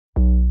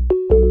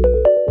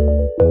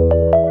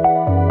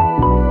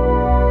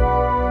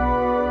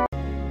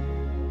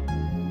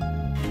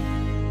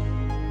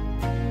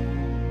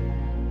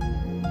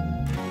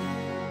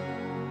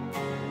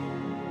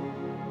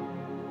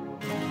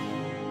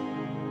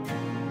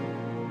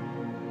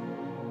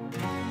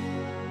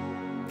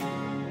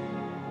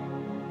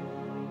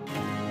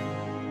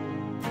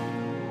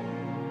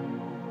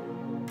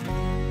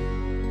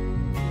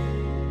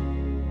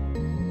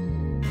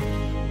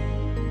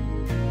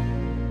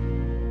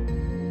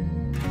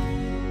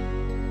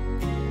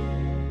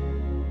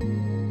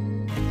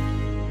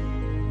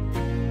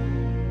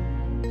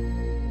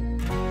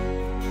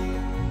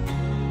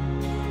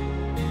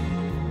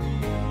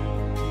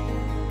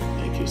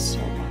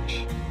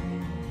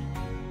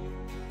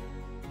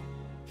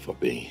for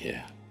being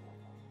here.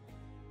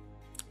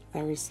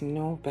 There is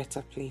no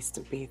better place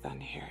to be than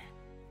here,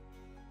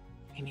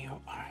 in your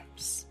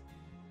arms.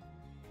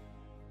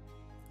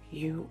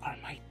 You are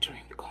my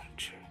dream come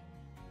true.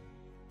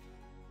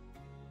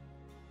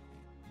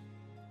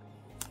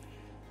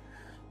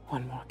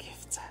 One more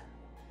gift.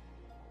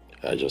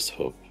 I just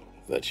hope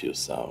that you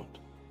sound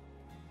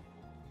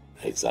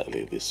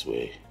exactly this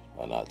way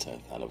on our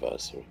 10th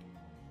anniversary.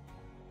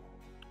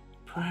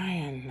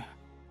 Brian,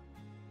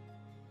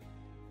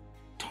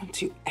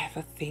 don't you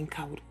ever think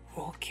I would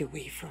walk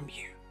away from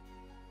you?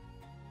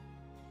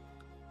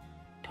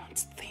 Don't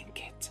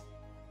think it.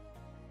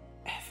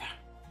 Ever.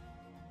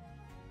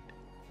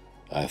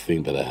 I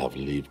think that I have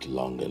lived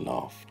long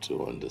enough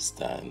to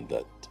understand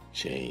that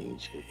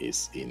change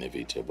is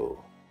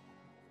inevitable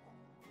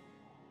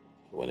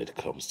when it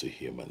comes to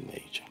human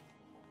nature.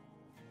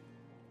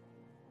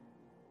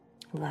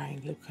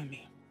 Ryan, look at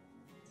me.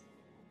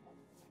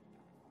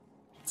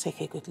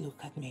 Take a good look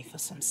at me for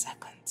some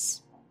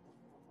seconds.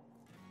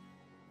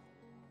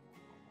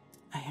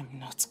 I am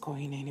not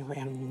going anywhere.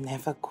 I'm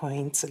never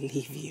going to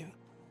leave you.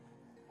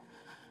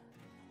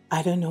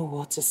 I don't know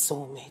what a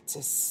soulmate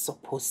is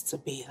supposed to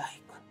be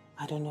like.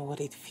 I don't know what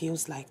it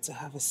feels like to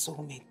have a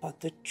soulmate, but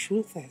the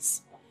truth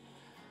is,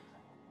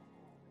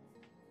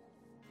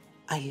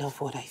 I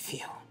love what I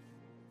feel.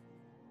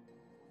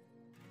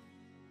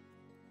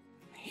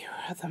 You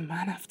are the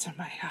man after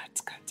my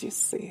heart. Can't you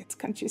see it?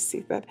 Can't you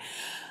see that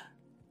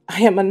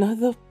I am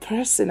another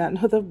person,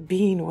 another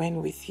being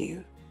when with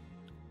you?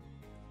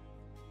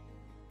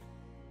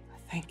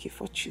 Thank you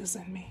for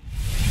choosing me.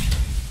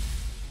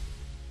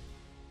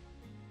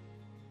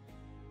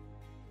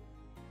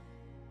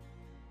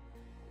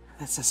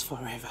 This is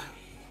forever.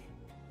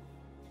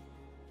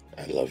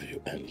 I love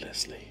you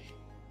endlessly.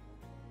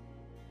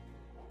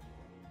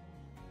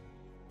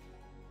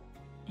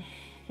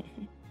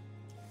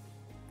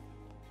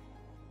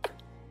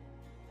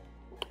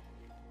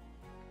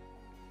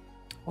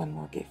 One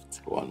more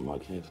gift. One more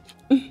gift.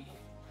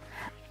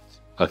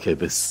 Okay,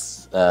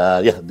 this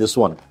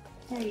one.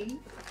 Hey.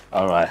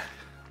 All right.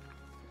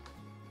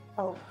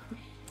 Oh.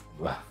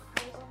 Well.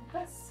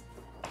 This.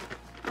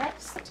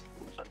 Next.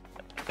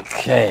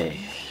 Okay.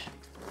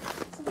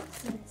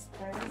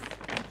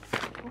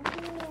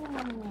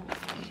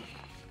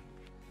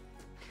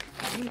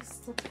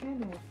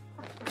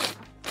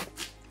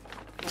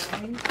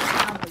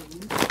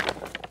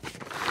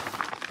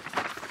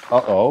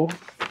 Uh-oh.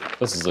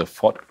 This is a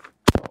photo.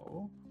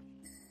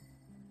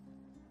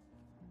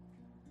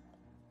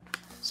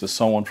 Is this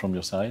someone from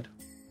your side?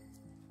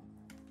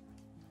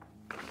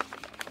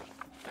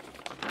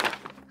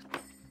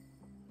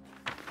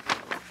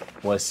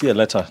 Well, I see a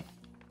letter.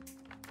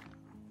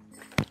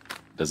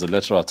 There's a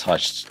letter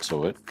attached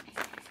to it.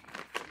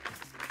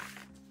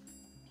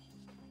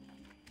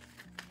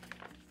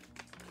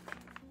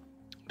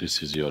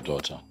 This is your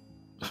daughter.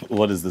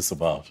 What is this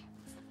about?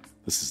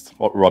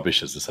 What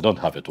rubbish is this? I don't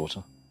have a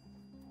daughter.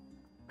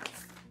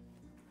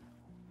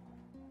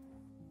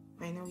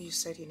 I know you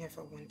said you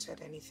never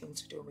wanted anything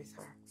to do with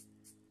her.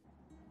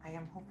 I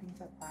am hoping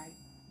that by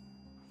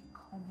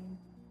coming...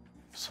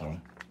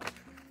 Sorry?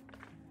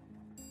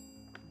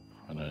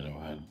 I know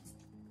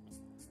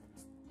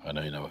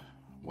you know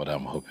what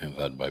I'm hoping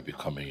that by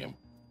becoming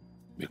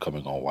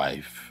a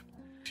wife,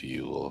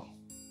 you will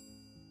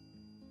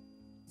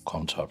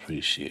come to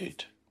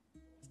appreciate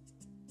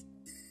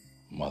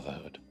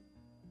motherhood.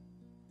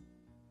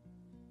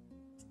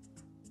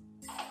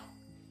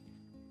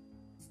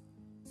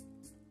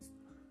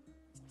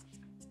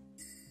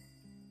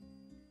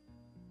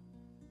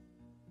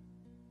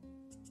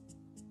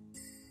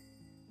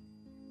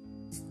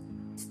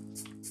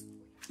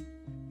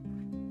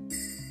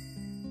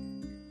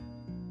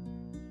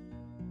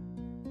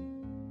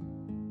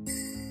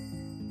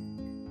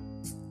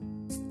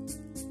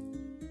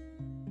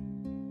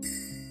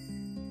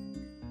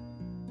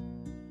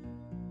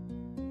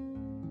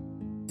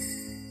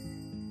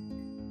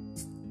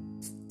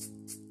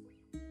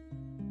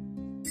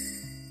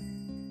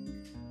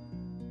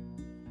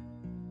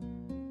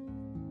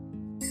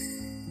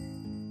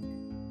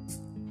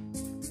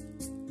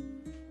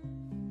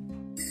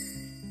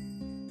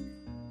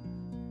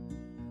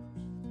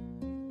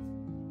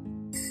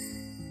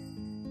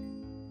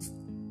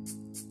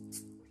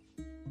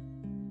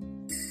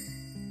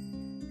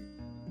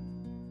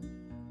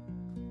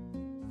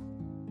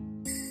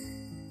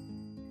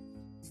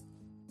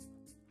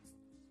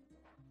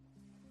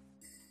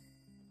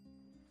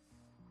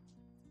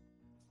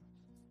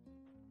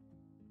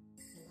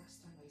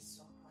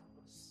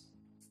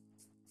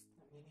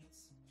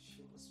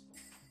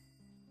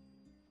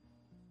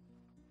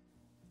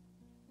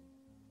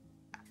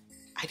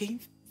 I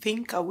didn't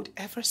think I would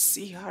ever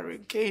see her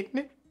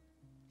again.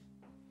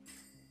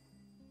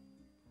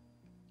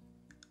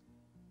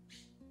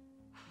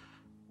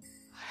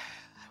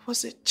 I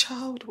was a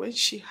child when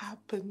she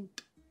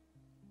happened.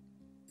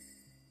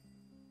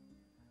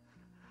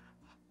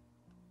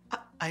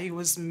 I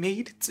was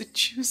made to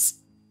choose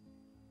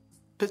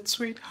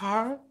between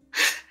her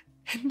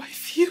and my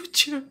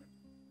future.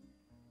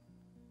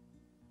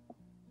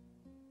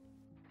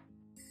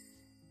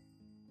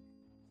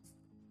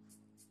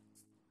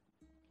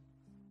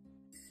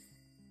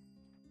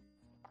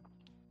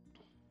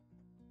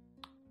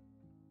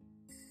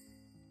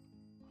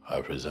 I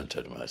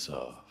presented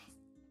myself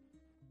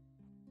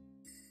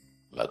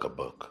like a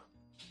book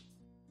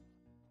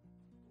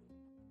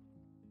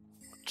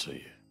to you.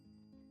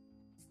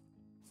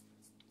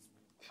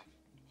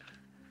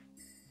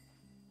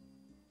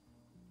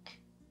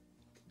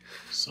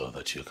 So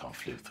that you can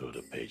flip through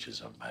the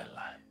pages of my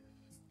life.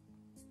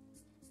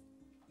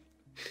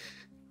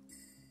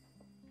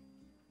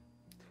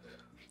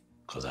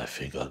 Because I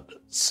figured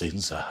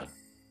since I had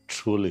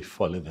truly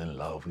fallen in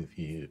love with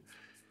you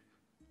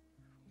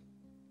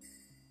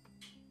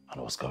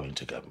and was going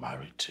to get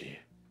married to you,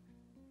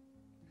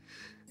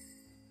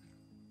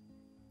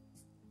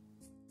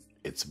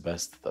 it's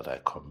best that I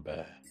come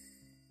back.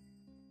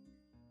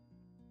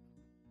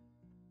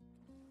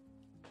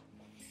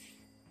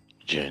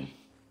 Jane,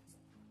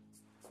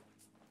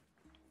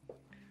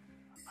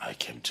 I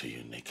came to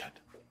you naked.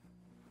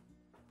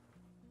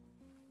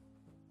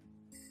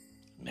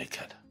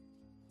 Naked.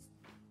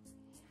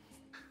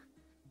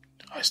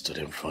 I stood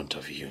in front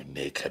of you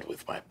naked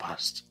with my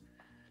past,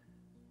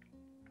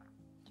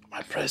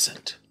 my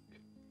present,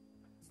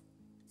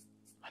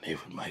 and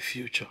even my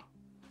future.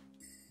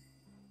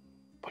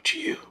 But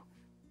you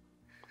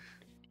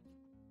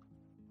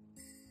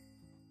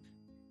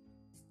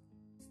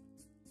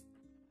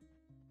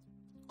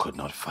could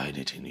not find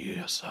it in you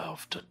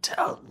yourself to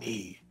tell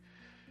me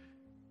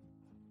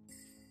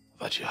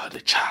that you had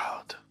a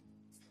child.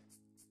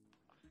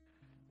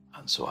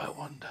 And so I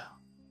wonder,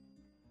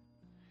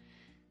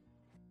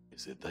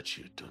 is it that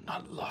you do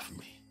not love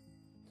me?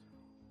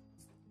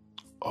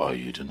 Or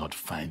you do not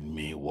find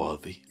me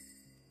worthy?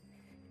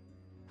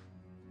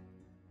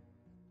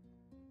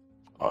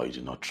 Or you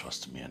do not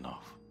trust me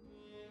enough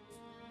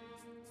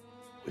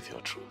with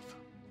your truth?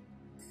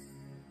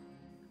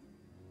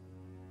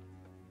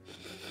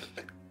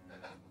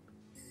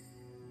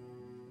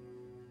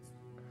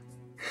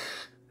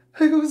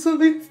 I was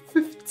only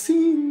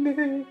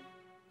 15.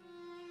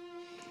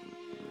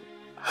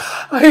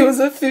 I was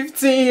a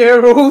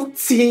 15-year-old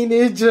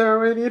teenager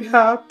when it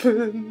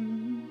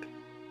happened.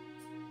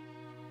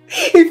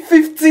 A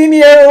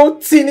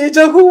 15-year-old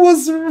teenager who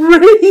was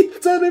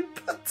raped at a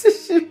party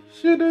she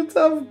shouldn't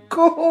have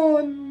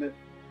gone.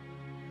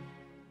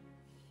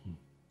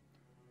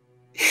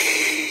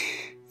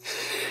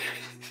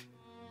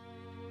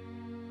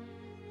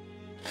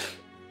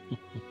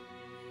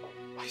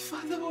 My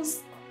father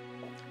was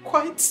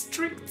quite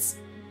strict.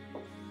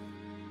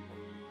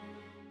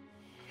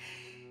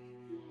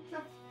 He would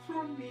have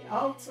thrown me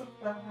out of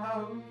the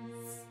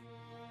house.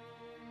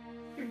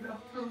 He would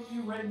have thrown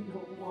me where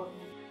no one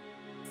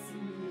see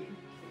me.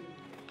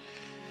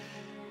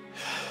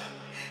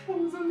 I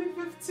was only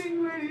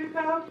 15 when it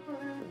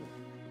happened.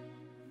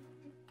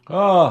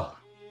 Oh.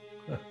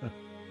 I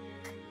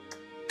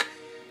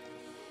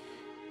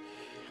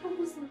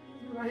was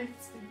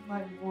right in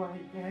my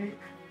way.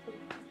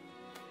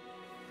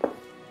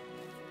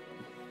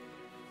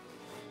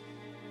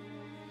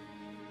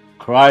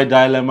 Cry,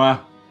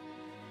 dilemma.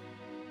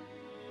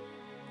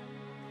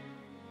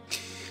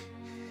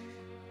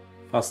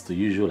 That's the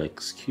usual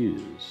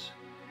excuse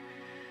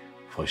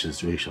for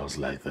situations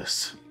like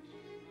this.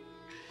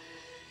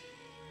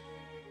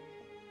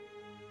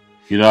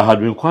 You know, I had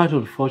been quite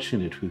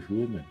unfortunate with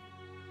women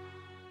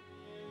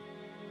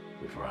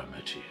before I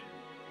met you.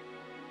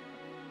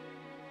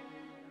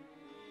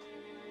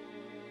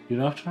 You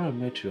know, after I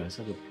met you, I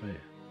said a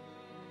prayer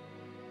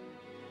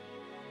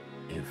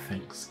in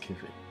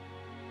thanksgiving.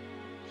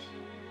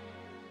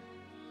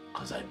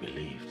 Because I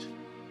believed.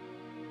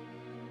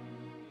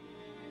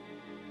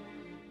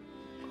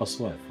 Or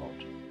so I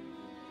thought.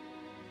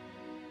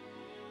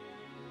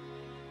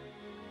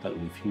 That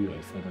with you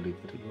I finally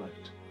get it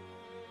right.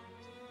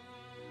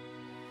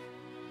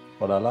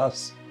 But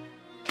alas.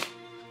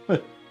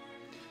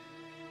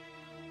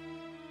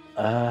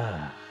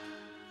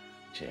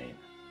 Jane.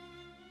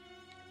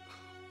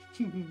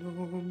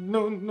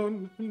 No,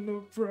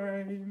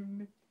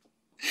 Brian.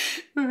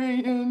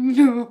 Brian,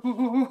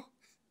 no.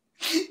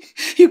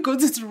 You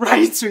got it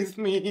right with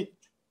me.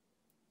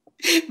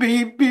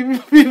 Baby,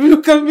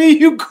 look at me.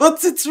 You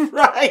got it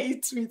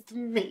right with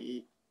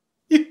me.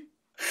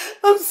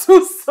 I'm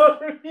so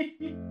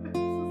sorry.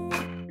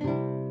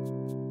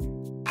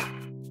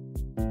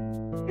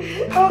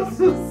 I'm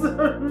so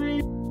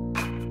sorry.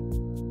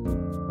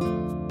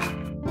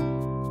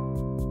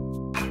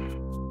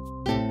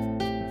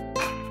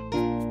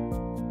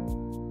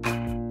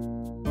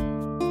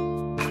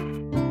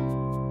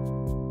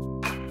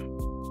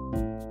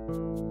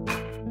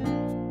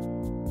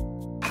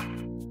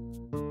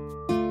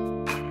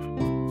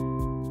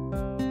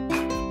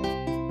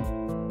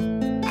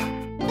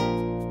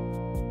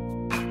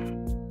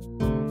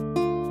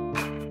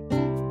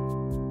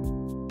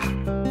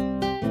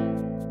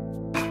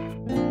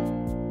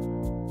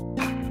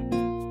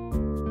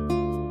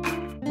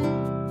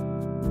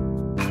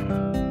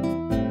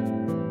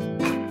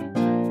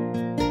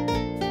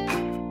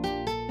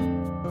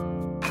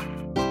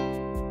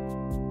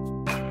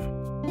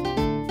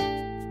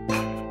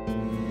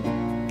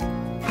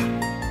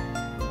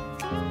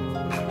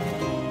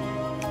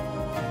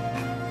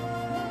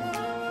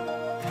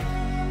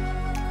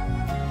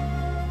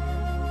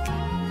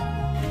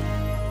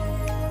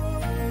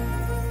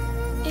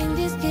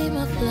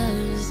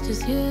 floods,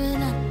 just you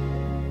and I.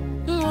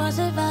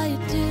 Whatever you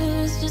do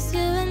is just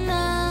you and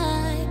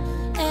I.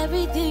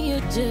 Everything you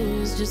do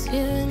is just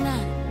you and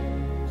I.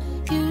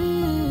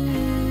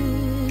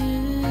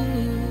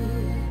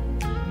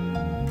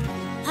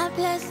 I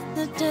bless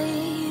the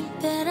day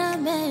that I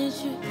met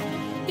you.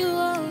 You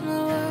own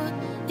the world,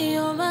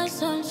 you're my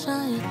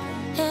sunshine.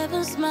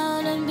 Heaven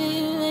smiled at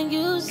me when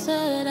you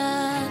said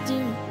I do.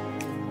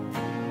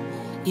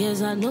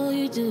 Yes, I know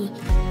you do.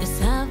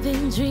 Yes, I've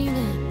been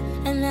dreaming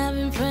and I've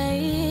been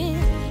praying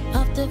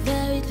of the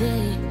very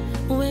day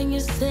when you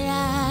say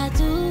I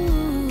do.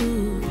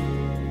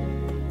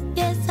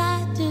 Yes,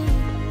 I do.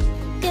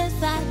 Yes,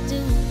 I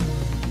do.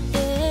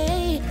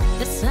 Yeah.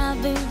 Yes,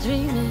 I've been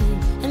dreaming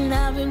and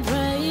I've been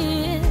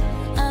praying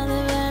of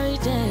the very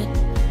day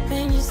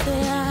when you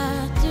say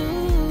I do.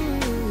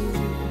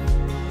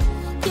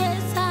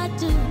 Yes, I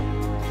do.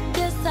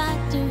 Yes, I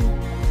do.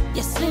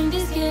 Yes, in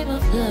this game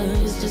of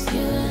love, it's just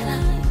you and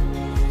I.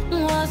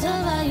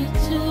 Whatever you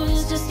do,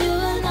 it's just you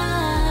and I.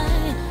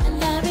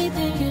 And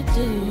everything you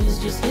do is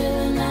just you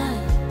and I.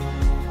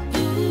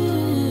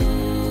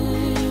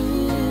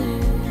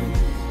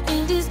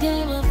 In this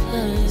game of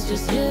love, it's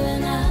just you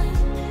and I.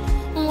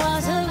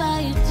 Whatever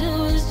you do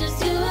is just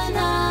you and I.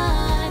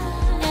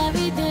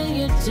 Everything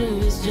you do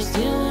is just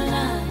you and I.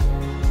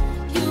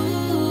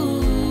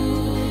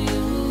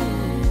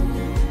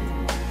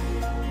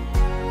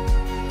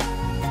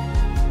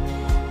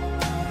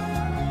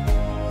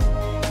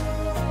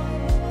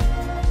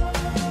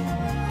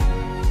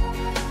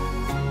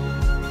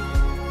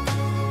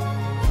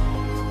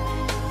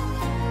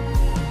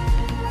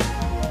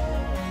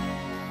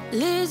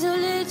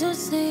 Little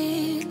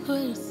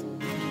secrets.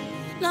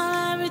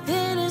 Now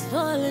everything is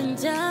falling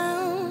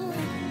down.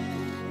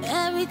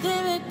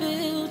 Everything we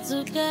built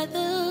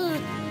together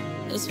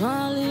is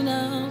falling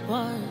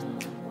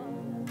apart.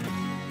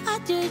 I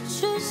did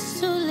choose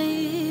to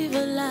live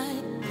a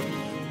lie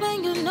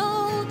when you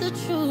know the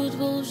truth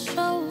will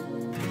show.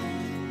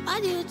 I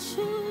did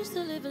choose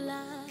to live a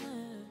lie.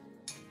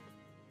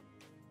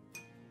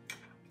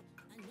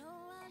 I know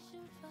I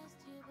should trust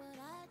you, but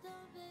I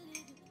don't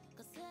believe you.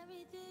 'Cause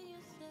everything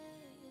you say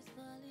is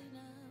falling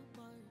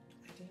apart.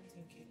 I didn't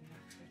think it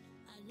mattered.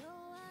 I know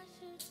I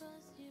should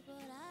trust you,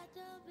 but I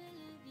don't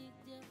believe you.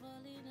 They're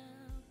falling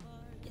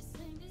apart. Yes,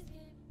 in this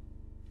game.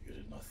 You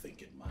did not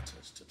think it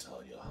matters to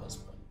tell your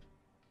husband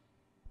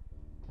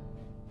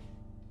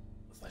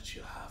that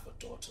you have a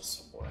daughter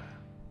somewhere.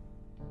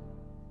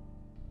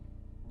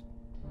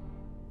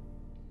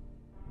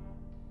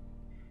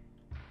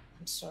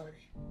 I'm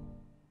sorry.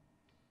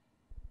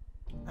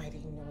 I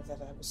didn't know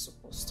that I was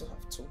supposed to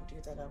have told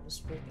you that I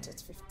was raped at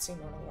 15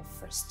 on our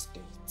first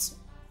date.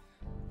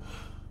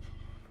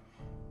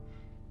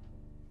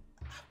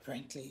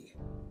 Apparently,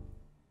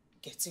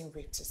 getting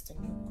raped is the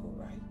new cool,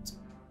 right?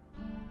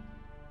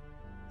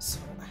 So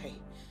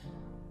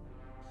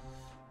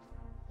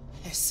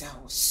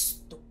I was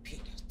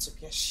stupid to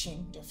be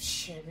ashamed of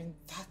sharing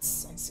that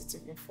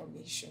sensitive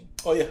information.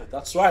 Oh yeah,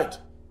 that's right.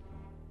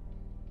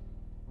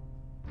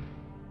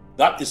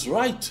 That is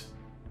right.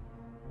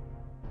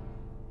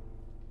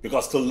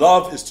 Because to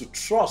love is to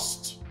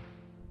trust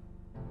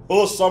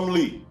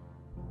wholesomely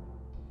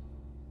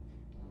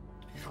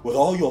with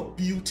all your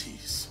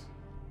beauties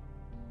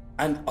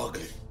and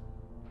ugly.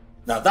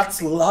 Now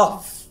that's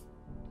love.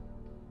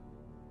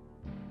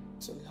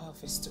 To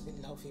love is to be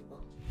lovable.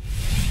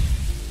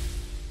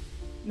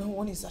 No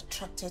one is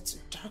attracted to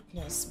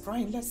darkness.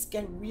 Brian, let's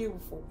get real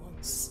for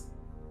once.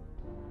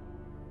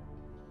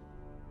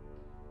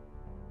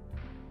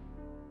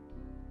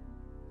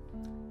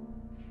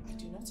 I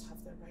do not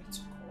have the right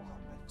to call her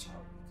my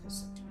child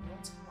because I do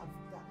not have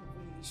that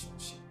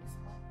relationship with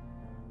her.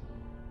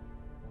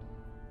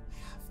 I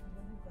have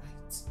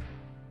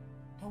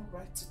no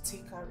right to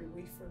take her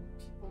away from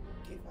people who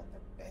gave her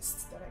the best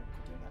that I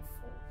couldn't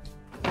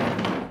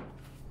afford.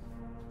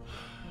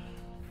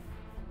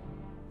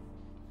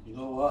 You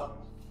know what?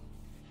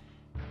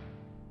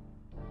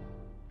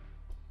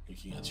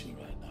 Looking at you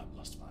right now, I've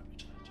lost my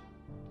appetite.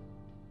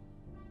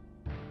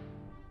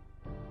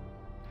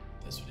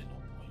 There's really no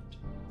point.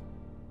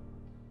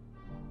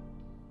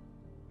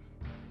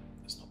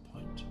 There's no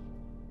point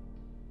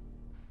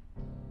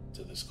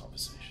to this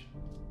conversation.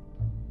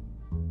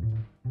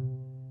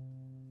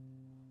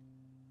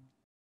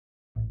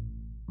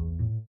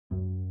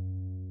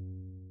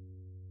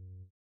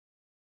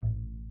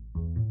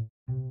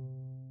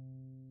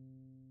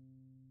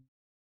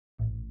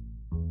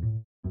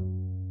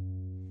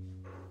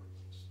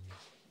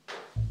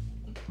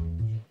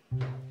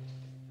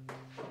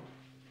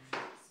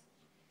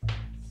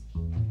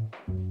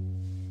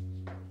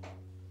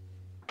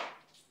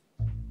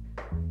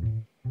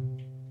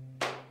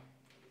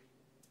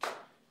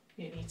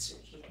 You need to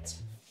eat.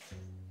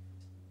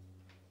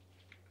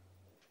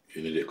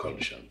 You need a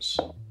conscience.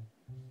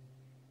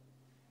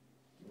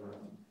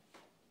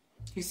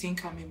 You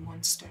think I'm a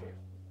monster?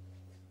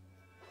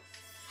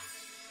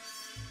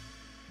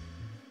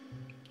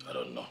 I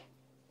don't know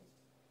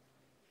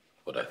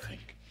what I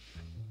think.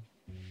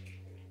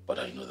 But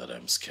I know that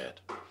I'm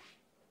scared.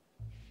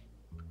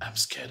 I'm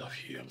scared of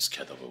you. I'm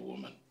scared of a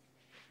woman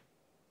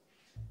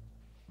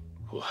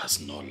who has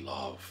no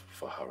love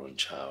for her own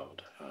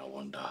child. And I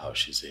wonder how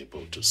she's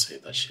able to say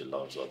that she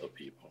loves other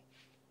people.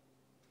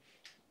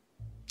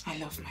 I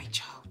love my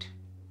child.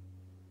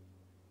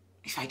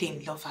 If I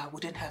didn't love her, I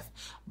wouldn't have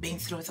been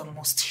through the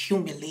most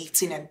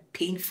humiliating and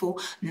painful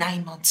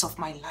 9 months of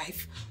my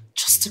life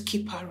just to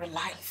keep her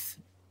alive.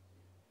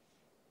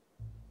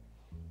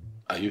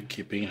 Are you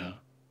keeping her?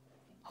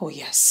 Oh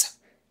yes.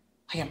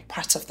 I am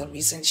part of the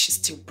reason she's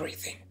still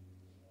breathing.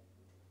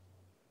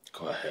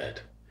 Go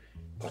ahead.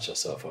 Pat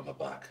yourself on the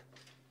back.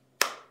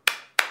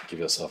 Give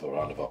yourself a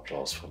round of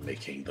applause for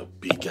making the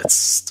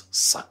biggest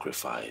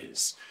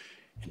sacrifice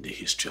in the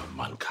history of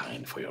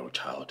mankind for your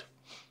child.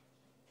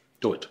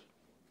 Do it.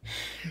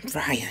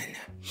 Brian,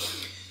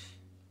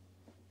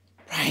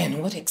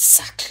 what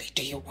exactly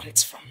do you want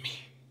from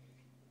me?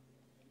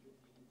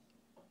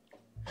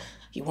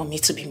 You want me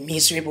to be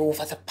miserable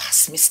over the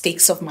past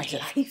mistakes of my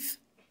life?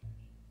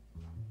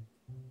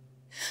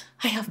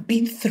 I have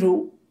been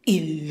through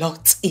a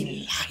lot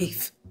in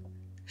life.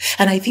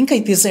 And I think I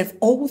deserve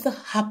all the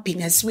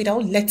happiness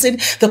without letting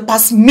the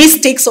past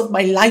mistakes of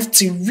my life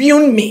to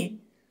ruin me.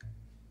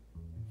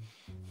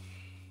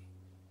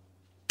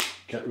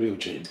 Get real,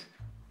 Jane.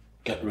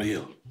 Get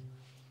real.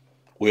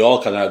 We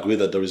all can agree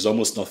that there is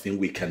almost nothing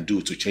we can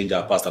do to change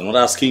our past. I'm not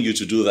asking you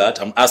to do that.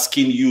 I'm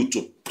asking you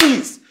to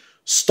please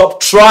stop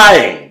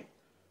trying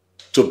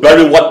to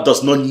bury what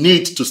does not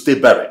need to stay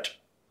buried.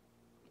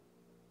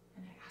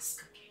 And I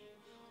ask again,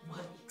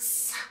 what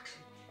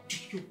exactly do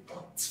you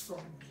want from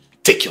me?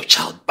 Take your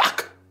child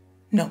back.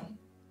 No.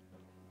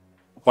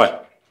 Why?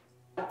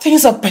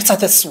 Things are better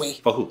this way.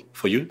 For who?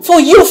 For you? For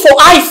you, for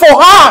I,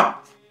 for her.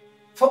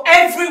 For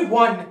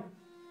everyone.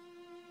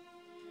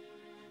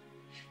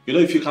 You know,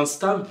 if you can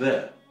stand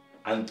there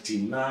and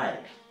deny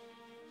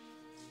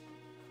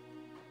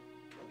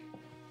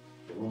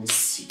your own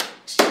seed,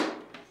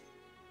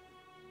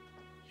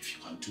 if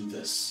you can do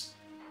this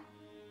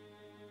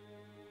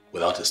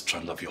without a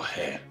strand of your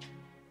hair,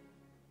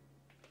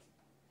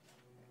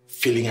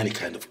 feeling any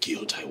kind of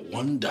guilt, I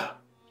wonder,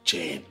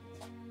 Jane,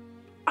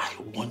 I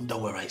wonder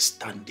where I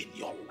stand in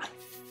your life.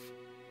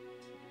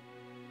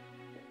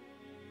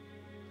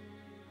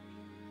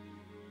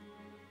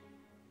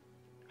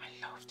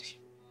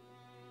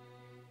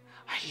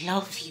 I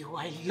love you,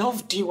 I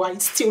loved you, I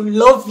still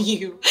love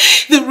you.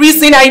 The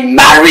reason I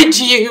married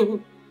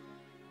you.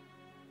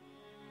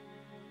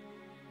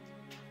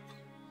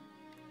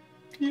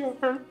 You're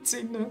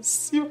hurting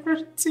us, you're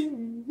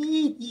hurting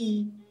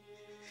me.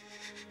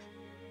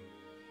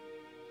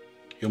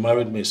 You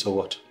married me, so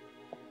what?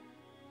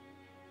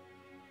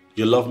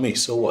 You love me,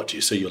 so what?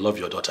 You say you love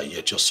your daughter,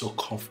 yet you're so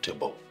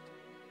comfortable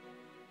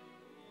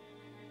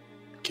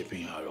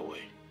keeping her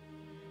away.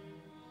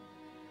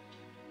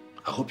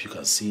 I hope you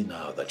can see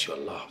now that your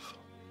love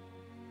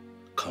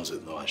comes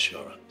with no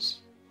assurance.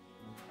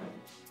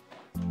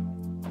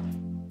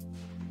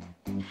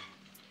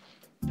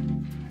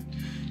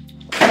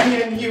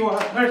 Brian, you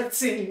are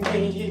hurting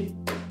me.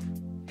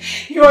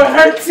 You are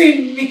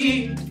hurting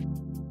me.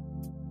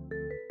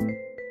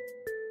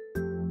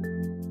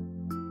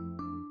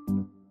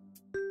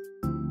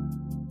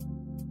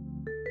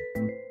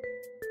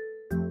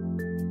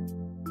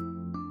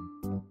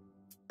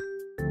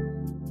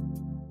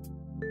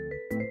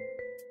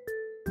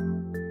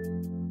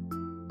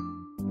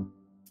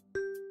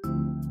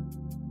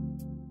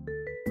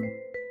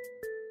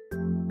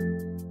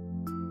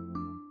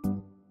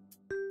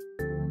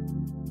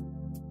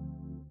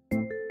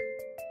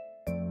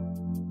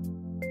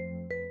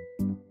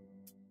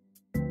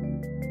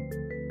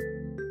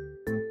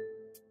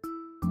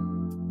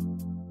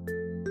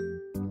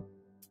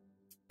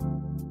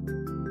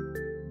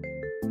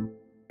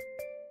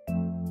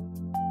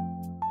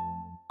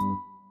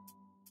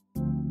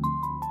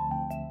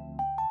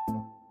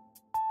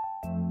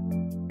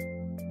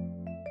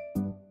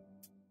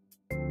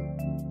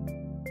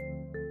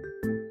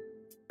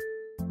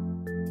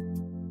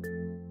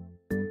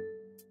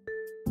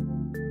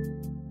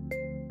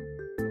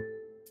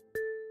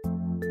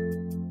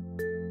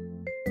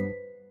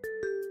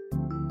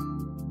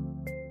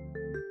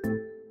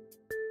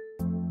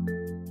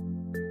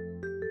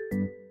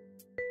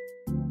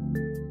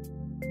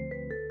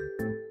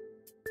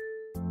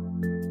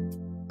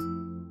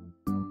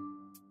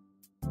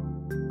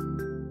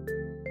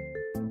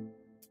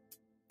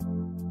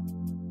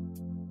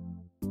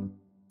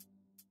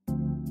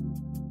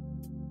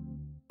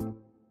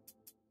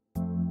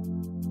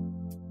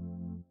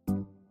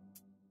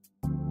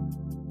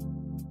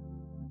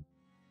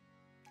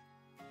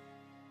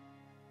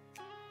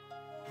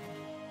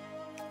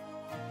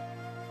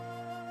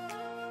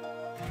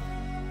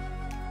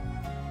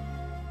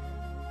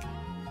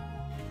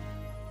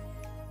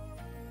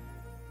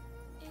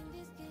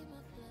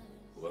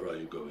 Where are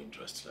you going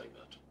dressed like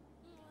that?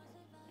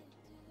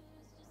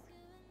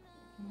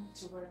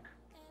 To work.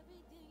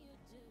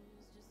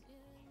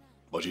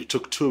 But you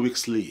took 2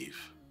 weeks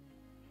leave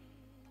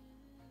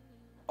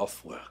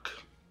off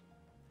work.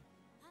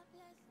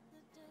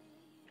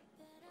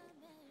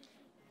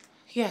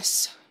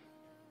 Yes,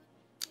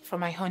 for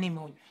my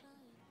honeymoon.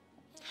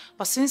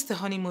 But since the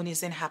honeymoon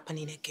isn't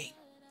happening again,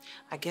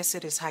 I guess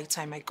it is high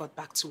time I got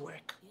back to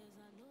work.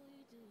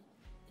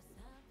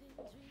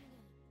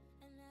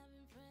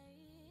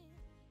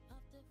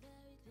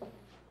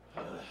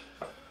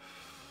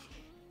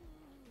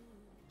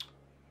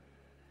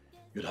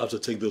 You'd have to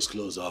take those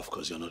clothes off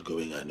because you're not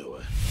going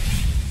anywhere.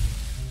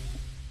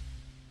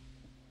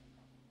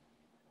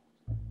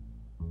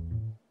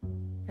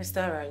 Is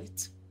that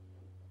right?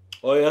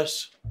 Oh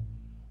yes.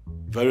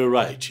 Very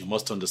right. You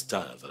must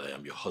understand that I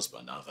am your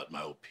husband and that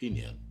my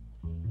opinion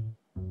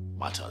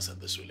matters in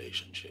this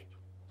relationship.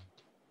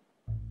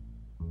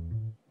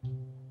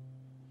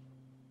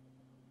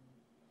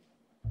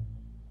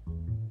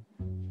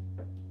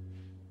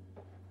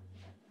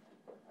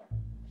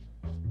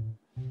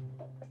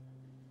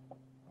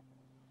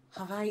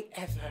 Have I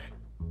ever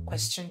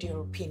questioned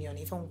your opinion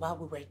even while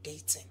we were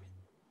dating?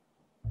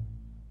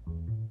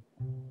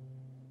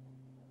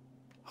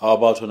 How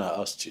about when I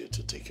asked you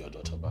to take your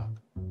daughter back?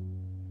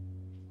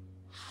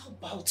 How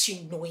about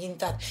you knowing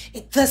that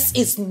this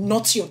is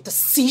not your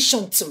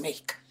decision to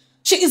make?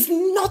 She is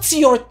not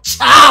your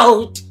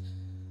child!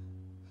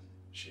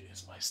 She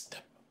is my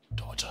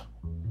stepdaughter.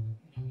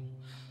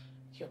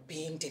 You're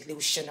being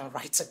delusional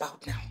right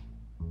about now.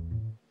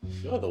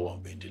 You're the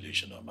one being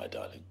delusional, my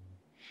darling.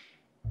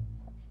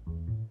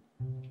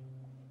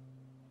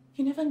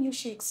 You never knew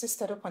she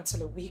existed up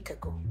until a week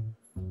ago.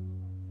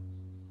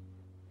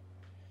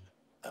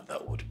 And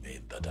that would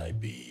mean that I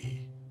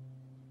be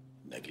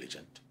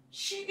negligent.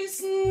 She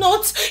is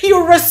not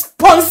your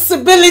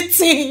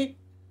responsibility.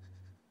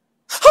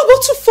 How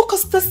about you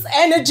focus this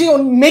energy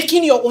on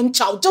making your own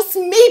child? Just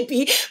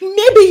maybe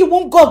you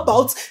won't go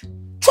about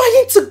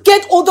trying to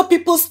get other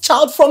people's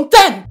child from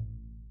them.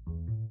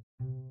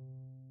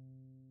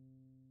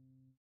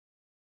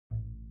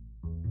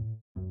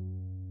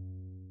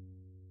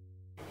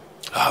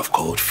 I have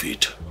cold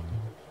feet.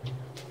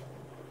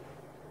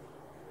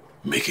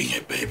 Making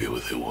a baby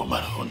with a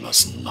woman who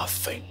knows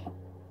nothing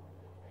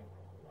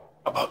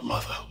about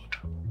motherhood.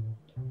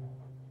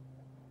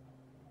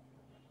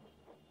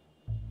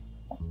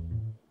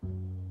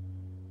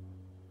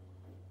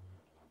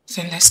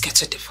 Then let's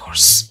get a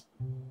divorce.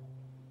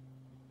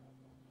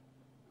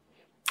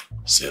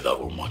 Say that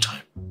one more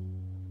time.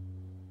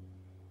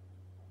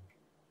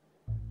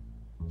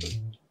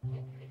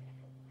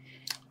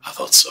 I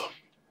thought so.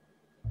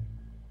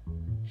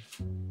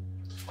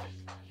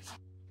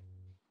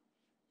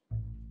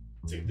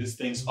 Take these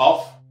things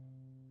off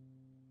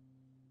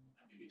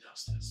and meet me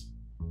downstairs.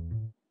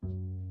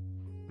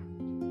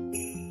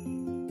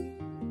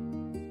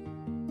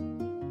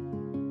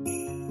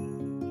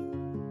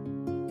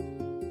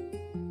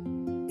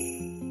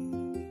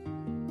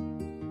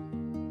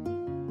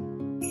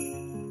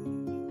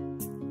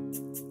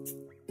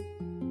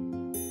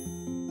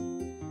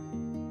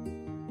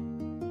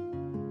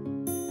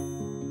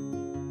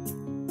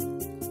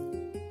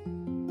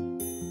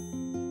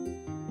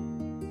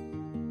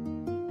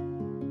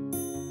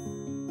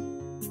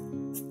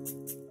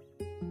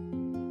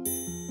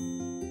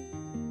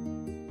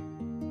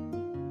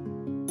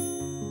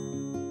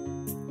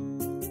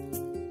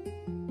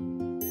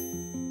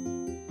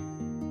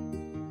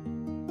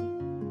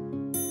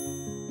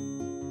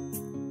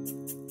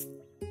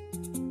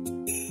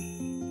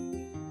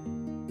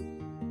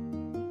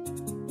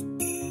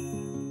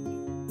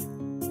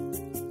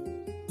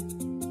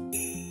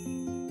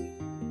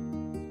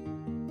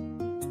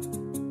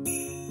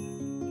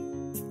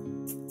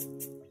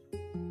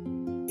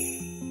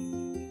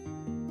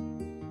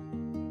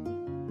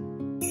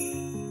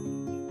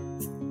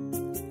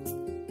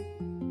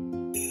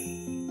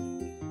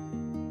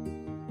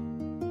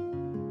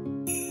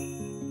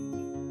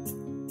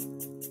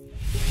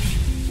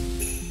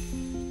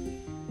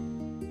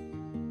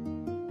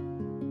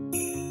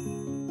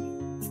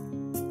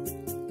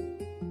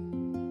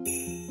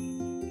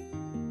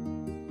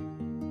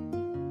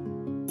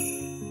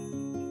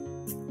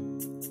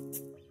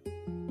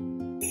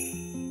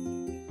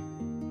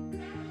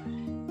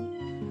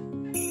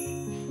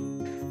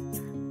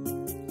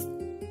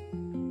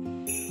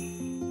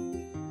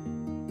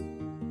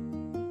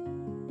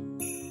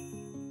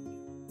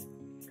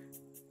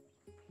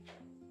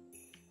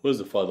 Who's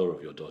the father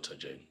of your daughter,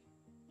 Jane?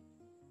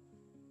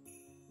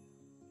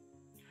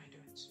 I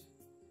don't.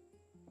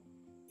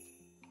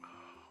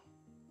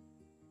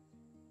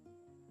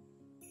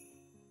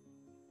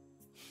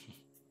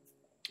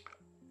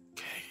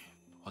 Okay,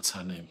 what's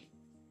her name?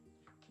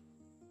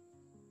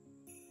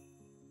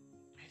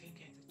 I didn't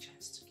get the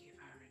chance to give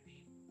her a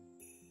name.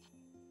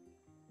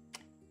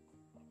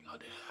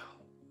 Bloody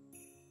hell.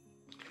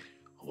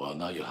 Well,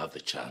 now you have the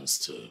chance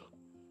to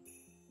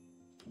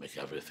make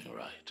everything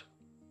right.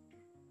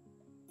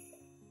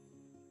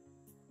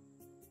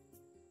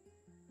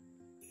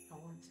 I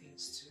want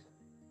things to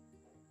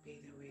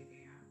be the way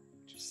they are.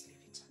 Just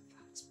leave it at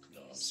that, please.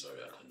 No, I'm sorry,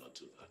 I cannot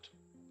do that.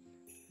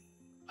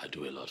 I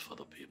do a lot for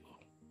the people.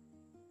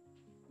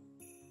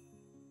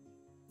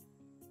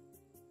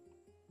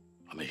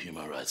 I'm a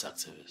human rights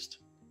activist.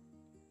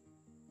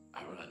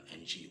 I run an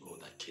NGO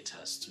that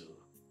caters to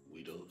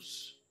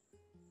widows.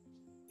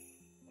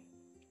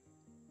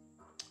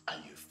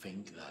 And you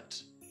think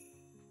that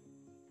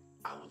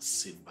I would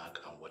sit back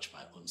and watch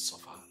my own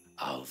suffer?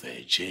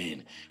 Unveil,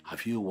 Jane,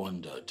 have you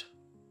wondered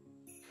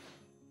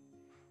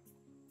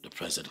the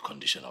present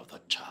condition of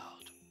that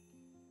child?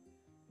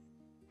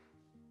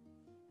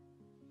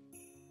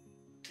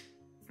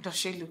 Does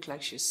she look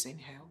like she's seen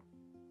hell?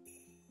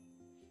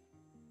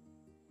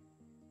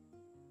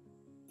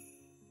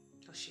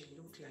 Does she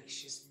look like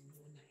she's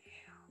known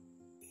hell?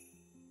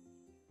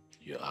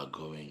 You are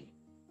going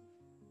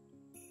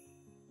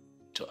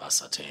to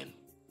ascertain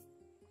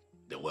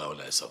the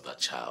wellness of that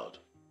child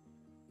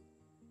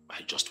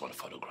by just one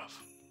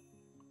photograph.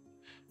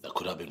 That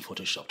could have been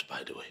photoshopped,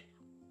 by the way.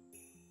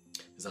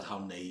 Is that how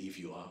naive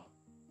you are?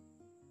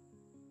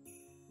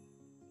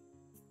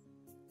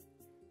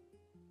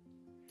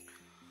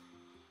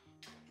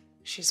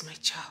 She's my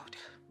child,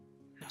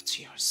 not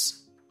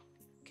yours.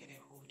 Get a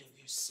hold of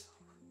yourself.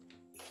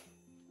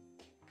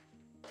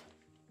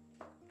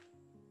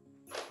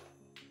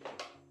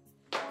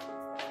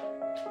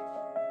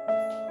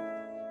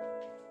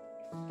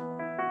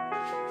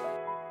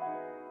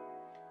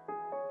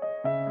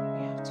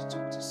 We have to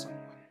talk to someone.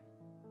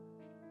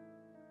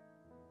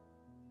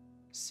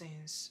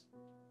 Since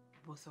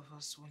both of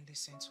us won't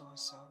listen to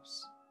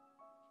ourselves,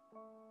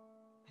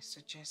 I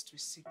suggest we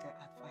seek the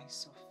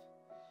advice of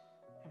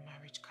a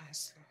marriage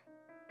counselor.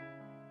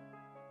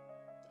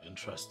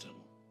 Interesting.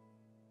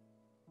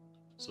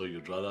 So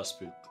you'd rather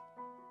speak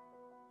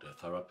to a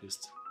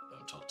therapist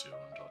than talk to your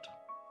own daughter?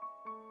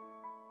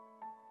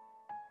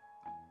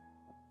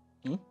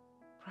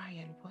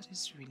 Brian, what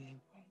is really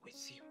wrong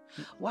with you?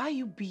 Why are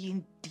you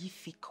being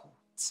difficult?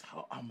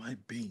 How am I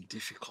being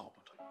difficult?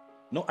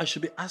 No, I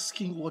should be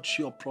asking what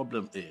your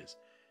problem is.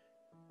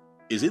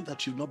 Is it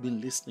that you've not been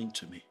listening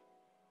to me?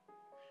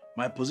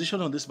 My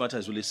position on this matter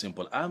is really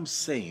simple. I'm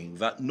saying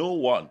that no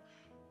one,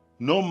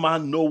 no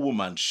man, no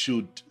woman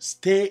should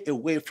stay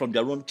away from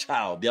their own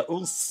child, their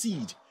own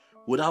seed,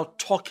 without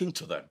talking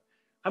to them.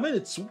 I mean,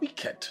 it's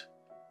wicked.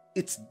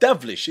 It's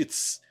devilish.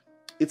 It's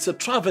a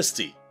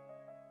travesty.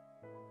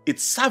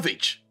 It's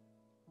savage.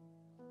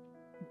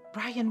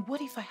 Brian,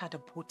 what if I had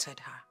aborted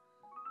her?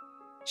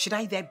 Should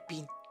I then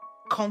be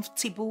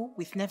comfortable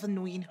with never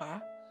knowing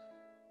her?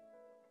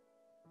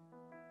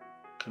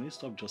 Can you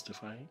stop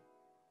justifying?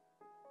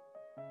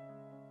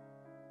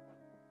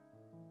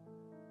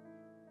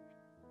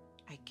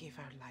 I gave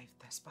her life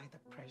despite the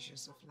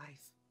pressures of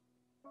life.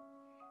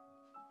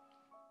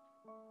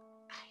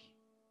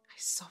 I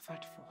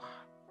suffered for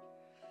her.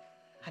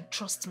 And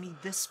trust me,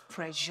 this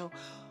pressure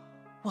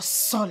was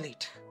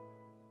solid.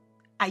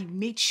 I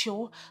made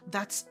sure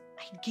that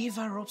I gave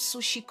her up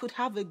so she could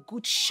have a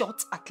good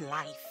shot at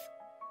life.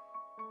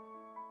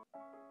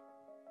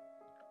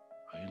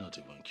 Are you not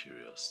even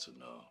curious to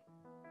know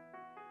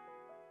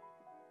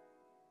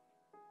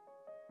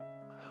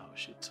how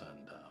she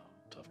turned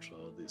out after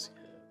all these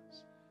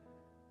years?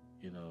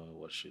 You know,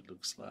 what she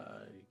looks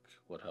like,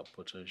 what her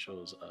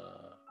potentials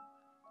are.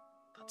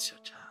 That's your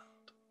child.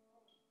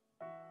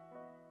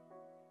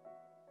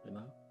 You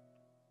know?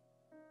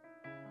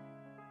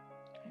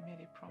 I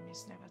made a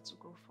promise never to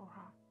go for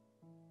her.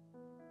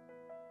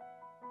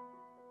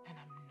 And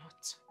I'm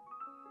not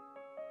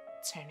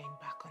turning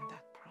back on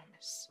that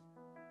promise.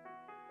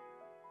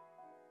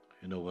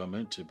 You know, we're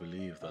meant to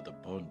believe that the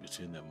bond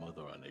between a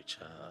mother and a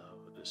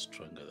child is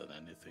stronger than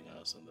anything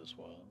else in this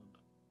world.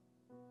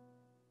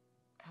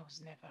 I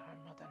was never her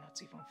mother,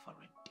 not even for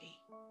a day.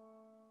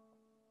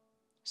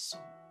 So,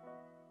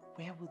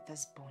 where would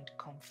this bond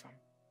come from?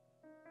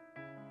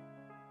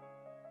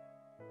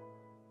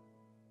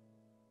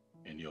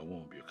 In your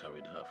womb, you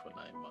carried her for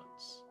 9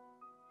 months.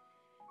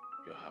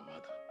 You're her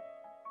mother.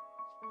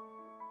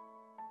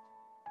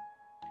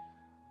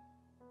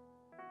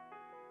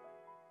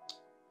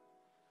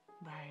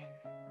 Brian,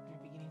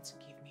 you're beginning to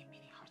give me a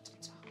mini heart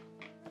attack.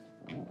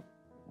 He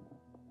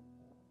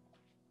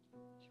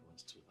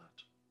wants to do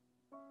that.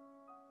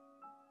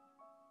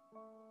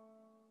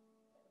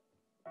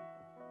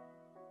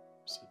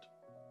 Sit.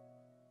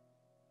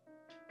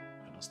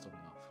 You're not stubborn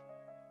enough.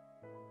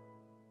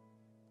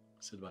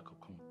 Sit back up,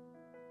 come on.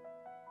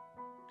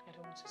 I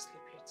don't want to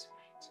sleep here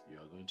tonight. You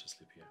are going to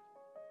sleep here.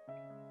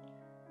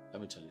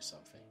 Let me tell you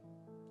something.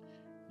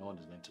 No one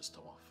is going to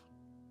storm off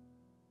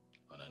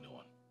on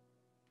anyone.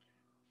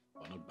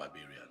 We're not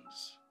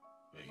barbarians.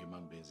 We're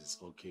human beings. It's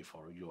okay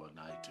for you and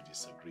I to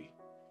disagree.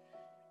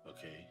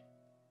 Okay?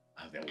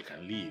 And then we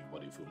can leave.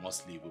 But if we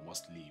must leave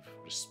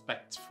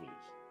respectfully.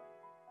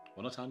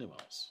 We're not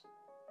animals.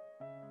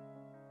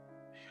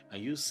 Are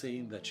you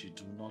saying that you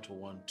do not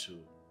want to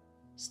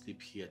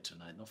sleep here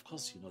tonight? And of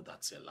course, you know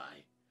that's a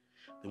lie.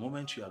 The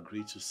moment you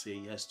agreed to say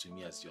yes to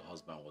me as your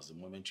husband was the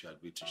moment you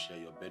agreed to share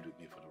your bed with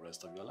me for the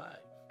rest of your life.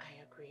 I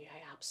agree.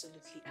 I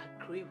absolutely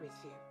agree with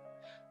you.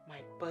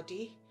 My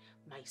body,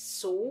 my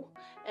soul,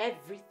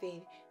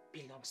 everything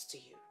belongs to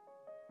you.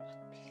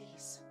 But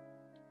please,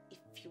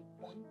 if you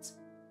want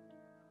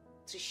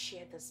to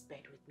share this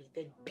bed with me,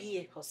 then be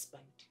a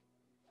husband.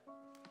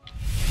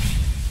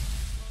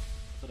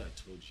 thought I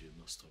told you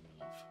no storming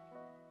off.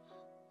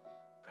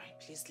 Brian,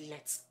 please,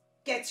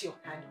 get your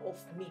hand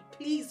off me.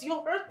 Please,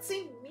 you're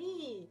hurting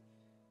me.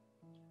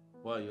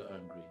 Why are you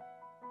angry?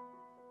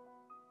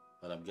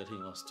 That I'm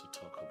getting us to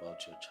talk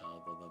about your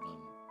child rather than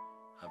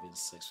having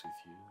sex with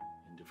you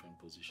in different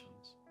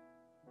positions?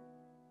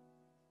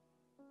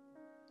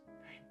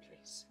 Brian,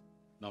 please.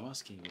 No, I'm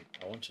asking you.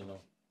 I want to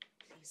know.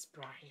 Please,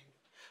 Brian.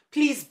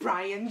 Please,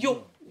 Brian.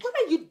 What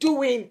are you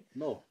doing?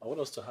 No, I want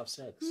us to have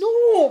sex.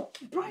 No,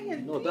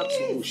 Brian, no, please. That's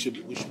what we should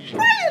be.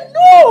 Brian,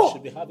 no! We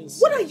should be having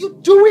sex. What are you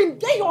doing?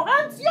 Get your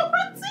hands. You're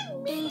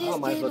hurting me. How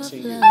am I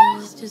hurting you? You're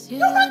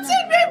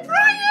hurting me,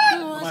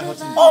 Brian. Am I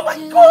hurting you? Oh my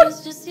God.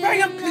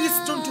 Brian, please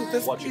don't do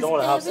this. What, please. you don't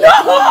want to have sex?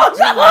 No,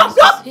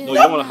 No, you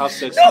don't want to have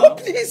sex no, now?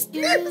 please.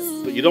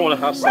 But you don't want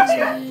to have sex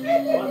now?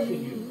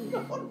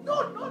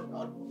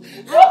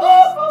 No.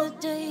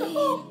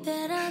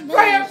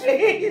 Brian,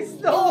 please.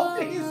 No,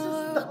 please.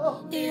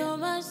 No. You're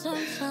my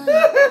sunshine.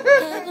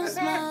 Heaven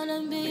smiled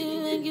at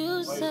me when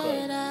you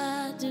said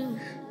I do.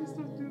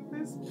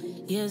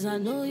 Yes, I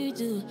know you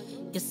do.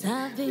 Yes,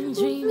 I've been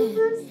dreaming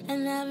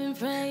and I've been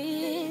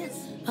praying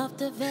of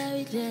the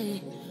very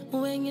day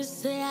when you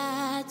say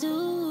I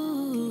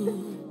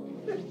do.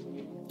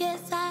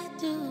 Yes, I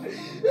do.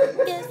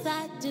 Yes,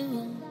 I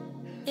do.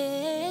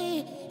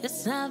 Hey,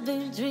 yes, I've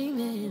been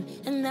dreaming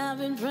and I've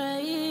been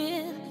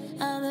praying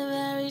of the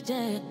very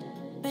day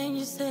when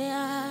you say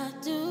I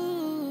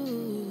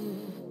do.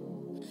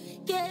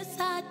 Yes,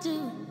 I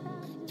do.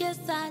 Yes,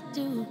 I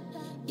do.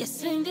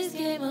 Yes, in this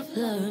game of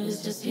love,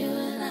 it's just you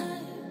and I.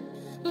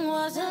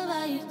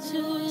 Whatever you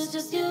do, it's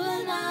just you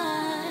and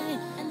I.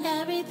 And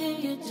everything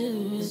you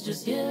do is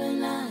just you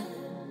and I.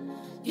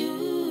 You.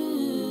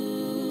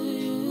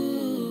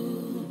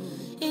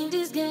 In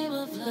this game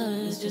of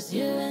love, it's just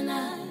you and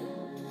I.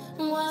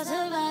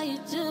 Whatever you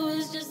do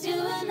is just you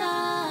and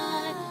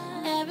I.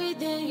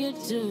 Everything you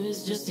do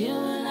is just you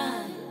and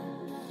I.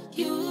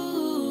 You.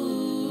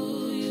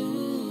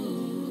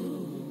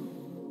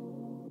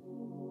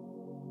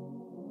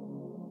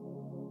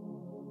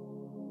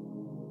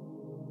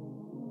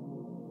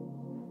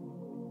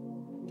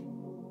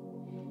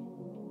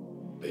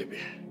 Baby,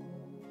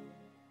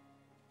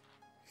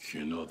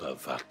 you know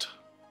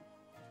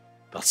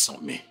that's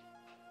not me.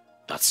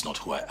 That's not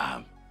who I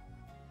am.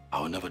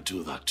 I will never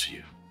do that to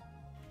you.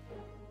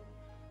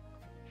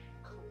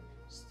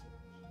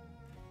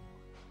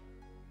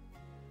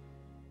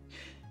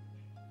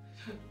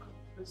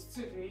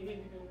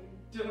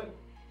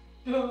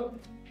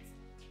 Don't,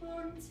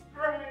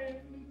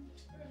 Brian.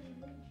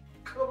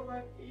 Come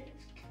on,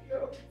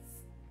 close.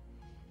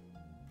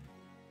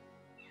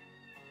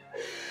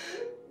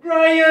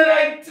 Brian,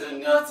 I do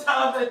not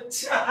have a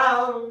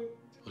child.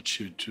 But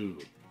you do.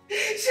 She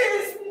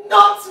is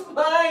not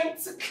mine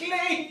to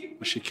claim.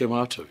 But she came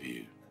out of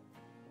you.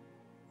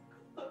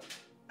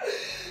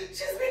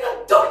 She's been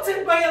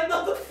adopted by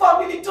another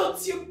family,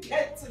 don't you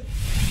get it?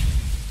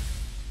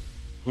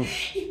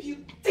 If you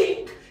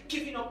think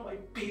giving up my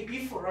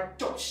baby for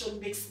adoption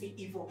makes me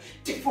evil,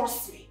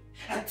 divorce me.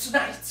 And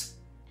tonight,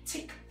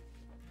 take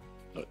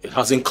No, it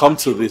hasn't come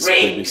to this, ring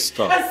baby.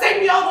 Stop. and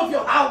send me out of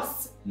your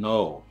house.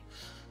 No.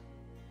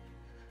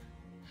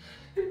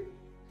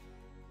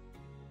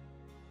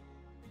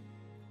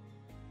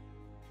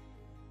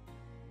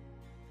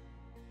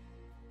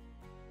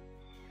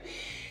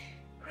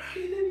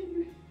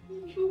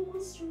 You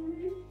was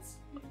right.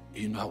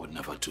 You know I would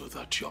never do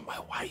that. You're my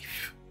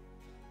wife.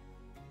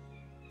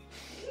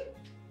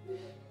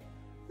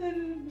 I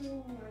don't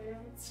know who I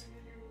am to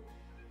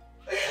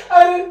you.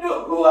 I don't know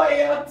who I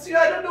am to you.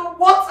 I don't know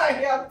what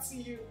I am to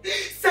you.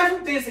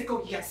 7 days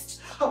ago, yes,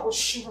 I was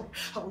sure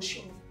of who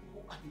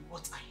and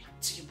what I am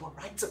to you. But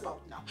right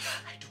about now,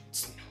 I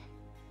don't know.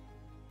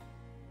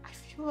 I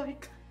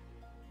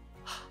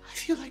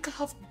feel like I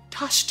have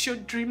dashed your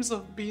dreams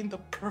of being the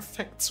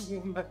perfect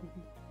woman.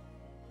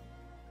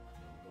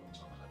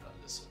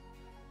 Listen,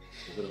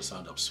 you're going to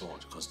sound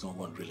absurd because no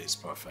one really is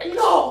perfect.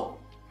 No!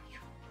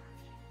 You're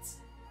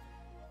perfect.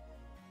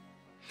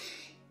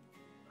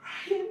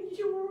 Ryan,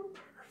 you're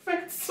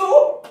perfect.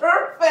 So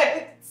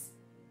perfect.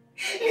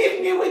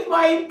 Leave me with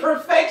my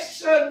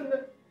imperfection.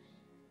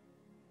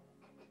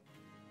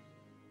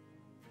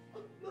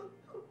 I'm not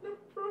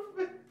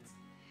perfect.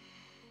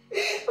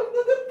 I'm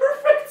not the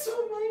perfect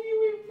woman you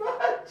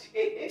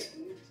imagined.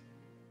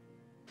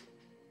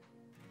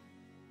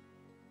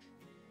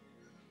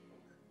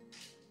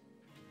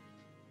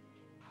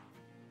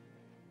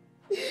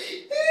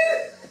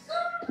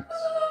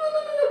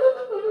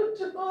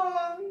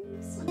 John.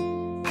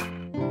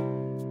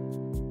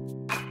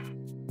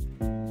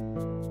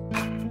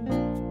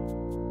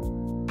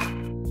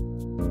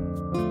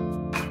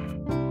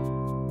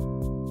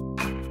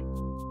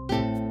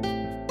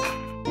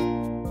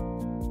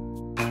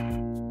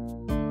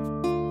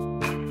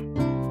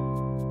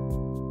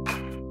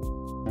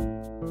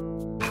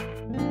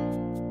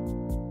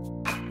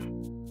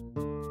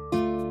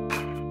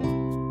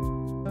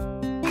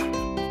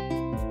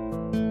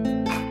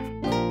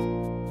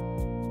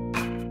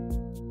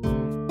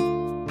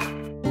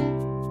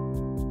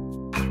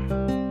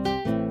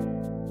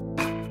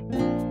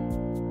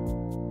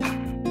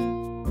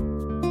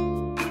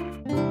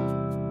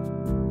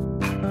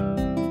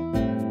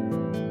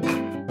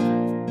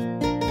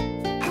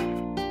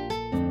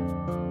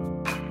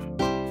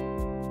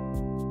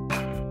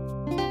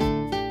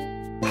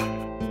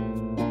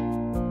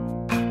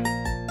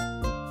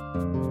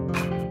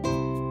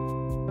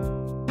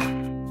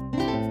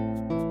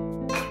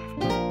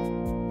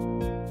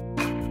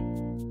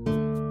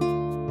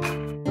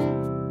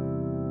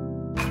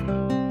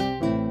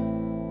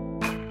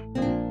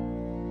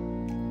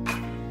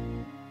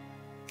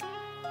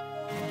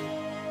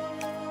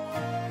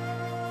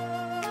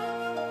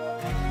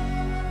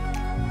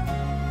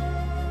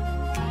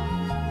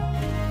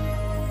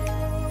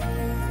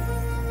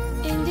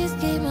 this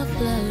game of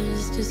love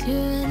is just you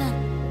and I.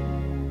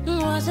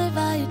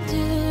 Whatever you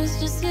do is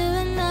just you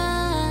and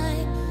I.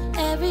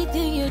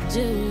 Everything you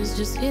do is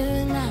just you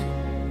and I.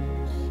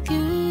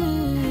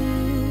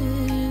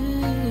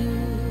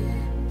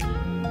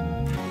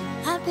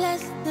 I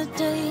bless the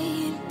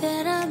day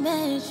that I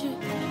met you.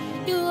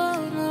 You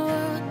own the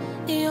world,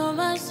 you're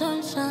my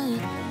sunshine.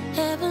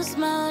 Heaven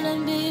smiled at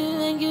me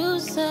when you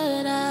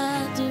said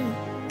I do.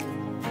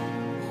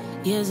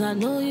 Yes, I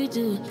know you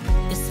do.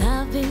 Yes,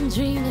 I've been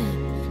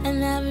dreaming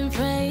and I've been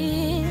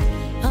praying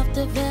of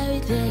the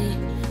very day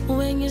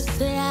when you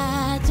say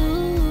I do.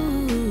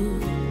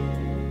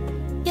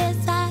 Yes,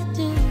 I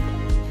do.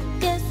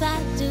 Yes, I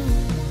do.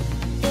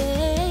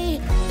 Hey,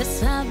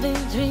 yes, I've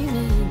been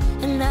dreaming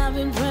and I've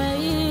been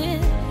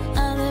praying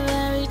of the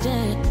very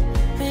day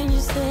when you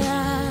say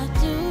I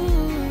do.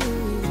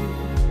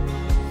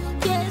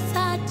 Yes,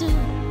 I do.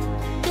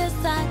 Yes,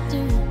 I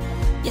do.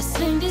 Yes,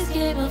 in this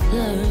game of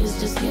love, it's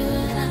just you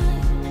and I.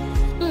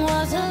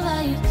 Whatever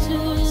you do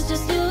is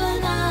just you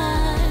and I.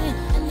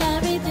 And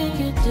everything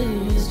you do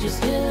is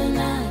just you and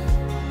I.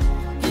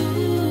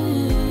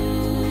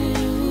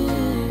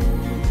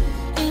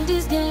 In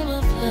this game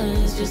of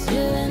love, it's just you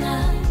and I.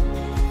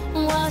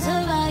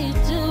 Whatever you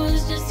do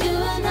is just you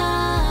and I.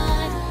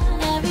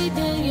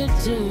 Everything you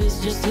do is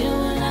just you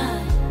and I.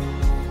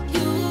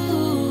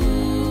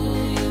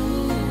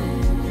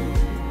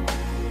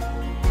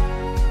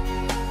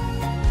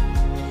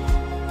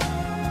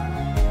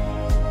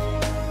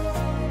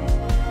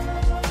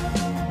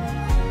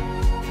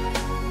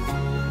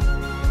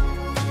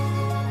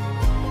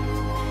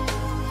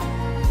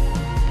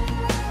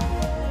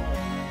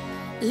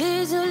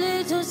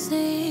 Little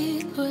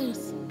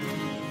secrets.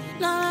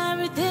 Now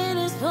everything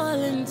is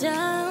falling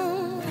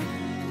down.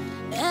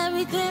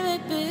 Everything we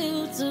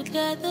built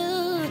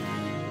together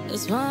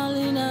is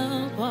falling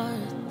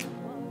apart.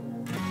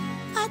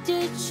 I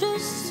did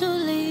choose to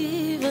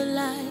live a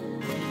lie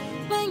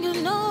when you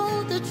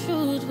know the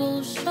truth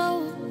will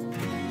show.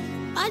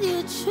 I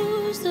did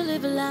choose to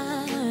live a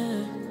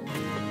lie.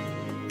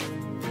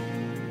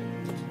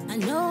 I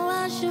know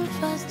I should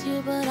trust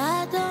you, but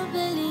I don't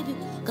believe you.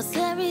 'Cause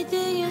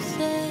everything you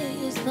say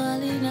is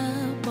falling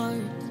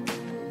apart.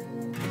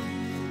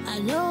 I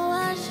know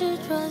I should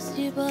trust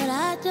you, but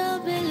I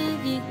don't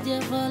believe you.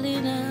 They're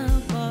falling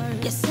apart.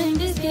 Yes, in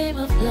this game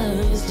of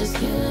love, it's just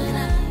you and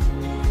I.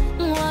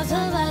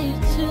 Whatever you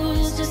do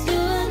is just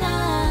you and I.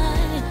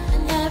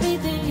 And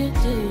everything you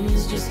do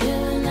is just you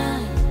and I.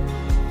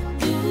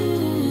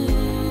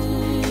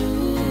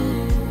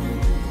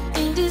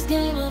 In this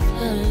game of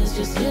love, it's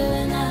just you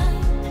and I.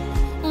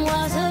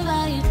 Whatever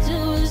you do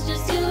is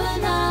just you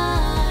and I.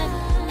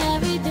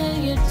 Everything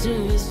you do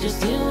is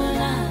just you and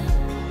I.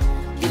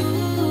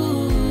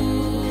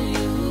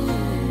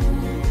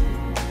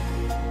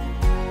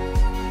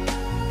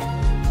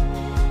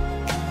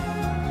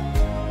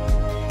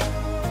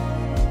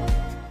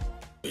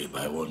 Babe,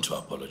 I want to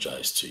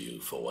apologize to you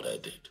for what I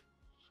did.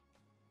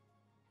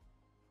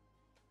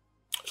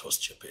 It was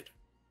stupid.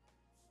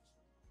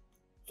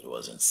 It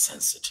was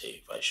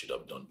insensitive. I should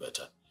have done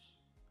better.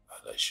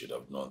 And I should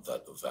have known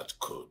that that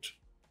could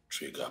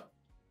trigger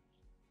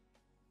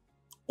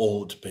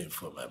old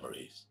painful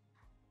memories.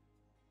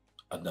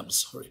 And I'm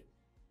sorry.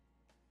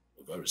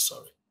 I'm very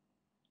sorry.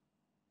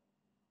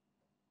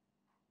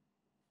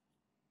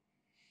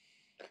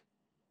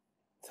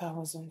 That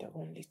wasn't the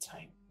only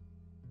time.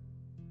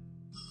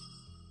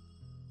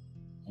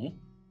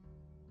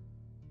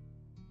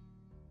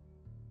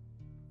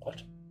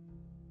 What?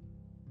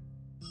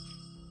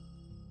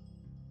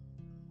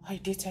 I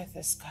dated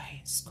this guy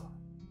in school.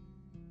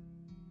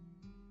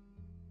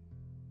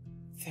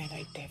 Then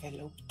I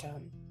developed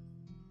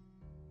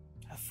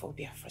a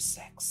phobia for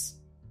sex.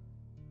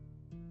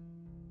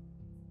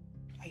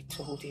 I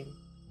told him,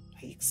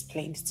 I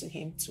explained to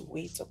him to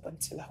wait up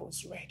until I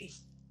was ready.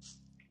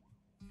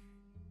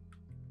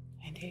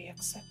 And he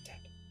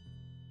accepted.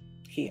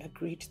 He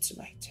agreed to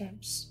my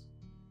terms.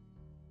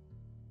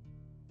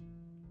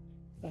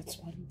 But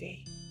one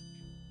day,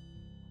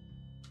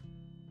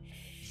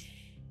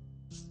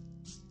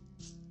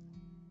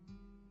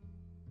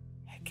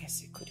 I guess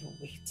he couldn't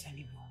wait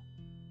anymore.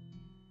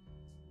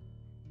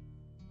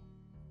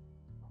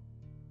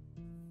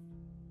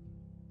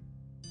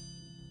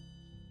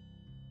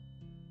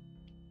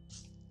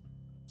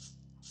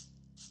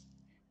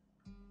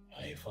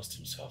 And he forced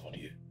himself on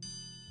you.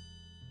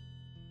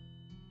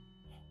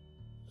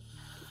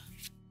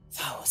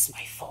 That was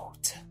my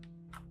fault.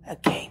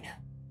 Again.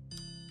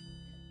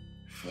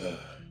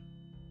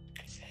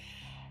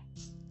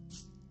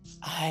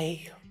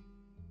 I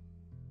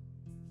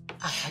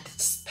had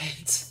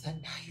spent the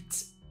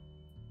night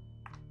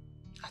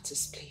at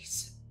his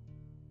place.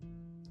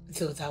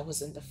 Though that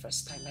wasn't the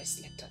first time I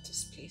slept at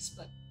his place,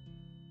 but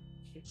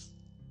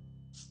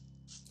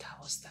that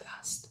was the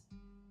last.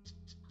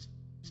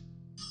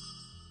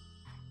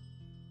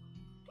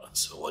 And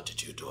so what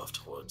did you do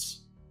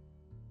afterwards?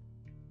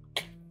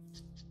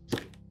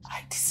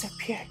 I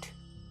disappeared.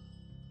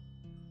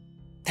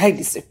 I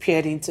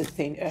disappeared into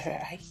thin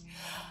air.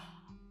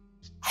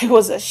 I I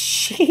was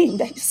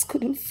ashamed. I just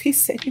couldn't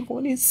face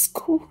anyone in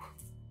school.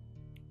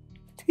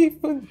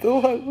 Even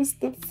though I was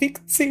the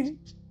victim.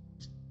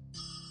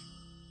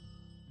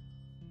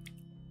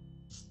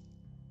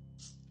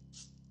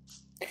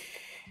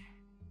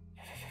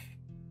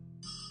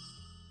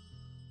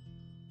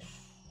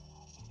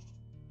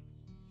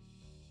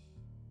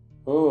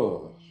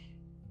 Oh.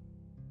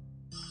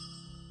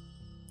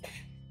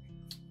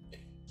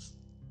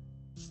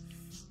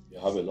 You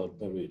have a lot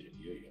buried in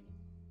you, you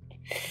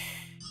know.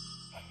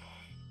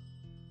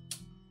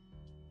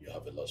 You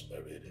have a lot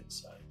buried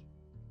inside.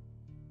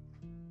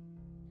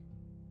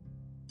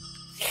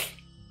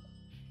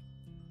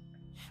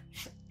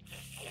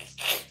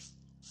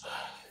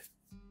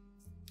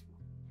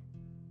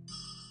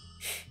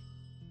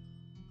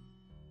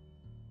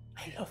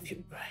 I love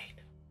you, Brian.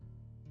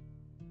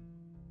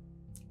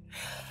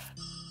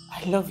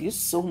 I love you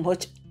so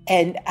much,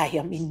 and I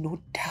am in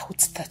no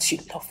doubt that you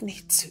love me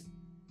too.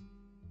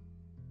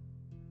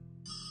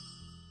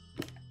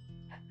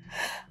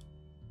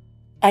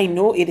 I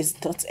know it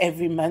is not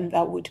every man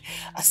that would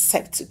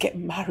accept to get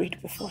married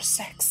before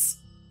sex.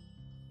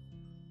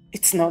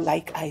 It's not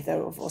like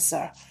either of us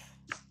are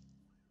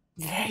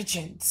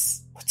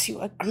virgins, but you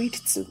agreed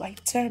to my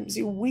terms.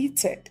 You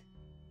waited.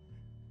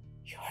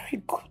 You are a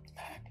good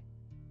man.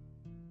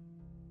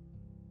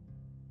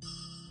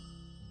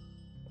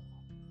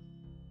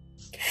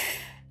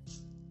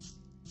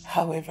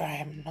 However, I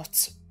am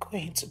not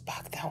going to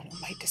back down on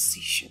my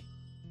decision.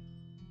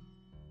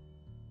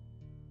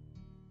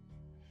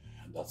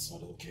 That's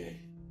not okay.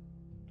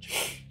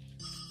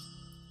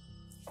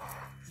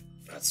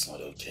 That's not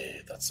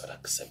okay. That's not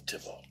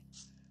acceptable.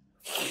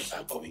 We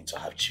are going to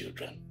have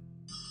children.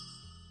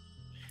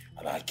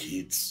 And our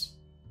kids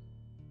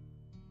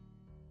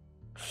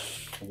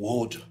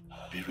would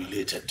be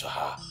related to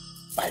her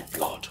by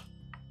blood.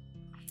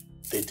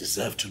 They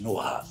deserve to know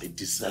her. They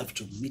deserve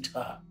to meet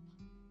her.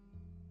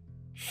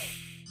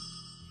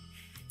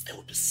 They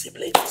will be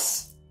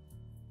siblings.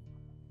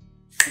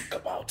 Think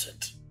about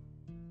it.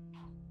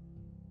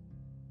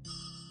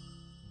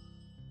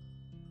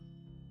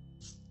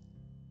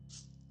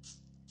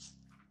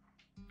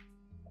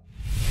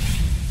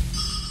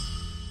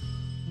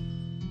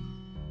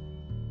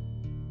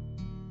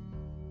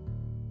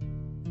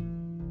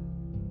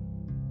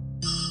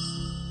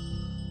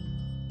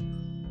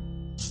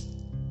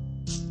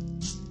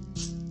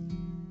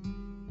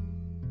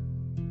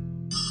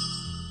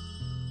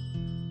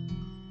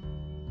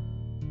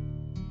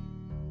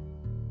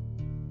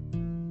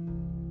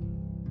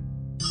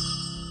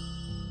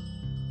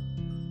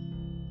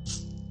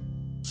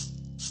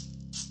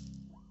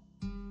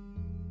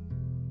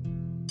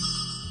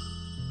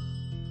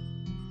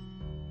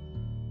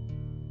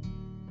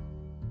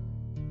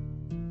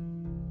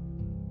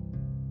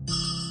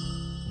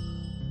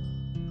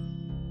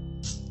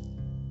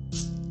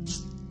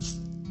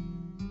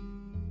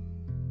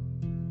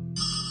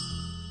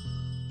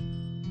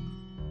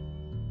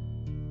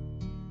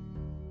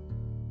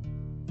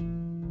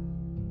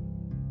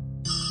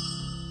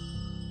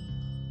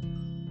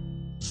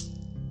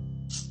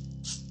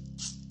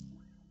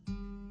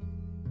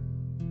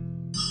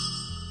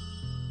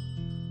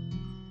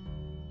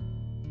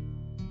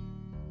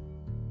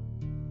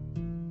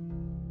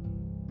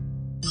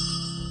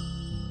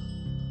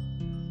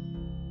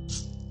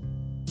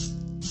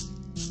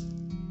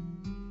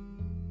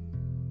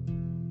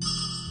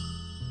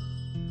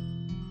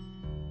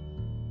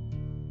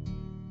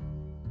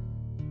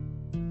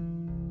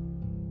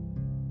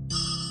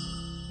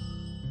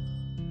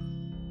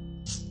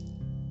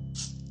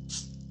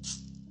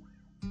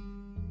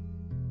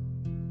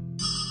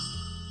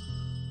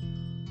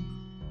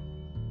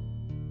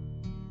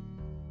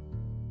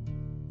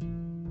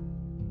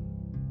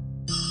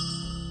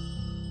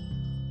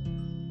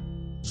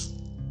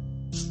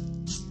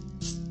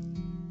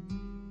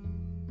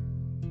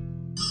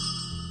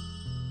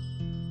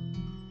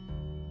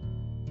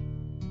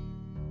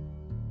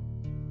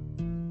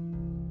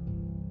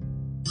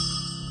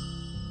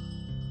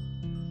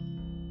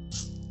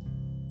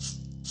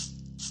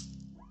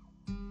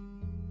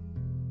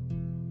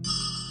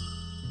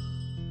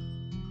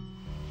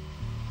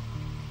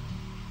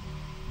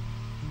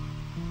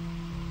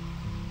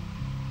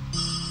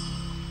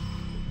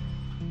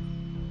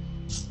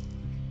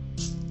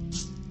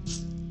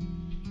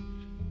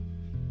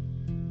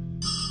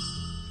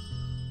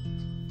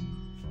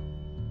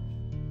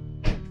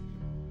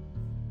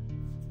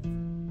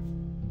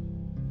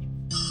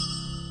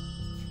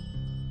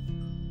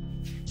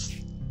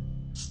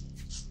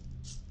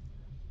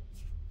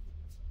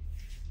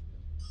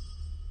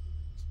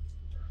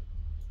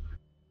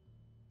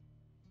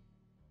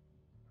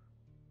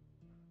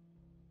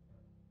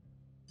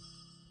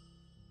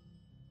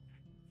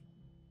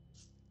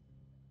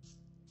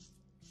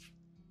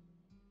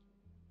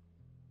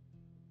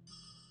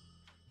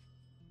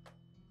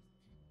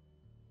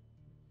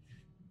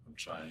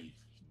 trying.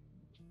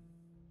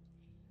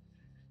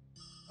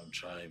 I'm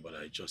trying, but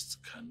I just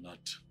cannot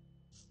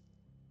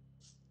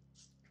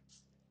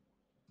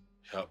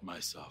help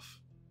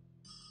myself.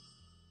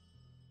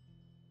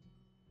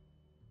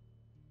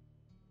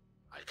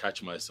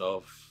 catch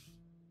myself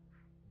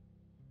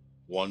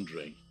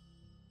wondering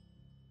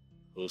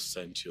who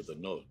sent you the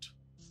note.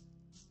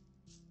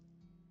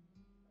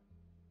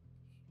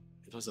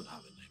 It doesn't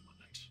have a name on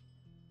it.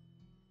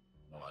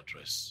 No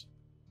address.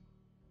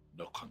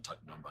 No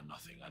contact number,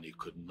 nothing. And it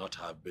could not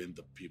have been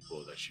the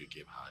people that you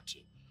gave her to.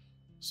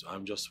 So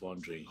I'm just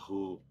wondering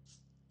who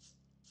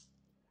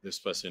this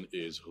person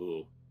is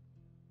who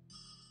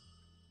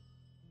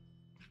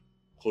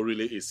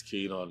really is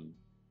keen on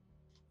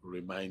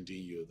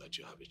reminding you that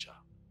you have a child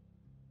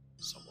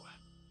somewhere.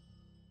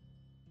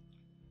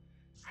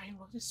 Ryan,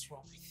 what is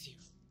wrong with you?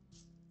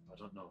 I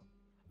don't know.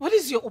 What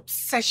is your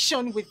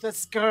obsession with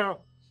this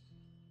girl?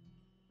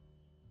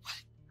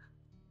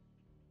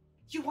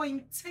 You are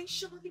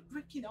intentionally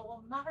breaking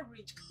our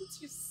marriage.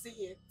 Can't you see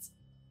it?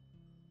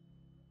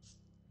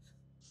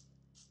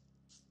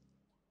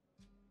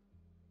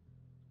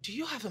 Do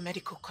you have a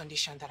medical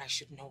condition that I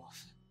should know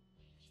of?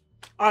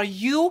 Are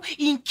you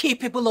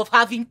incapable of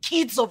having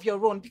kids of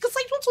your own? Because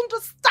I don't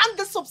understand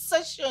this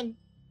obsession.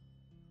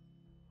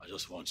 I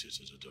just want you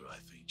to do the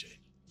right thing, Jane.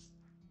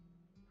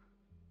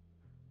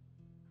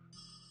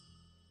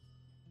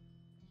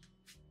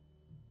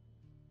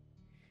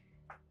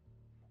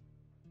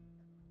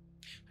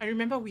 I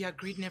remember we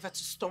agreed never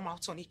to storm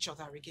out on each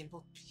other again,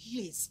 but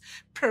please,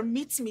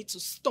 permit me to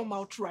storm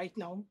out right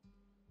now.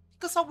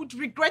 Because I would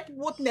regret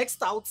what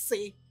next I would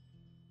say.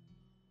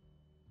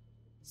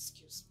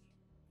 Excuse me.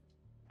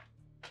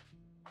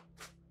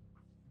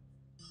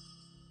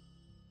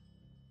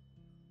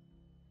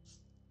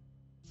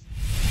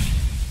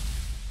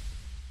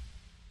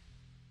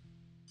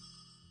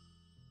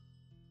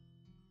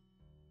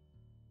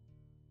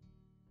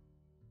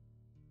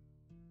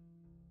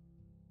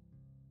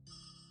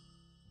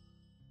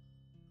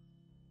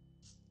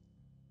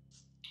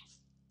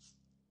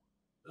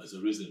 There's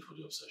a reason for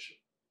the obsession.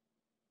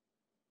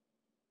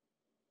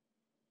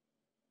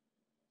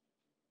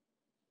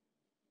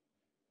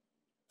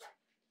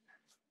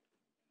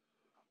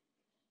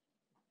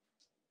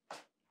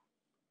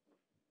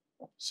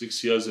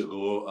 Six years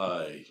ago,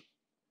 I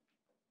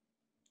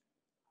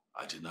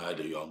denied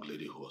a young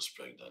lady who was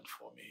pregnant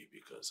for me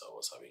because I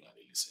was having an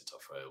illicit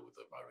affair with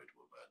a married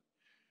woman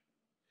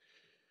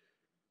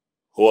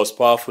who was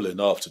powerful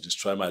enough to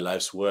destroy my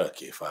life's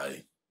work if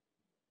I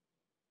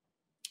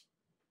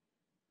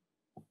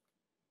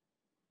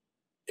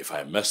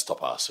messed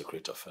up our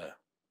secret affair.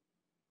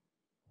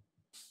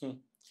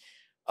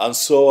 And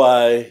so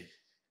I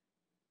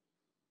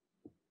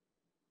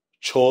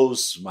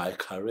chose my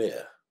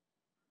career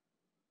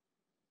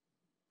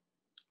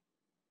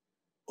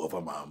over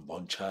my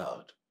unborn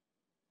child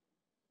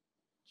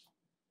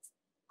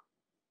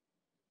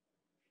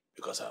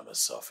because I'm a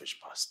selfish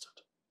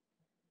bastard.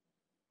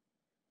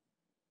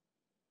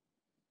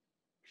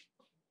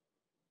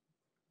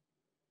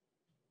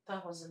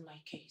 That wasn't my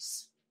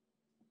case.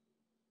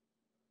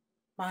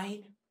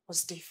 Mine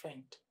was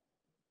different.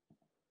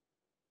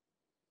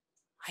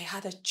 I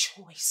had a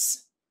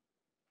choice.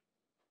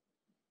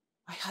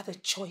 I had a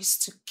choice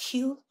to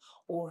kill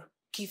or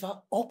give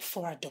her up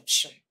for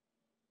adoption.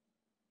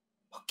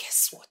 But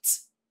guess what?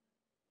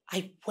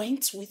 I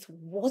went with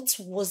what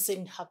was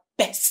in her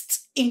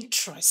best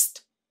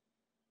interest.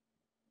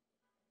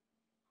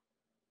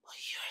 But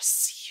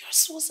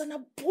yours was an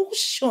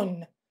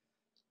abortion.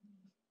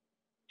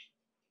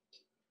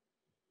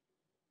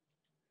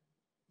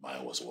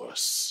 Mine was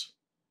worse.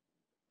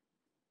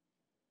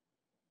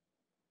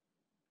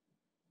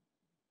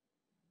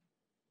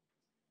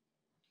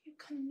 You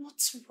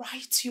cannot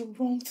right your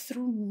wrong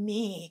through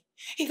me.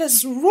 It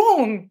is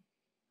wrong.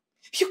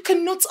 You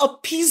cannot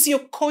appease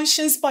your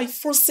conscience by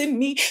forcing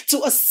me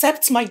to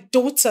accept my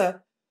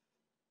daughter.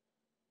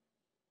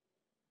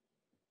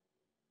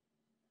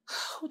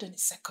 Hold on a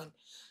second.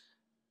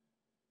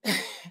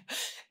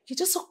 It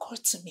just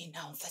occurred to me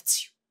now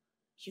that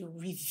you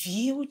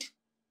revealed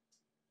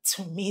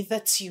to me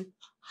that you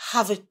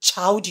have a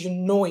child you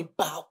know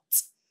about.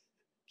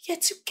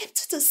 Yet you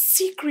kept it a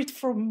secret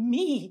from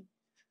me.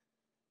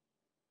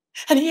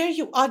 And here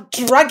you are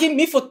dragging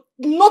me for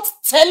not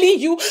telling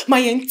you my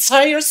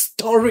entire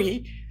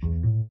story.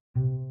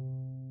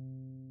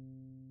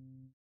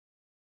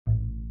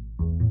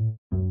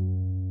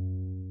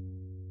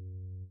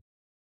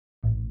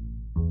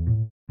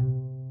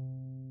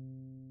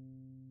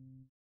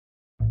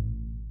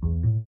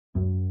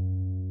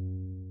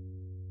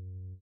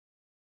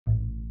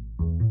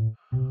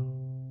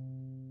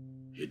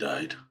 He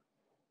died.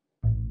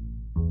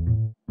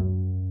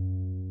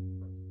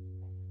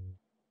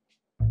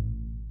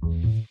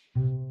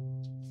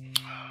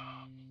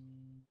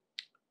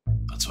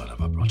 That's why I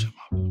never brought him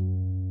up.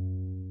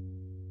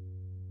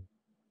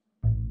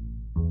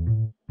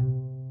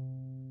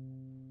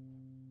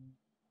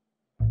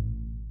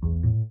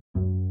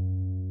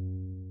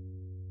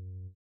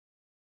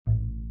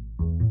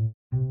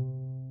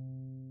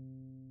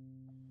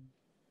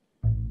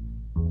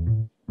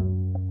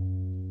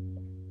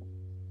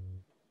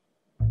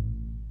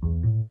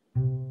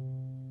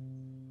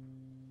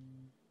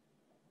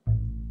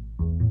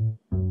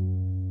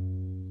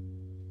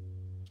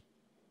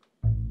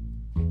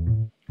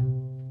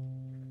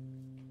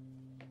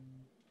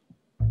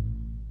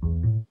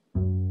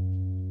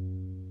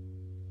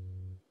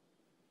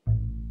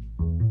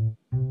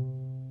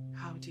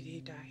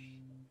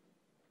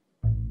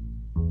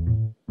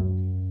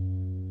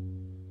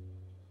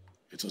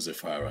 It was a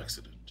fire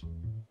accident.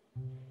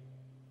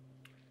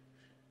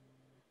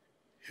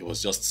 He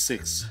was just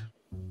 6.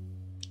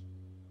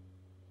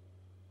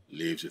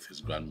 Lived with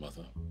his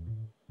grandmother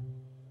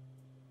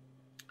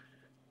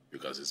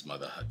because his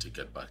mother had to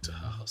get back to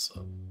her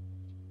hustle.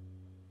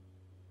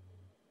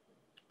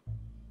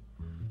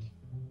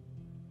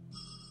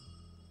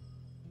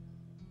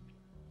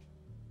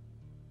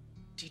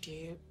 Did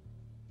you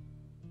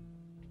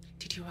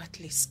at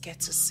least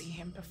get to see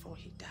him before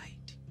he died?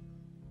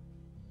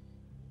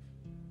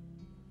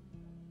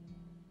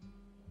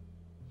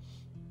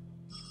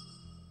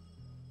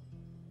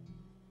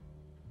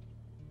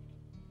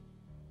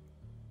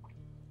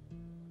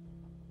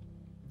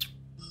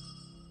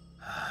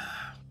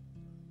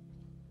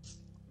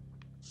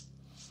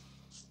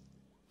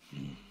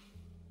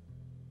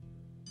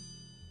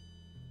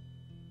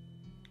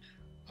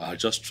 I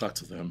just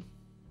tracked them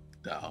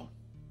down.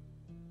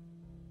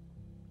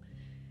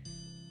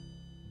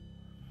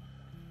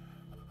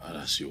 And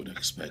as you would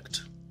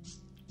expect,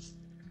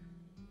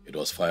 it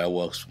was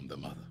fireworks from the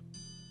mother.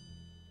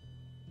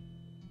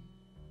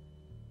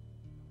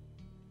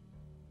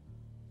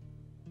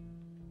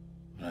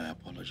 And I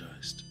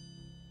apologized.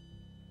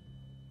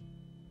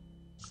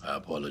 I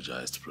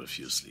apologized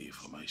profusely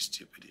for my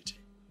stupidity.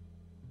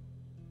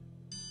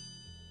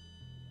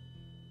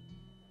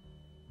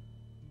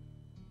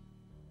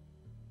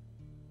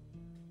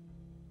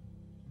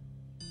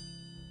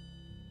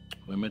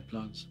 We made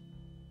plans.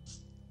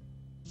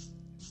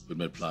 We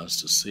made plans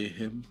to see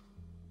him.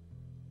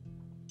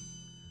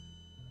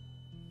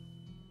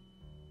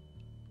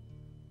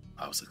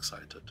 I was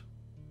excited.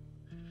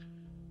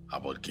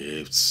 About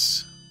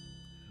gifts.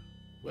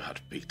 We had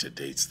picked a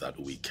date that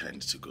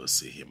weekend to go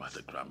see him at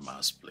the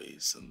grandma's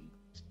place, and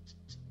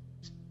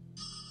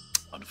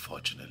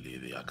unfortunately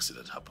the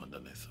accident happened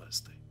on a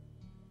Thursday.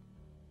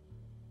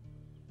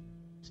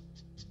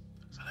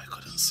 And I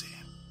couldn't see him.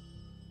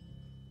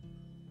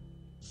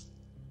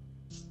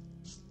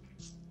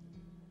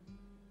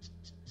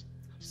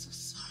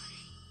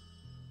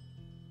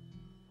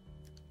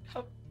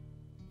 I'm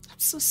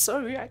so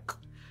sorry. I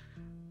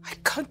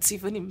can't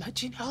even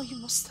imagine how you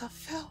must have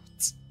felt.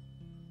 It's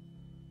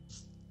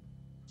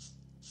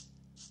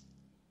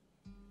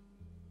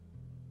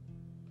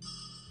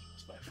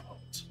my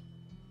fault.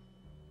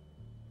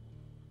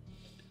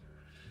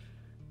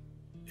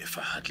 If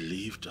I had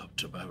lived up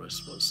to my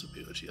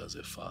responsibility as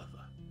a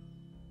father,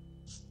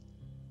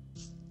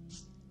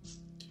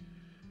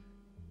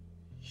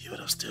 he would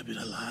have still been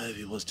alive.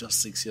 He was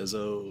just 6 years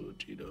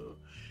old, you know.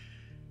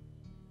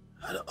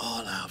 And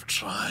all I have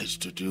tried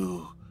to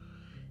do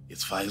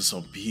is find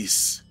some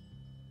peace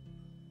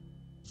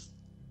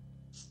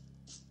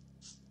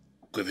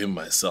within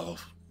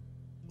myself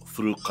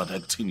through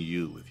connecting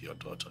you with your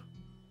daughter.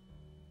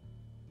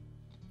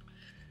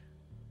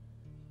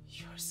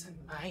 Yours and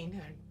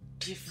mine are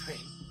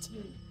different.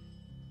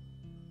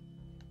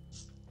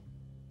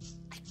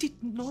 I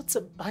did not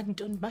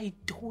abandon my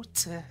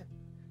daughter.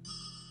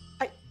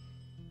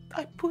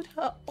 I put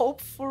her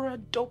up for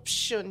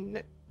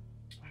adoption.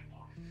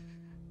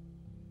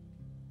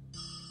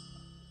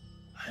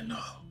 I know.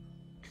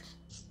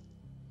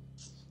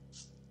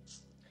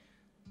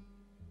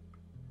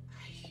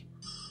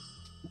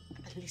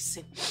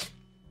 Listen,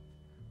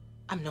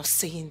 I'm not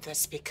saying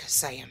this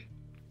because I am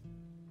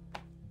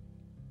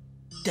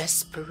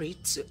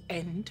desperate to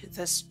end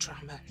this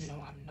drama. No,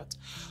 I'm not.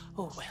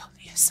 Oh, well,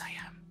 yes, I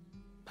am.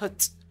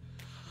 But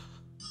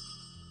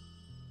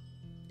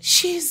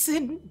she's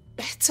in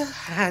better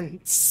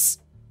hands.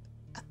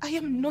 I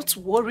am not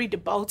worried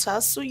about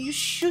her, so you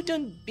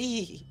shouldn't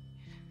be.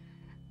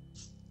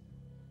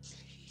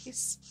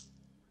 Please.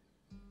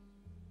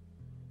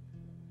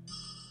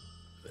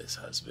 This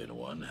has been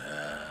one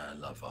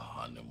hell of a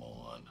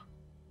honeymoon.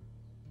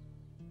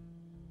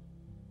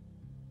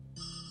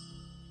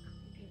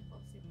 We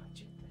both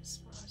imagined this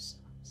for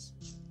ourselves.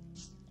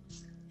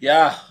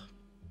 Yeah.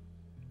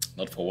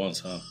 Not for once,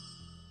 huh?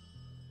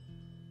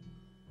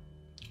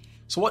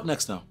 So what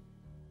next now?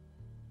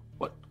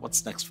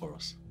 What's next for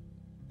us?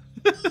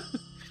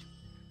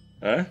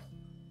 Huh?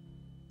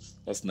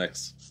 What's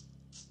next?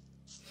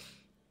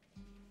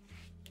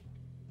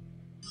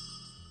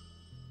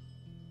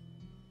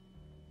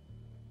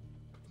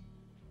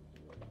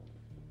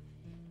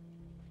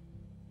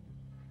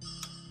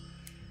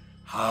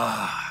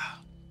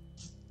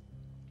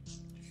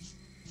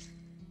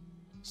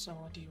 So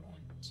what do you want?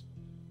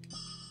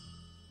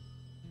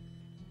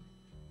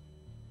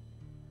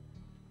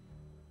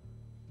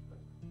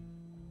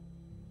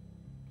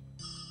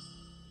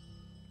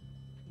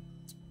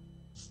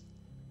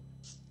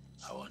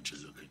 I want to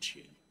look at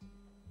you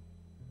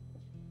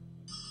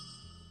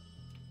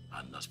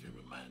and not be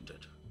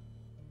reminded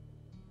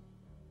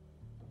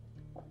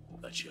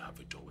that you have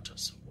a daughter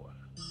somewhere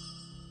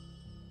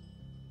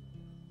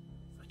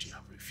that you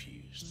have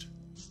refused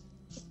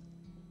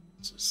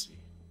to see.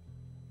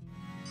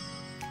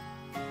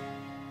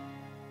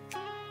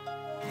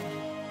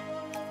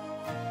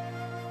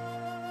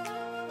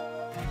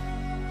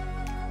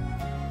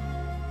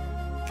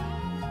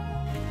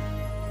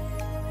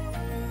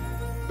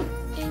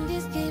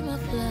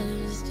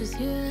 plus just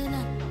you and I.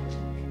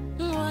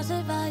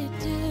 Whatever you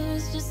do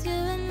is just you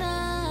and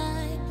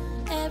I.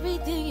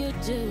 Everything you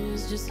do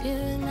is just you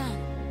and I.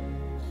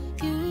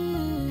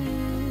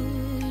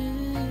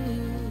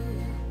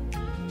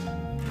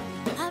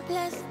 I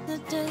bless the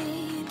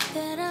day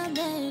that I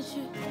met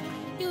you.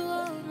 You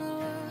own the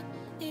world,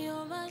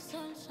 you're my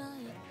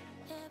sunshine.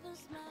 Heaven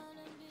smiled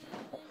at me.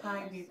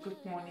 Hi, babe.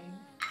 Good morning.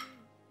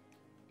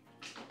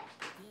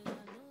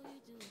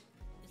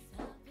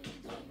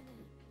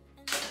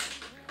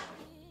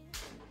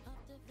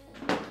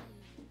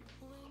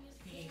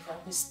 Babe,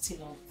 are we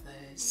still on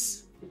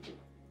this?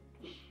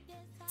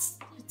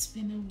 It's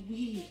been a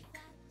week.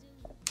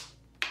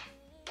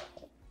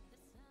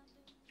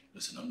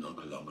 Listen, I'm no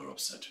longer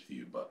upset with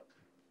you, but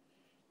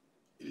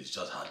it is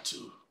just hard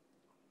to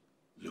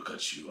look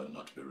at you and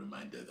not be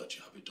reminded that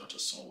you have a daughter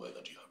somewhere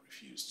that you have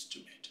refused to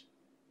meet.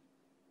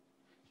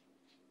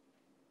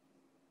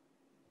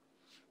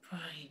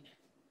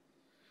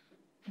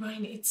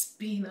 Brian, it's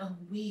been a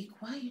week.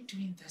 Why are you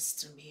doing this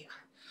to me?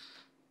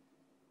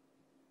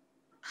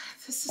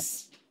 This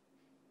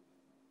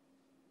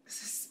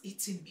is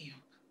eating me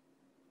up.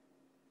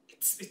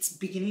 It's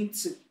beginning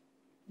to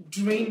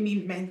drain me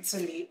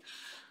mentally.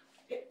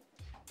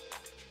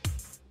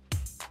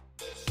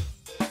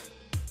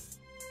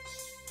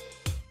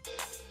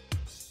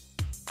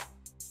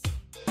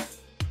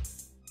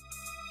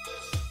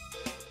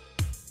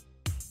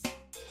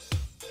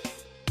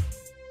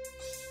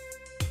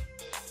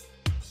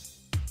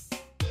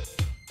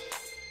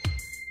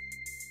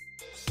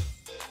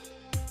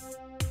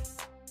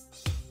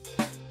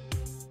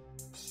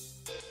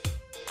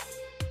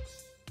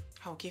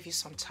 I'll give you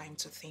some time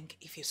to think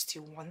if you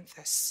still want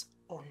this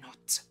or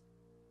not.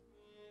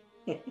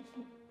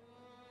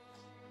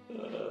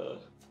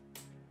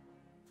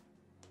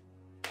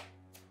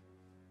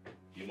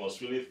 You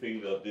must really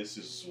think that this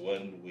is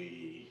when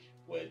we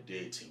were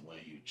dating, when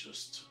you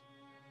just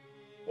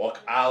walk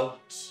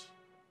out,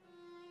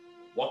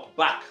 walk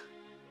back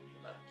when you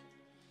left.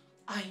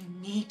 I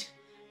need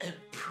a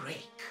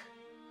break.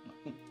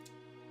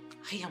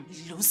 I am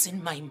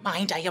losing my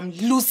mind. I am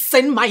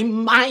losing my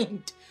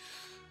mind.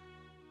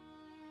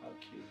 How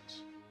cute.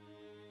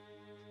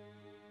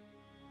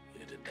 You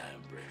need a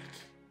damn break.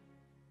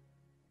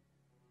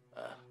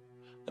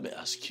 Let me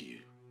ask you.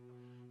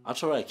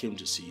 After I came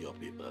to see your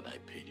people and I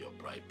paid your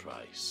bride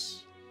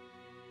price,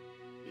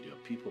 did your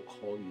people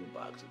call you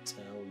back to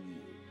tell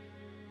you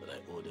that I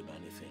owe them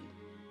anything?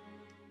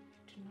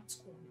 Do not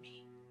owe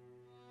me.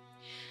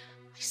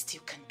 I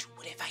still can do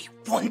whatever I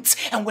want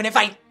and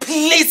whenever it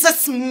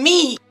pleases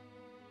me.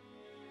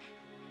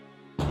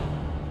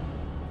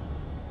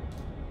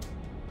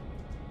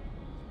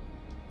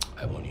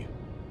 I warn you.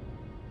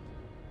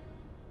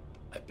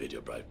 I paid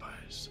your bride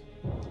price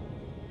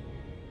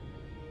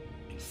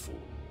in full.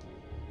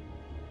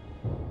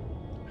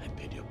 I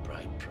paid your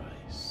bride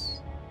price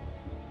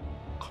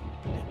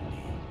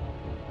completely.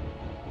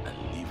 And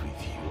live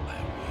with you I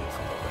will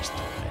for the rest of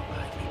my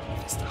life, even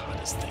if it's the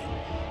hardest thing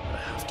that I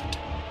have to do.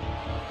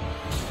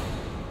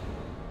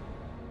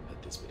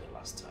 Let this be the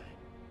last time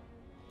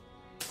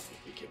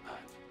you became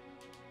back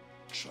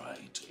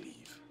trying to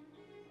leave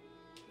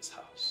this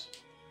house.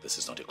 This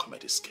is not a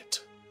comedy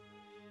skit.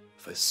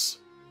 This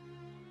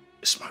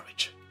is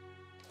marriage.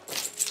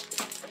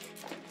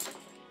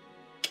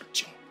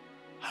 Get your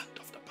hand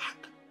off the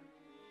bag.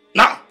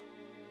 Now!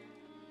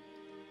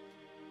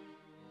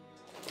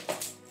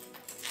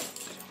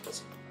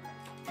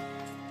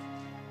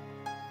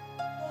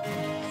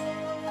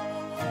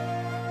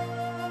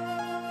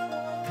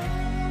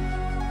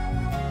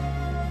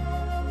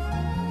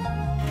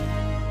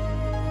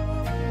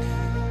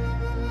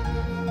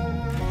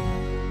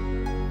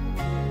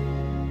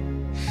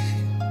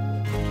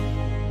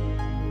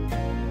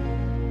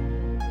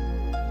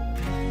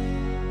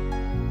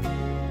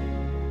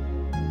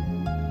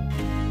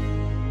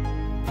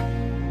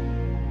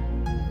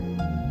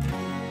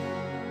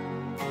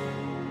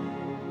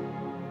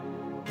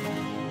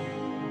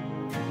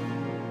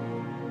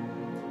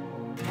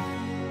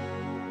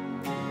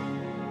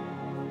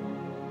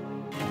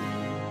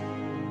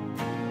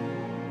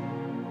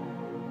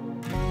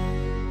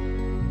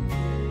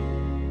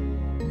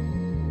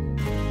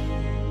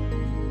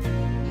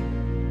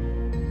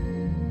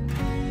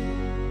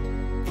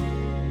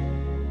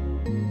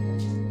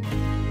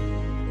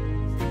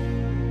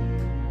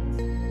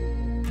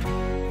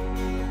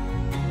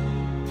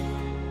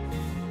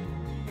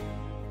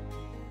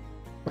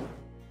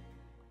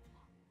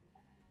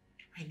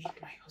 I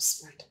need my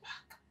husband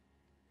back.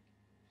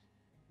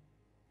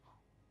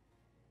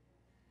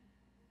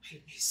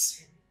 I miss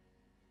him.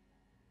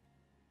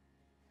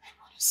 I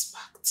want us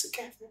back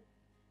together.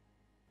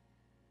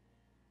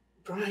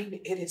 Brian,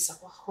 it is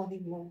our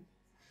honeymoon.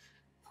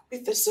 We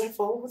deserve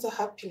all the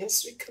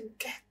happiness we can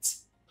get.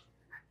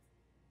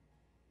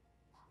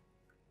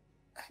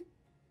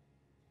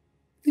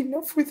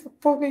 Enough with the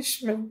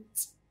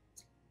punishment.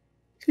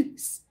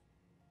 Please.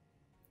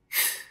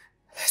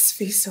 Let's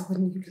face our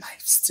new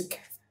lives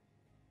together.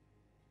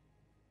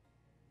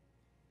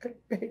 I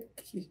beg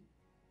you.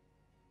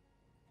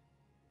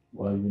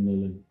 Why are you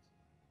kneeling?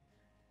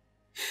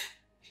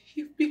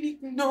 You've been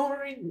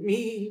ignoring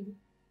me.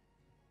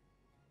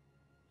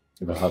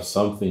 If I have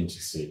something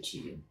to say to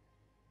you,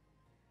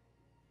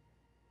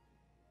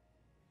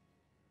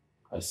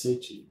 I say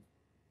to you,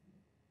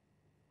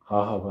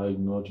 how have I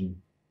ignored you?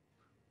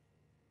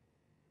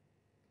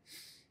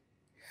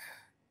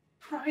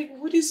 Brian,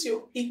 what is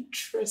your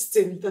interest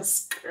in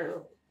this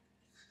girl?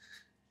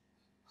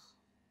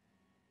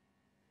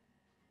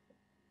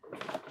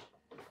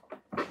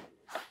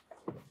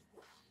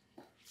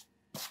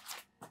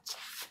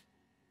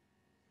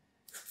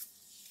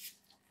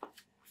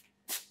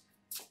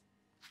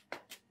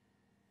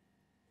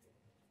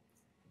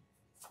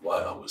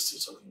 Why are we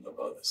still talking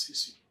about this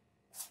issue?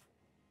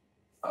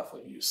 I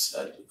thought you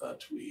said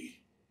that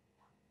we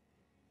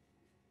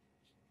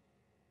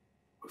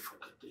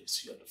forget the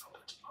issue and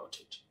forget about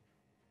it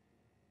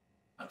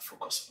and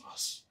focus on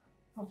us.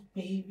 Oh,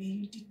 baby,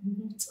 you did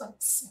not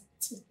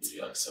accept it. Do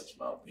you accept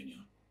my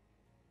opinion?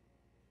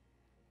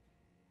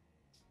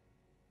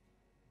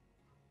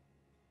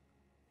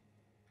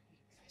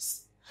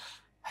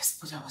 Let's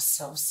put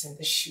ourselves in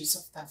the shoes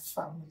of that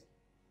family.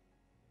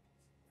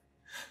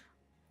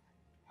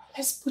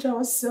 Let's put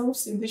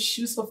ourselves in the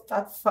shoes of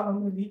that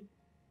family.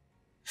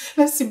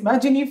 Let's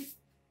imagine if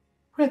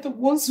we're the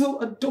ones who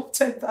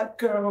adopted that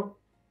girl.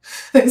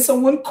 Then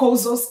someone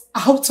calls us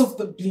out of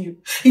the blue,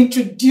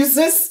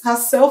 introduces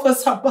herself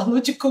as her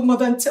biological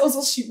mother and tells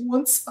us she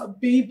wants her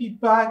baby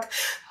back.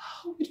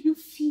 How would you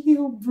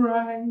feel,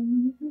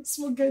 Brian? Let's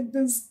forget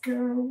this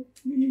girl,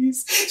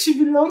 please.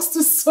 She belongs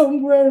to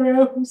somewhere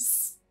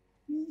else.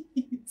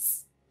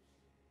 Please.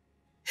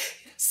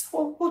 It's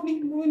our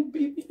honeymoon,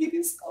 baby. It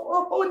is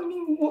our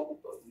honeymoon.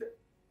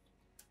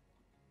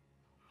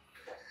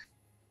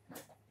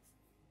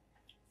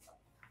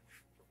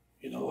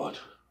 You know what?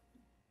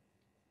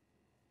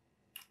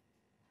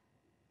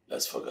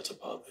 Let's forget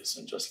about this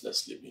and just let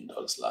sleeping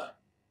dogs lie.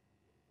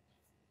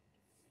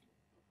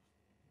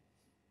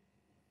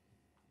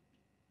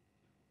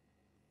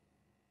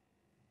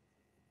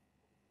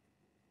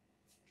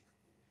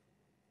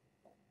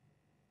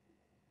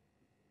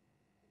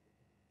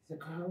 The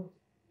girl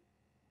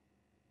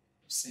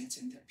who sent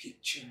in the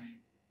picture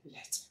and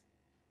letter.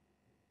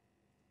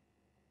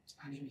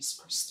 Her name is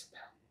Christabel.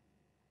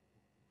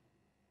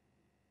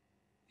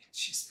 And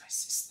she's my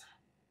sister.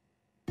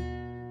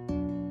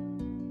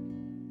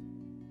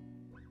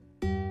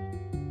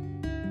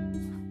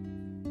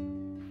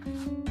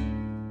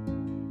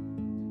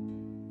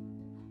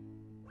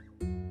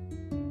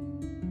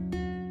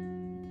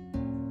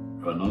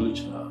 You're an only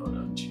child,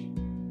 aren't you?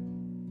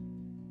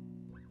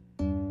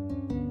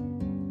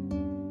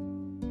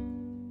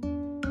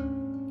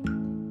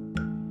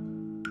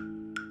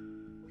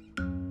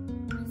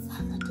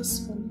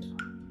 This old.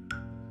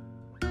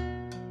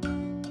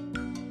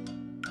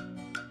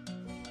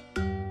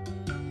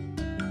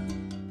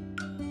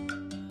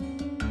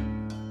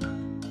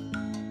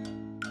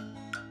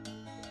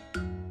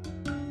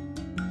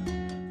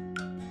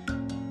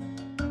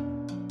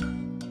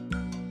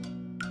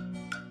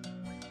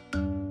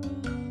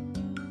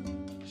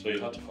 So you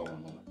had to call my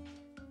mother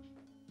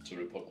to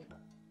report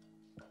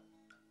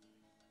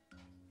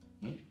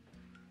me.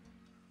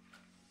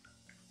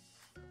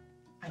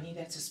 I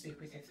needed to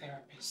speak with a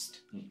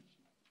therapist.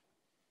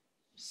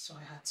 So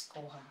I had to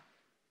call her.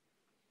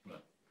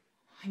 Right.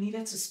 I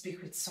needed to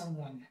speak with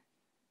someone.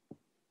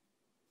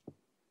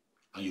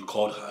 And you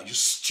called her? Are you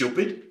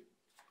stupid?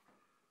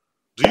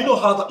 Do you know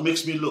how that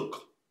makes me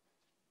look?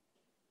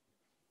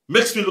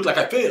 Makes me look like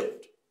I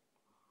failed.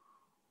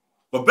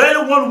 But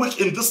barely 1 week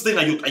in this thing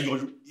and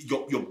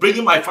you're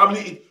bringing my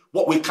family in.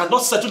 What, we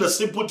cannot settle a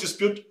simple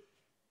dispute?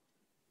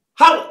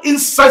 How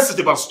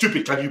insensitive and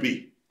stupid can you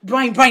be?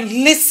 Brian,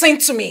 listen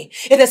to me.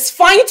 It is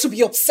fine to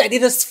be upset.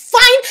 It is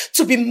fine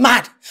to be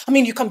mad. I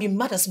mean, you can be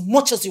mad as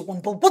much as you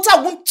want, but what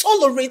I won't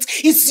tolerate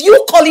is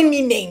you calling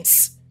me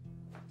names.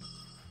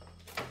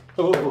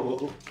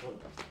 Oh.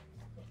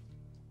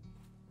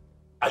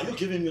 Are you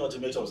giving me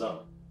ultimatums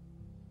now?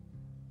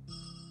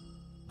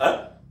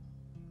 Huh?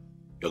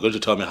 You're going to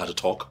tell me how to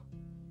talk?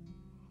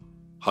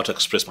 How to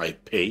express my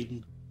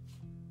pain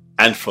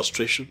and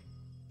frustration?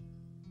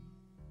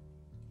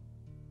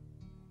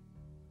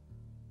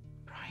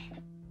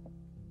 Brian,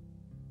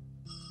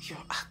 you're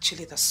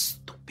actually the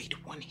stupid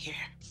one here.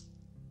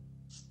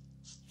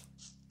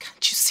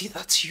 Can't you see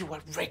that you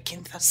are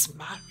wrecking this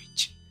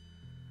marriage?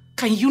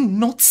 Can you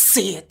not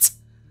see it?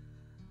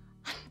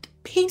 And the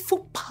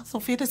painful part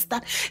of it is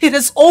that it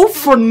is all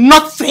for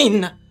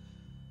nothing.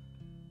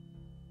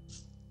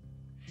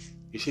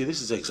 You see,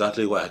 this is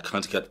exactly why I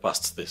can't get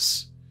past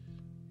this.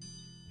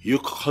 You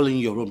calling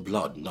your own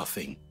blood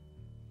nothing.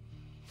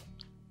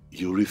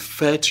 You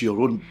refer to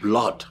your own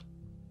blood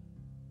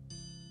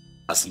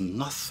as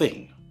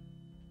nothing.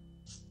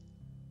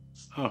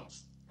 Huh.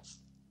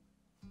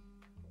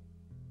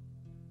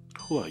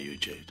 Who are you,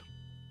 Jade?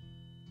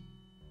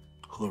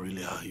 Who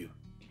really are you?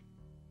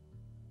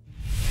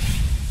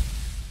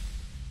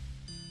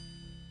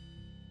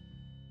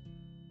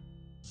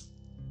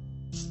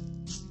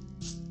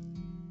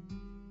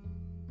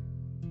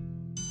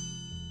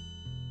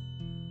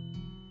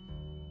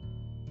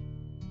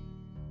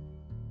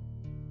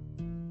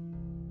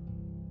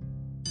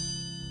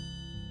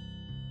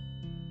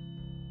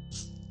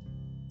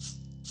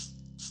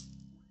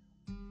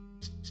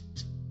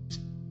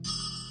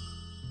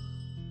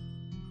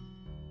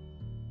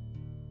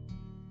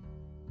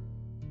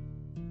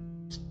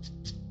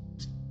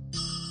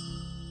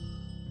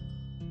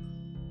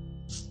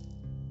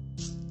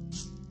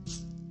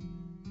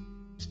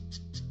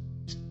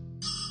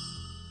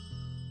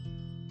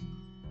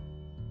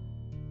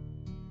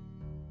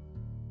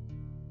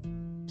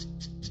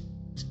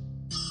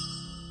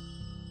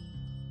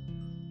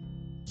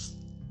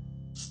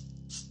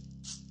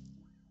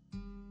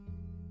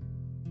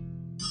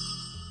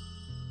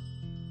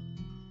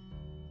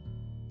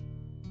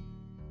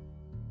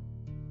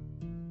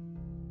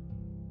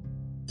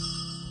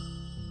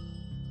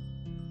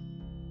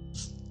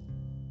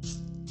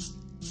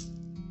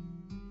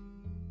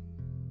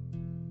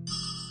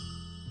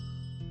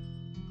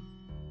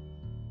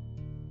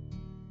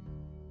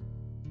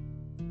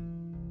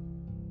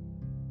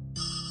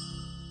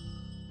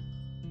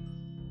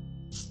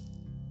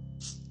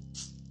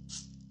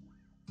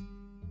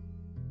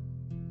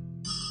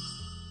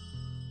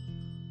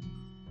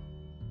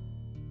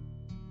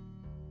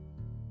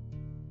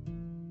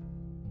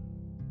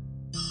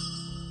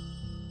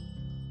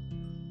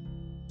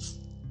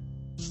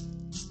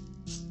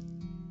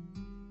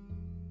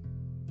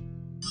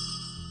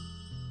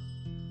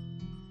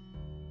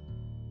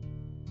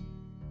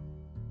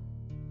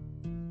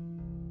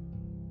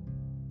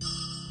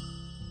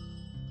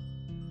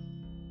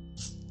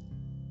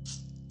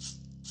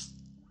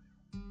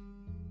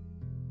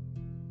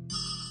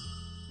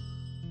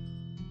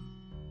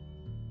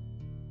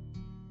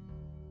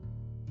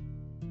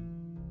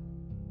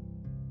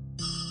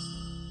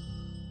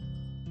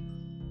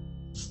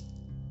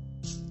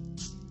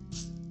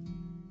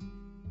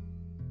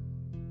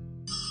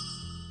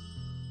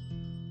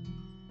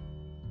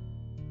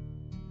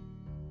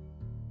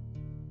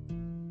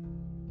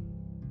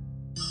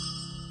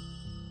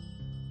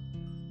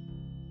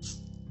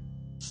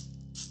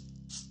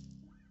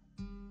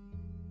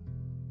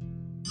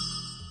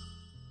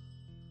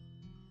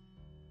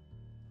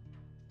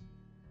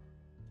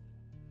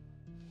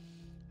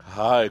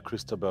 Hi,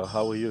 Christabel.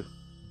 How are you?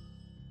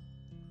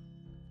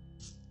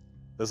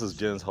 This is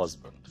Jane's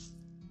husband.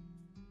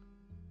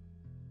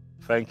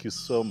 Thank you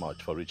so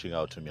much for reaching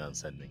out to me and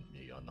sending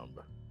me your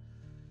number.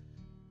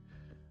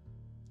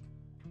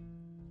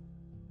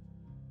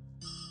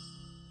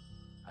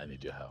 I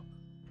need your help.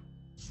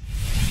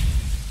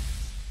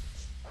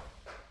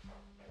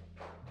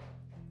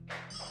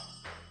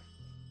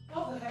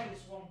 What the hell is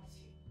wrong with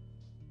you?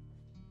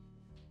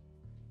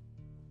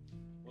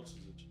 What is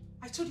it?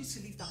 I told you to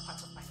leave that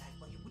part of my life,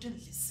 but you wouldn't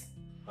listen.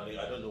 Honey,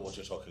 I don't know what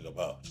you're talking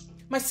about.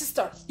 My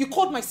sister. You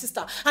called my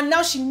sister, and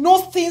now she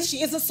knows things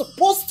she isn't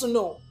supposed to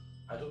know.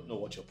 I don't know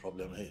what your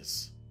problem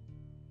is.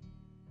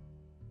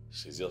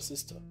 She's your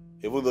sister.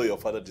 Even though your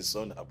father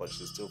disowned her, but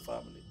she's still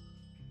family.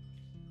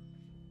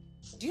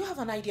 Do you have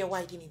an idea why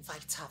I didn't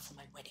invite her for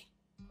my wedding?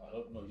 I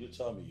don't know. You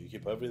tell me. You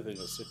keep everything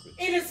a secret.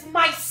 It is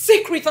my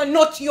secret and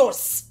not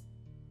yours.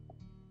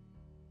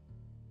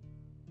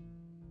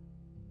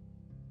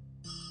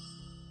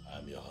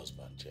 I'm your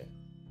husband, Jane.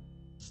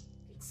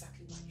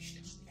 Exactly why you should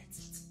have let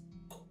it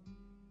go.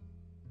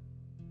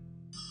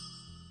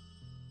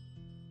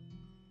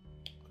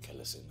 Okay,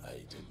 listen. I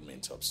didn't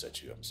mean to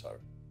upset you. I'm sorry.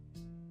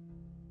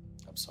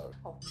 I'm sorry.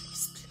 Oh,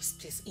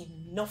 please,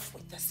 enough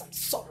with this. I'm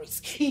sorry.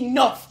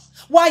 Enough.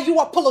 Why are you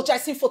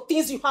apologizing for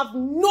things you have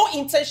no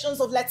intentions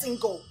of letting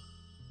go?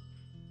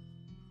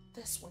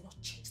 This will not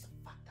change the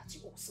fact that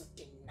you also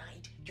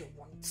denied your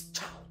one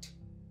child.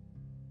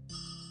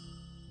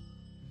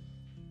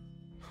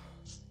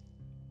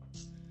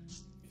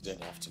 You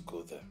didn't have to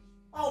go there.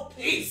 Oh,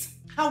 please.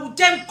 I will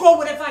then go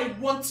wherever I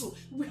want to.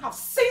 We have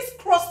since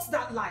crossed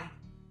that line.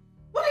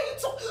 What are you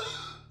talking?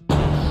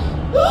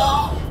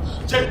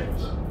 Jane!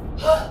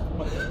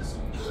 My goodness.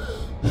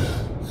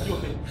 You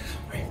okay?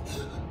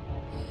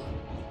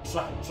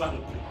 Try to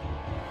breathe.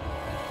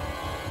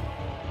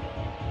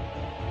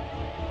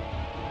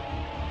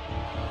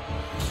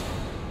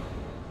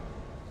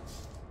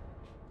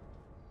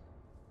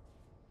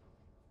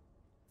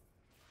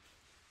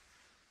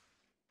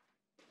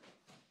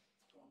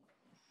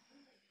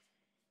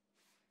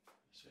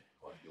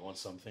 What, you want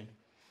something?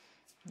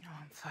 No,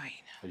 I'm fine.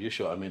 Are you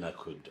sure? I mean, I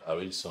could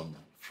arrange some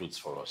fruits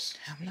for us.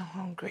 I'm not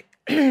hungry.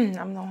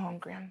 I'm not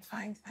hungry. I'm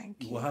fine,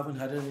 thank you. We haven't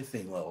had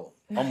anything, well,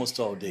 almost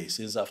all day,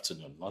 since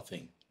afternoon,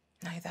 nothing.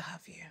 Neither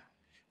have you.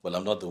 Well,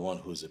 I'm not the one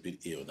who's a bit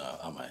ill now,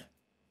 am I?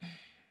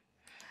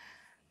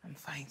 I'm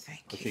fine,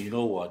 thank you. Okay, you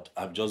know what?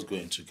 I'm just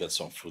going to get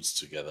some fruits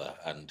together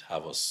and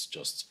have us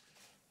just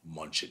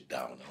munch it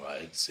down,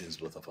 right? Since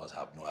both of us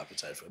have no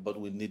appetite for it. But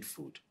we need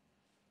food.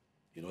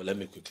 You know, let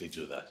me quickly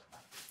do that.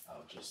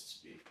 I'll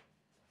just be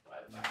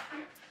right back.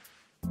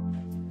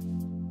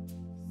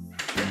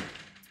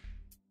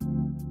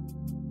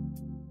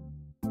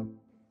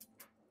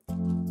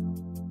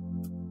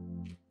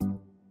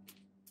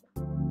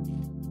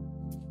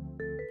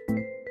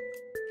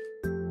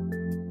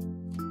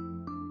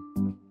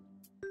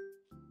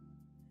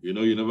 You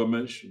know, you never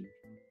mentioned.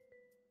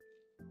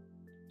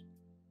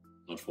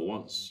 Not for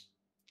once.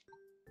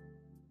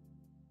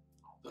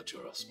 That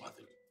you're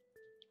asthmatic.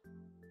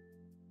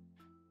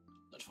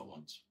 Not for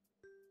once.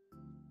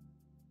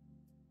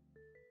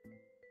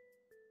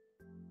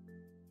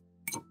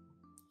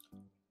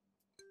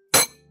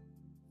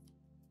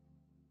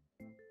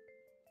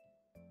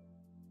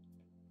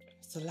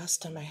 The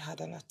last time I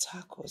had an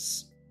attack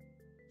was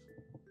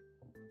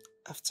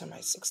after my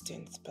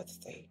 16th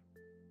birthday.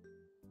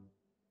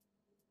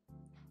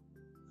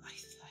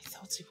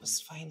 I thought it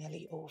was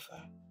finally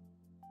over.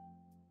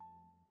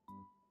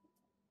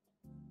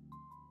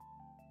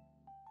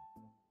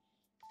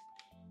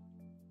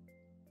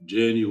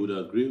 Jane, you would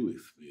agree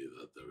with me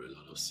that there are a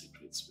lot of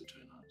secrets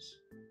between us.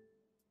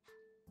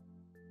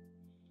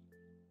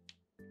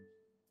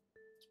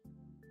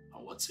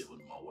 And what's even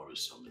more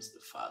worrisome is the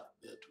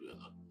fact that we are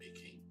not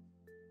making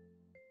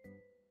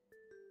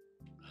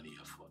any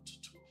effort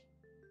to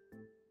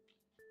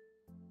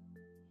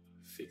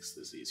fix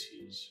these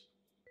issues.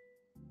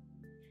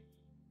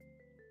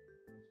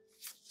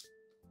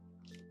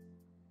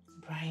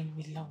 Brian,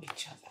 we love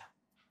each other.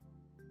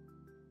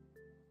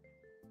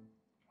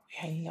 We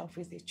are in love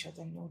with each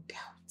other, no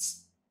doubt.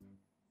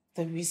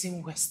 The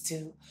reason we're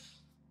still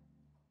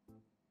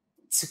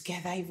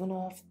together, even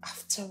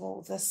after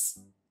all this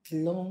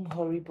long,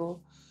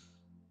 horrible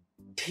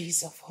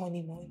days of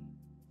honeymoon.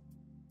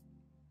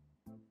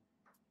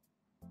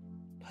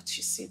 But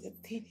you see, the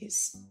thing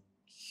is,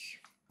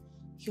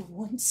 you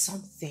want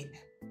something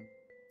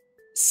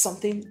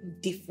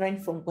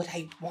different from what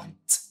I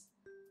want.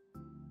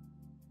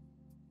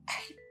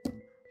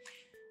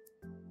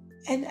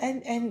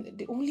 And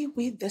the only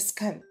way this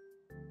can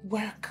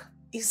work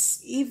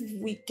is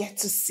if we get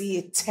to see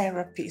a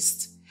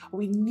therapist.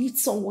 We need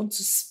someone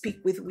to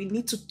speak with. We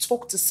need to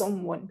talk to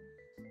someone.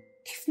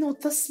 If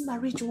not, this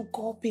marriage will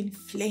go up in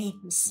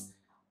flames.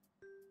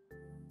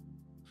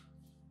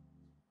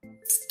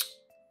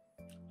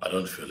 I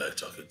don't feel like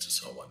talking to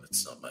someone.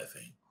 It's not my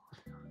thing.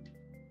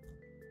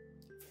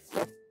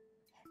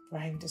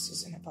 Brian, this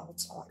isn't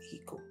about our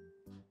ego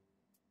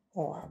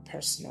or our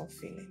personal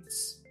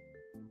feelings.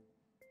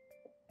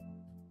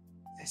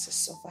 This is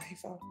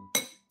survival.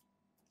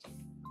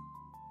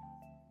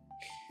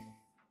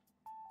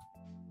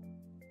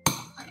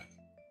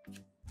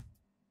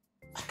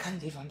 I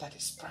can't live under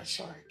this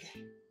pressure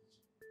again.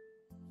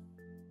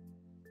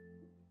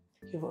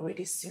 You've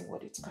already seen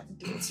what it can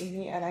do to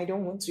me, and I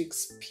don't want to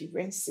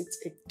experience it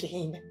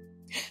again.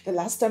 The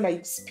last time I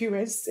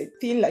experienced a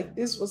thing like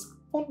this was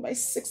on my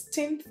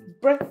 16th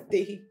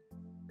birthday.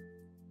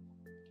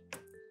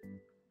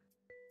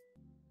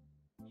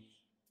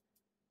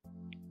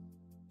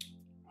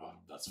 Oh,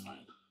 that's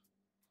fine.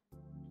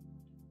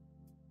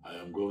 I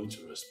am going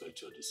to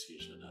respect your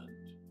decision and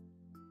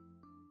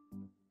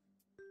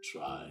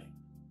try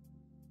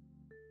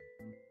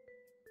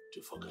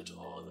to forget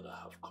all that I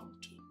have come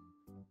to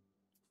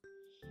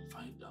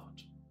find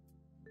out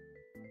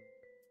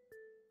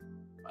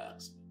by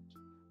accident.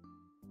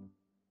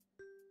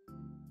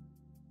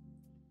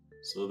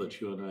 So that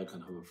you and I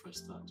can have a fresh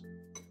start.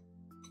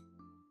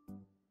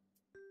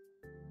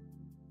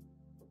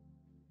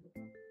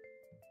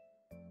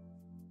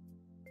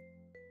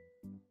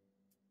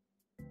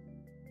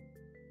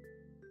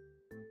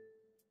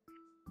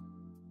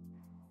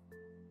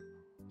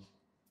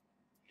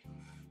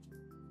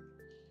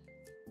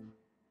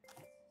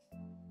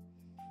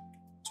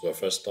 To a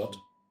fresh start?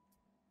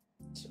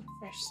 To a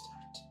fresh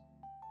start.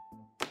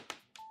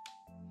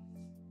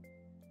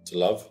 To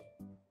love?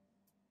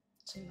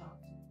 To love.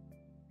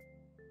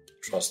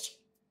 Trust?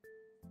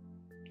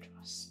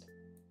 Trust.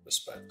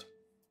 Respect?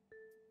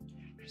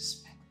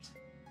 Respect.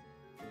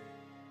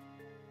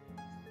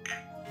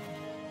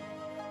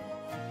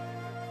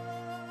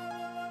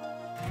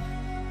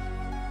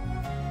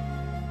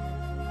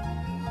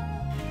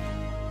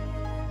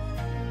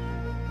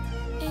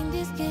 In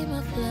this game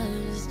of love,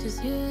 it's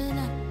just you and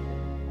I.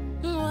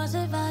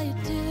 Whatever you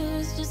do,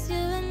 it's just you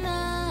and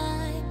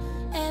I.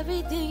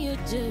 Everything you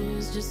do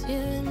is just you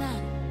and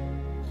I.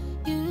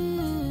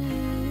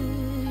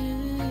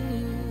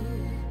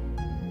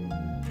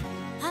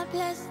 I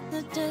bless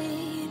the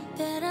day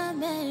that I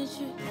met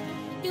you.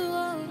 You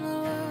own the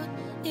world,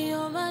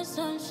 you're my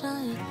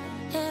sunshine.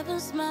 Heaven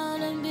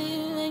smiled at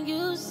me when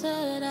you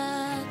said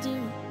I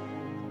do.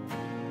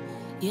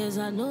 Yes,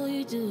 I know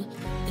you do.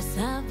 Yes,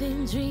 I've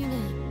been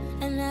dreaming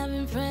and I've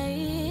been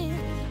praying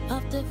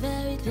of the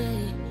very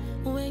day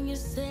when you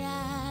say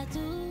I do.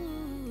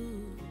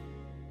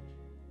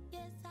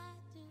 Yes, I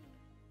do.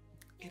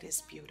 It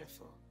is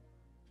beautiful.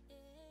 Yes,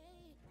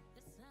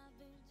 I've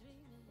been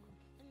dreaming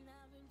and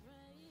I've been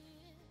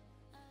praying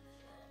of the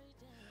very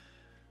day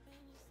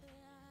when you say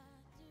I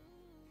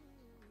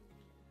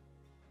do.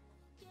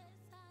 Yes,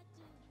 I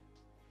do.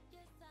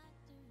 Yes, I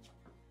do.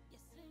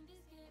 Yes, in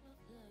this game of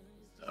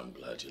love. I'm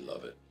glad you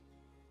love it.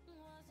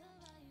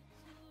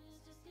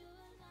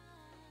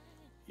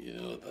 You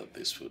know that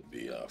this would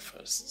be our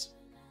first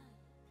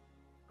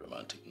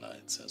romantic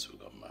night since we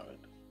got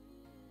married.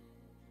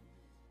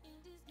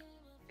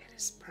 It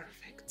is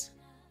perfect.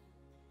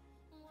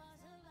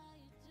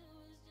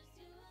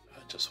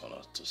 I just want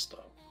us to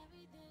stop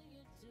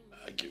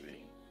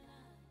arguing,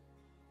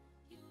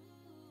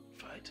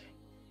 fighting.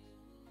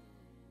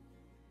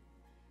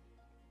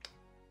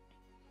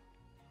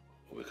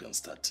 We can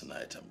start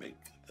tonight and make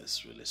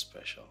this really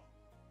special.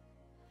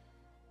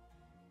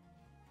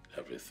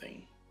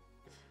 Everything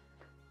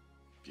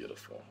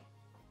beautiful.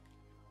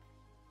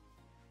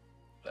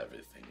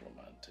 Everything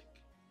romantic.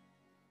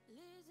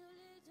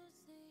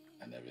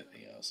 And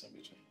everything else in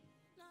between.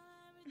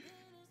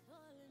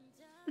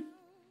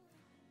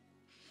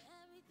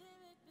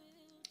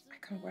 I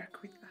can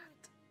work with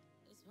that.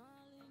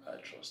 I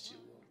trust you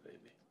will,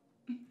 baby.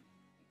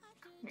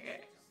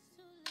 Yeah.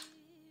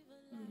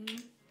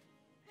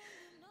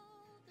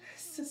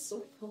 This is so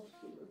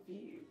thoughtful of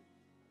you.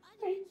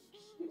 Thank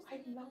you.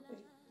 I love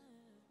it.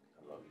 I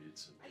love you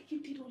too. Like you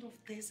did all of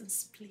this in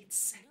split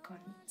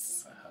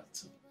seconds. I had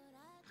to.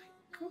 My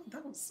God,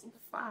 that was so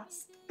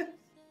fast.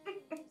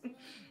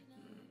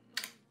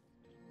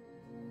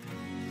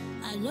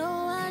 I know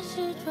I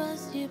should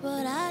trust you,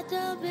 but I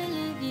don't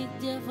believe you,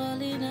 they're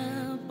falling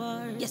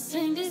apart. Yes,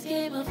 in this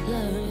game of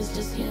love, it's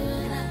just you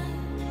and I.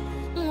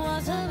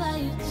 Whatever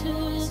you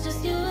do, it's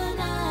just you and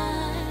I.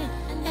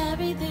 And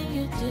everything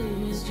you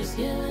do is just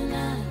you and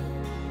I.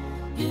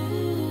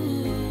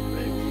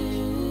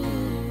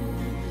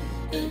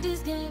 In this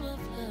game of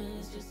love,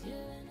 it's just you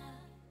and I.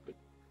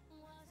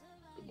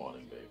 Good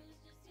morning, babe.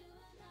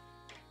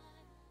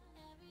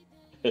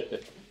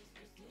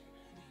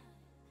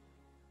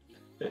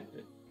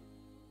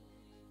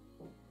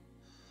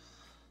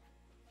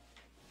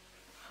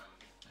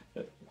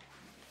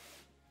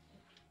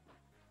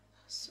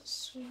 So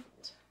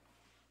sweet.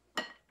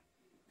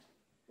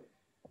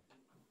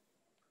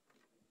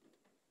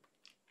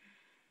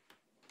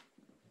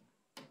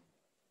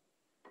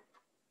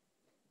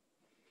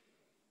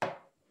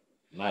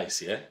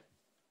 Nice, yeah?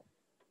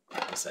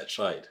 Yes, I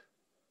tried.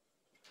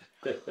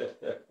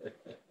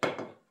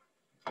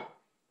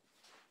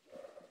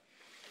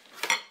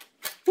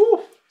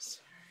 Woo!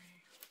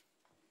 Sorry.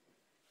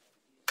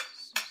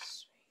 So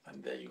sweet.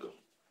 And there you go.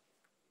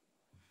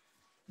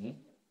 Hmm?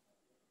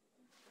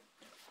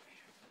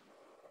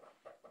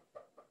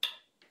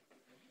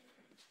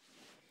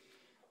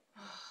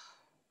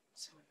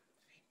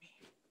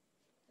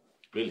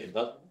 Really?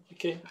 That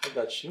okay? I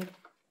got you.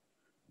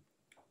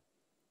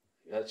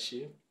 Got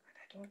you.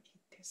 I don't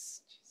eat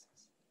this,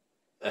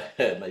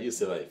 Jesus. Now you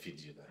say I feed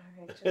you now.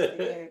 Alright, just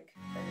the egg.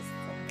 That is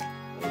fine.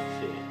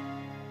 Okay.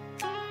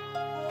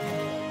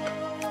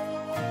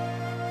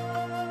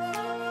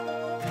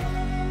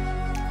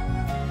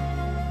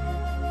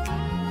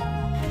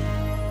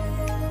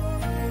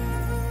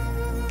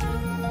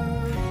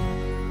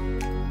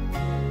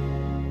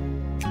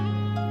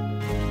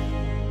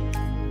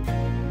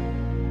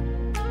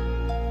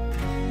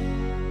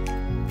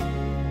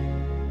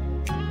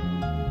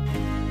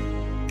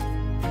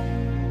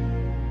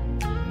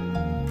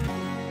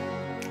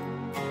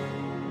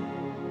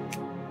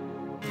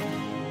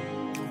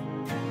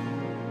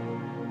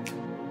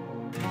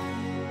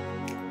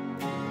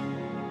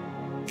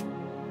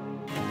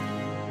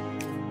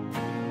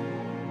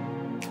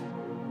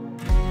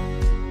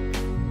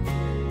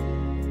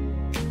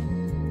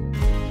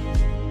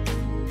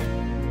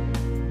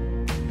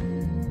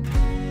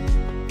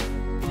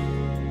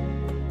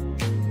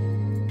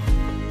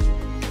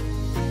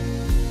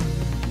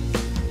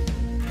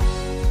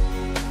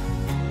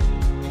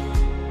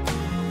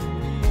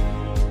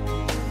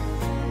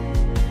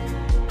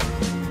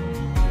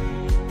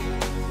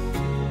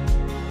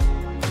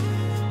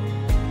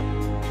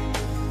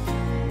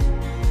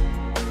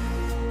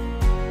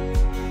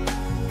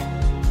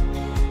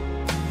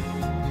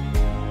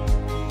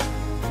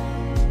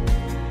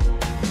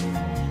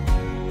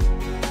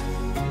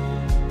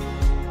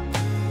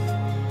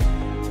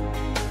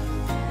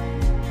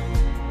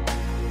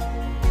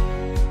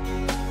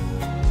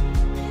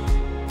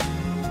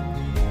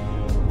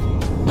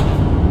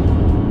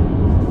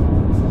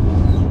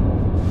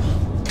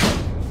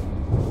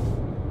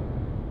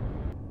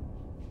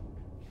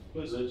 Who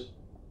is it?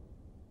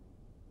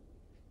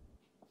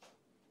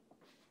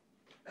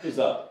 Who's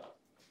that?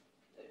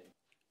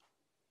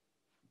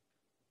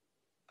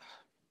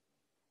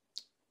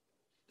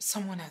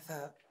 Someone at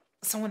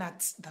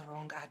the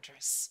wrong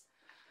address.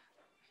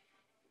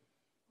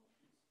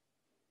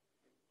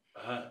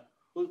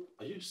 Who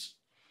are you?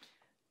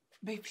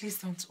 Babe, please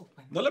don't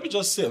open. No, let me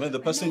just say. I mean, the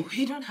person. No,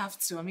 you don't have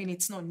to. I mean,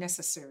 it's not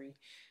necessary.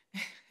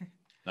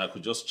 I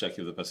could just check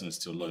if the person is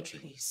still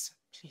loitering. Please,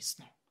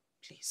 no,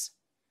 please.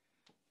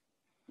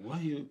 Why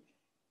are you?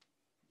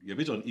 You're a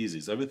bit uneasy.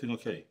 Is everything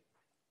okay?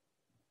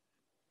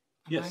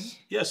 Yes.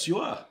 Yes, you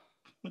are.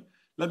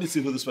 Let me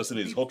see who this person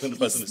is. Babe, Hoping the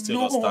person is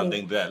still not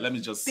standing there. Let me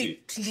just see.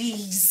 Babe,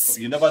 please.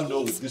 You never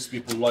know with these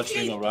people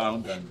loitering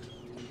around and.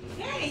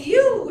 Hey,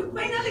 you!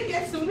 We finally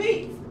get to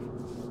meet.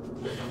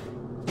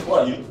 Who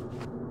are you?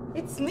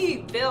 It's me,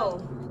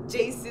 Bill,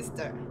 Jay's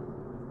sister.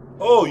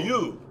 Oh,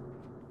 you.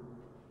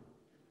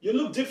 You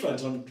look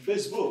different on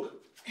Facebook.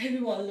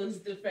 Everyone looks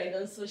different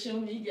on social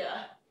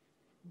media.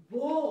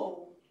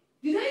 Whoa!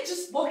 Did I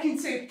just walk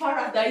into a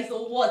paradise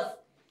or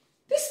what?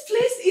 This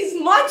place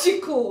is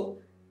magical!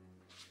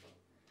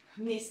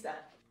 Mister,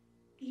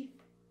 if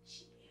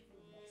she ever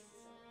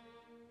messes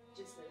up,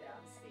 just know that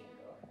I'm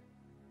single.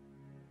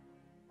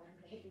 I'm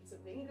ready to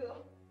mingle.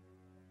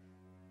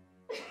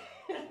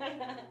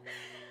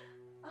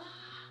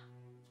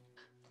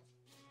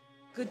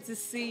 Good to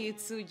see you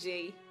too,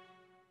 Jay.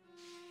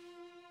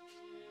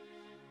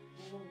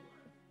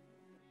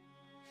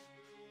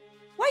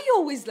 Why you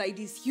always like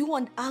this? You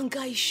want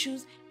anger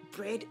issues,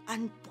 bread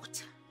and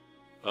butter.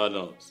 Oh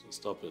no,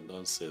 stop it.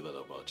 Don't say that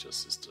about your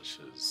sister.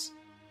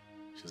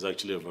 She's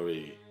actually a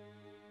very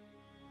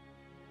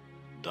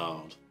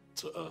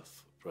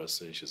down-to-earth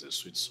person. She's a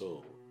sweet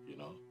soul, you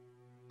know?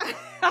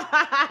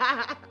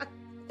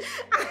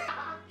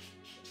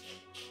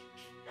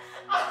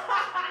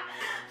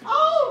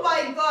 Oh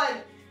my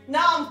God!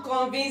 Now I'm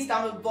convinced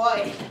I'm a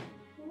boy.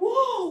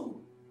 Whoa!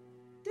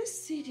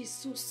 This seed is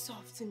so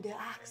soft in the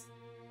axe.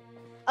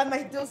 I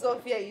might doze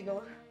off here, you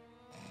know.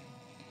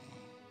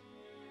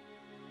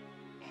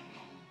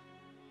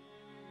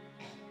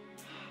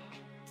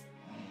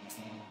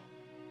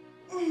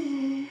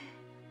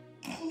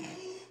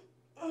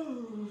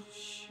 Oh,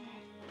 shit.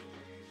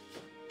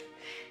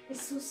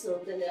 It's so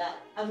soft in there.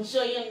 I'm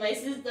sure you and my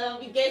sister will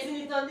be getting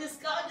it on this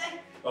corner.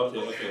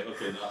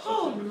 Okay. Now,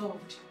 Oh,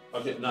 Lord.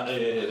 Okay, now,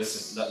 hey,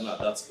 listen.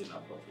 That's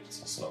inappropriate.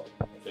 Stop.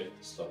 Okay,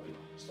 stop it.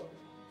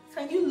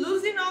 Can you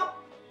loosen up?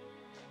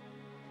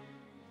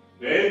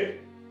 Babe?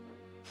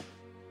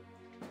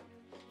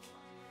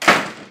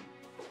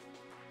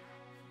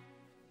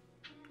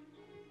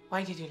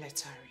 Why did you let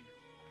her in?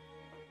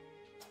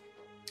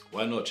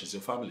 Why not? She's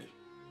your family.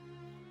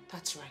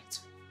 That's right.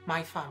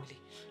 My family,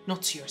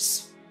 not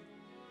yours.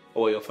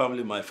 Oh, your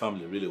family, my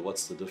family. Really,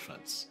 what's the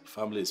difference?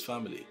 Family is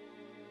family.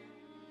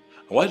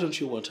 And why don't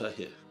you want her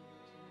here?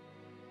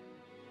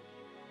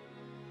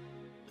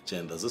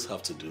 Jen, does this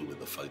have to do with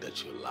the fact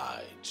that you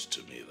lied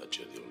to me that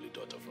you're the only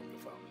daughter from your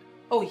family?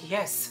 Oh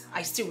yes,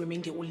 I still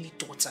remain the only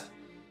daughter.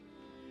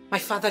 My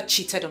father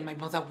cheated on my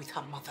mother with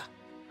her mother,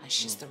 and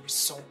she's the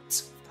result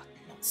of that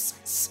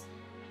nonsense.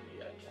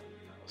 Yeah, I get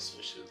it now.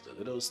 So she's the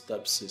little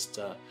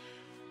stepsister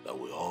that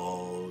we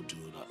all do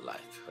not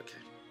like. Okay.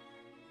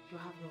 You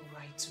have no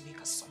right to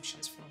make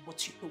assumptions from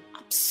what you know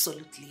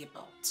absolutely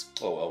about.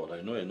 Oh, well,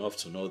 I know enough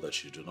to know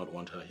that you do not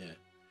want her here.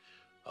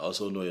 I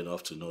also know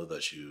enough to know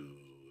that you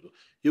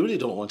really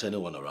don't want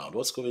anyone around.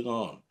 What's going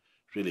on?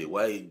 Really,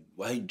 why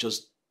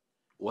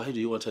do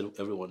you want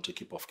everyone to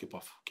keep off?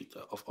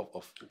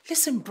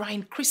 Listen,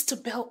 Brian,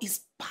 Christabel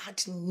is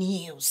bad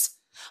news.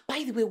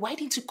 By the way, why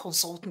didn't you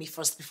consult me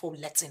first before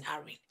letting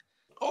her in?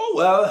 Oh,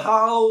 well,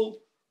 how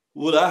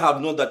would I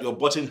have known that you're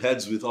butting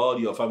heads with all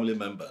your family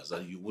members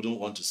and you wouldn't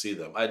want to see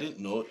them? I didn't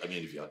know. I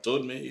mean, if you had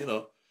told me,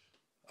 I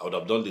would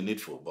have done the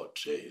needful, but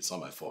hey, it's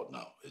not my fault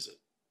now, is it?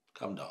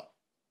 Calm down.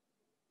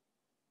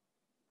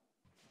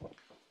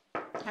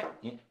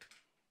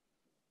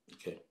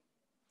 Okay.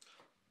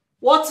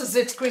 What is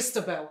it,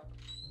 Christabel?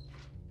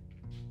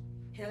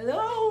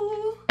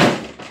 Hello?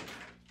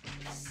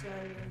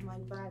 Sorry, my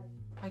bad.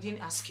 I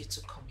didn't ask you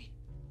to come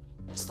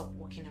in. Stop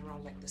walking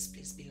around like this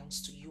place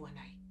belongs to you and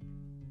I.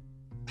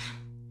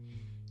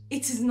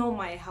 It is not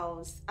my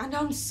house, and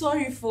I'm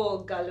sorry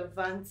for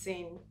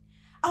gallivanting.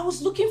 I was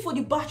looking for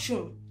the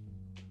bathroom.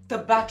 The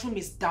bathroom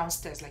is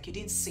downstairs, like you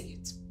didn't see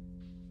it.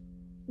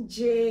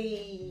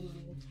 Jay,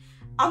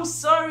 I'm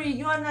sorry,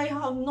 you and I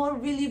have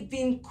not really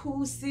been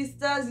cool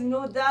sisters,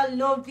 that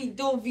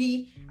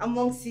lovey-dovey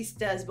among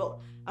sisters, but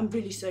I'm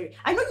really sorry.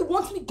 I know you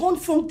want me gone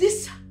from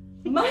this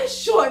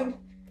mansion,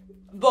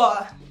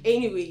 but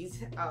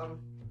anyways,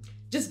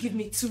 just give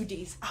me 2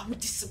 days. I will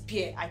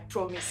disappear, I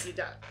promise you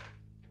that.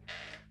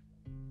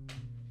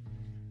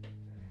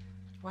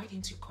 Why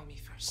didn't you call me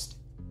first?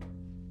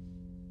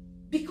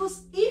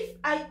 Because if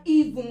I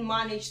even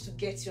manage to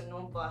get your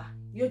number,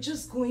 you're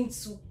just going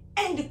to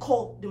end the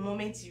call the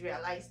moment you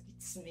realize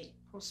it's me.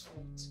 Whose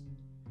fault?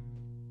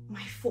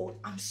 My fault.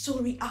 I'm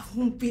sorry. I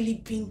haven't really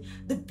been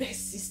the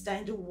best sister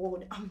in the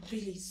world. I'm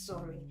really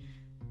sorry.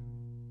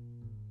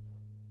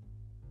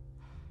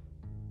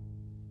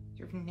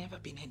 You've never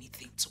been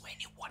anything to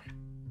anyone.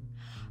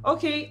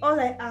 Okay, all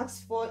I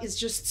asked for is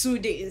just 2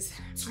 days.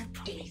 2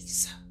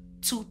 days.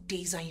 2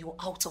 days and you're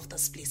out of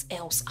this place,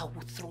 else I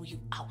will throw you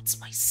out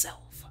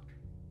myself.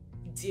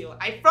 Deal.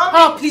 I promise.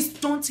 Oh, please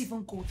don't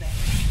even go there.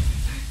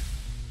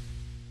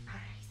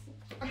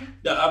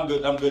 Yeah, I'm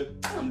good.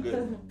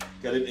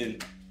 Get it in.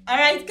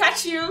 Alright,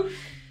 catch you.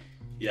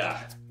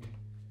 Yeah.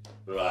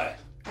 Right.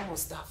 What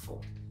was that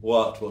for?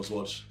 What was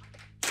what?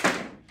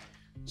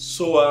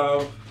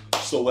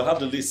 So we have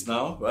the list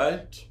now,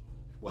 right?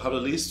 We have the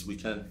list, we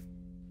can...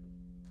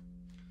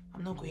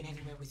 I'm not going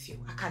anywhere with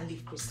you. I can't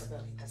leave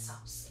Christabel in this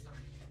house.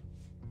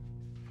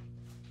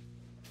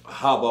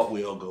 How about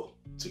we all go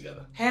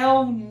together?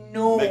 Hell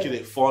no. Make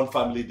it a fun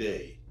family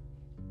day.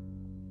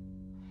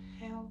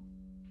 Hell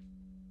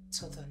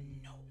to the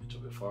no. It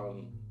will be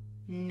fun.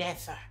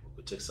 Never.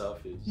 We'll take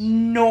selfies.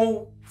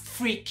 No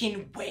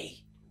freaking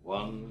way.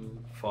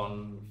 One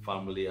fun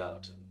family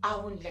outing. I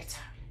won't let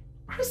her.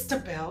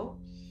 Christabel?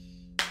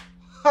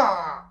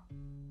 Ha!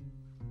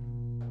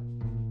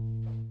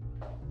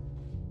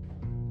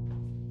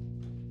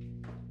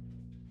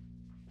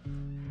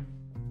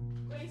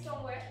 Going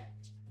somewhere?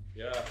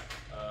 Yeah,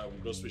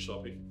 grocery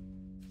shopping.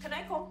 Can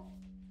I come?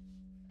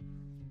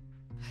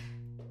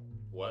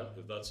 What?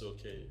 If that's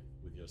okay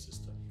with your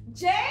sister.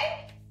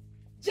 Jay?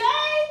 Jay?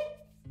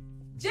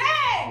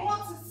 Jay!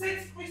 What is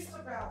it,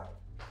 Christabel?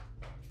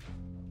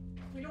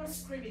 We don't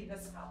scream in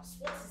this house.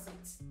 What is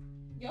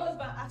it? Your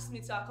husband asked me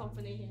to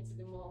accompany him to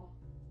the mall.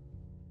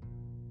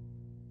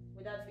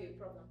 Would that be a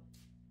problem?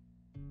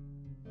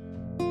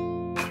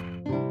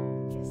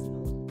 Yes,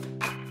 no.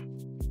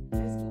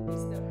 Let's go,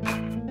 Mister.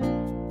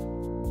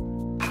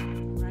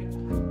 Right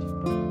behind you.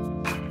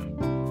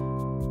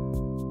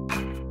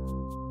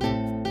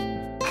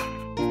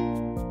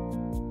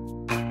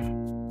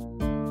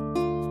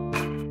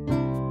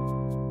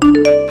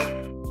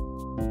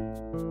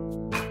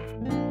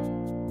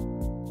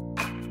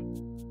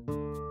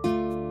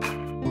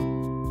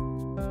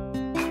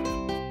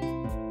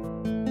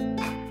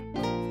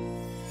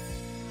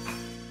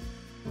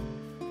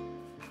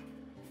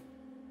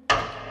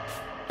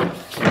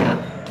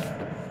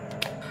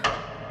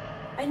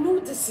 I know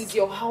this is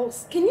your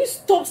house. Can you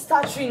stop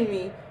stuttering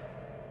me?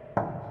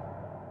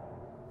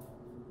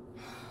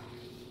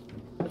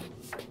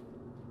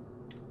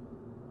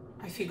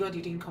 I figured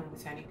you didn't come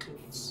with any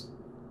clothes.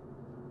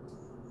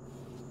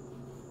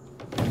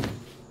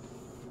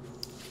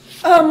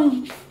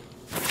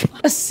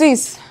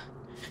 Sis,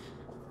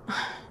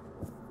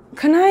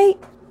 can I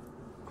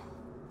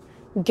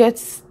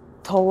get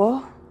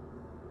towel,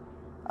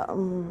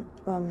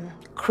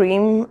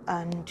 cream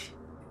and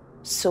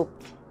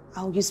soap?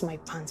 I'll use my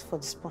pants for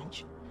the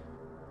sponge.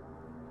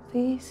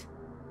 Please?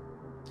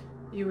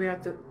 You were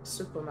at the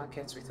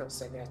supermarket with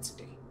us earlier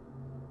today.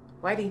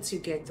 Why didn't you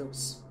get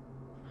those?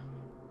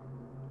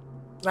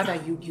 Rather,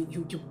 you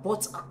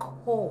bought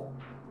alcohol.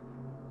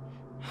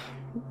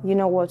 You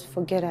know what?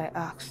 Forget I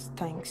asked.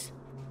 Thanks.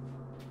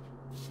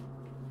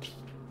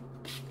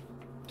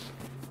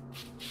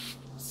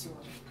 See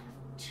what I can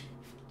do.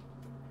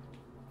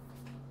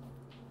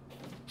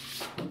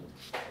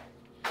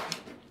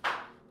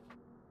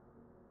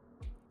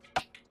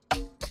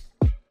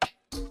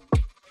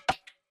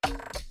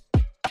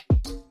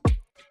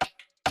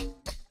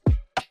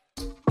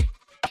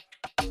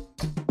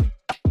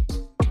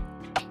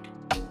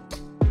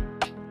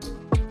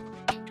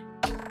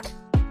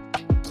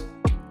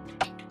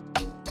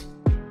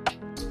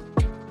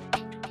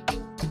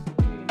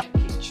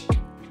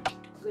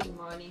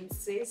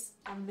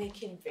 I'm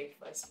making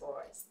breakfast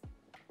for us.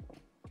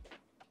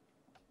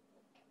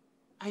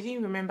 I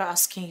didn't remember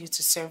asking you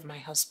to serve my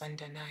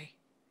husband and I.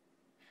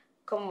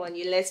 Come on,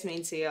 you let me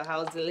into your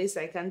house. The least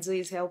I can do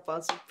is help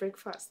out with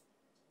breakfast.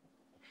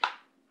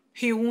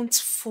 You won't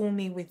fool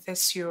me with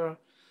this your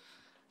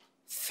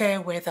fair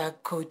weather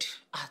good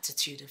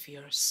attitude of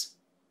yours.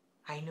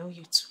 I know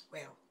you too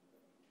well.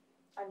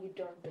 And you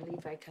don't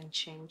believe I can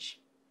change?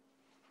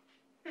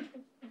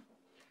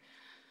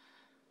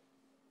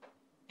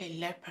 A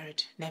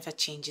leopard never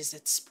changes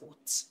its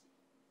spots.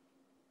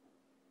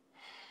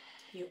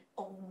 You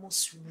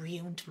almost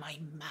ruined my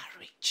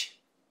marriage.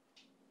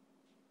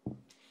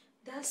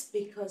 That's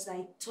because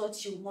I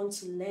thought you want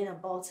to learn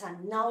about her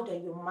now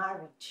that you're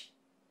married.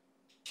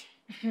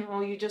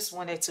 Or you just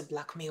wanted to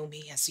blackmail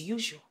me as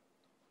usual.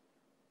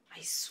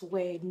 I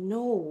swear,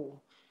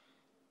 no.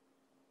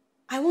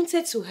 I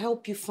wanted to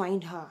help you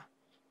find her.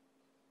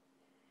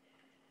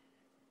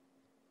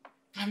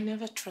 I'm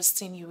never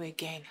trusting you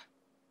again.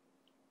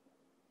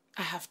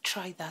 I have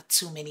tried that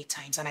too many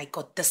times and I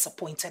got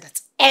disappointed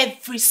at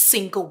every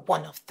single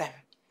one of them.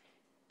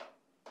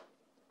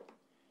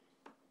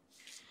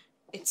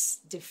 It's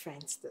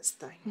different this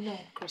time. No,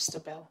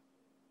 Christabel.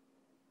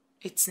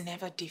 It's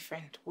never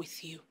different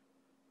with you.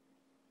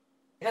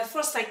 At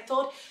first I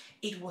thought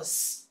it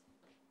was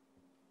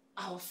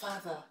our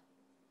father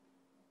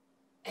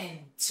and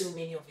too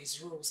many of his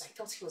rules. I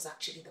thought he was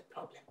actually the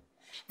problem.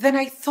 Then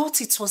I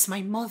thought it was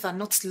my mother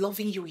not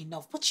loving you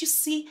enough. But you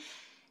see,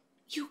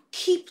 you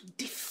keep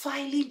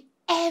defiling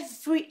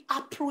every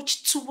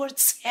approach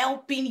towards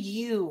helping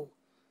you.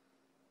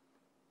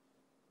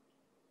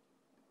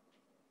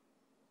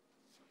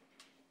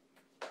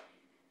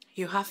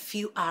 You have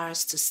few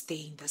hours to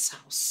stay in this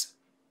house.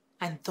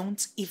 And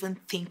don't even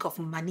think of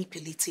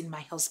manipulating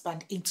my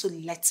husband into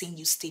letting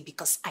you stay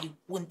because I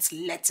won't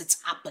let it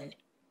happen.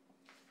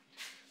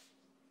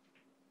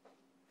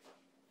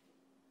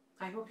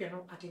 I hope you're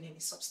not adding any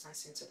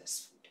substance into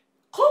this food.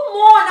 Come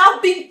on,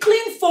 I've been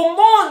clean for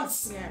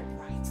months. Yeah,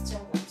 right. Tell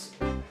what to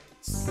do.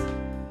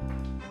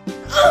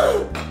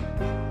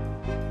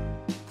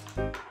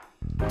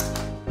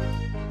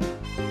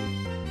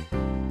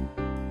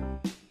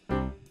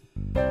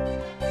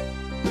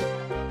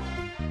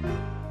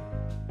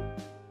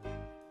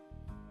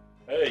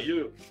 Hey,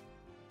 you.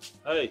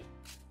 Hey.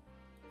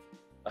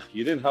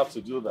 You didn't have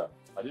to do that.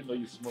 I didn't know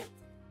you smoked.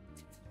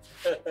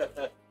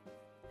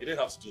 You didn't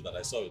have to do that.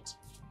 I saw it.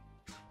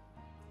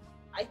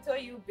 I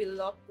thought you'd be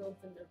locked up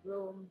in the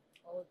room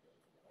all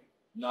day.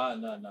 No.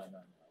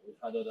 We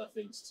had other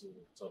things to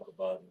talk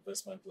about,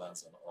 investment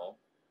plans and all.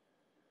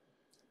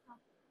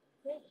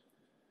 Really?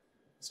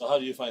 So how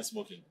do you find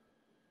smoking?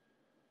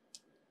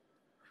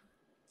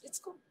 It's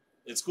cool.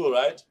 It's cool,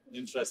 right?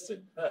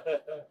 Interesting.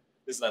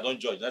 Listen, I don't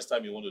judge. Next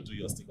time you want to do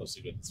your stick of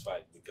cigarette, it's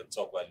fine. We can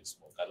talk while you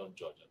smoke. I don't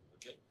judge it,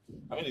 okay?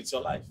 I mean, it's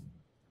your life.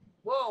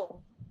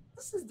 Whoa.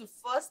 This is the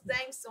first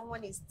time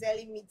someone is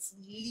telling me to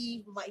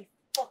leave my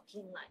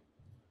fucking life.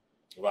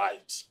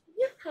 Right.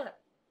 Yeah.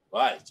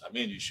 Right. I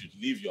mean, you should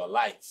live your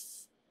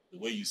life the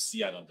way you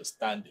see and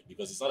understand it.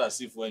 Because it's not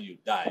as if when you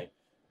die,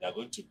 they are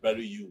going to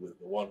bury you with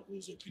the one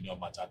whose opinion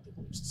mattered the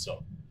most.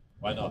 So,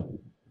 why not?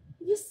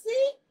 You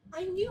see?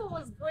 I knew I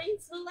was going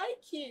to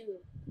like you.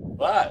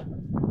 Right.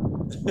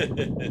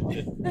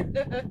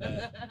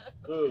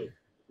 Good.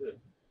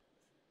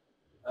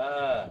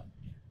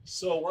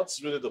 So what's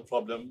really the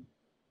problem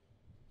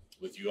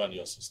with you and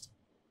your sister?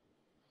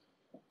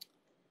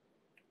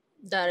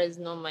 That is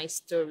not my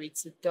story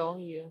to tell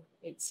you.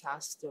 It's her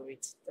story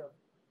to tell.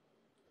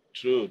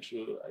 True.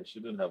 I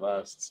shouldn't have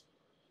asked.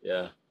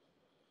 Yeah.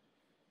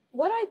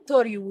 What I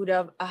thought you would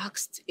have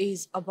asked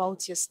is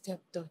about your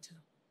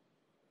stepdaughter.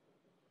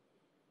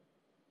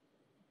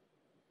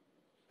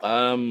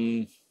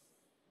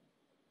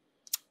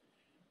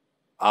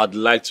 I'd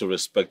like to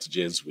respect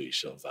Jane's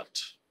wish on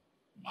that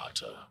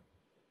matter.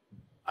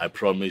 I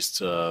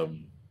promised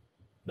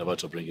never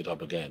to bring it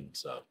up again,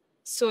 so.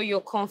 So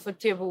you're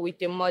comfortable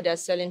with a mother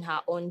selling her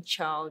own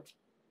child.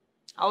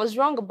 I was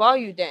wrong about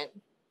you then.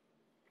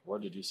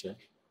 What did you say?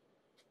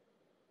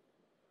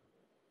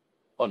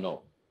 Oh,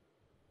 no.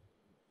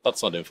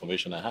 That's not the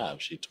information I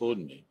have. She told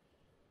me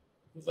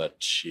that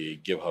she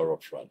gave her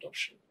up for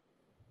adoption.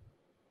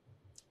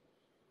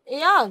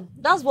 Yeah,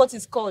 that's what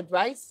it's called,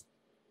 right?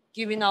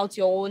 Giving out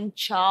your own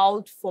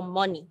child for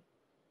money.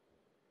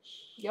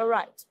 You're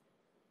right.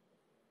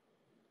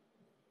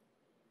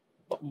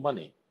 What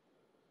money?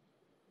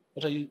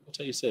 What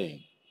are you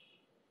saying?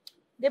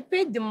 They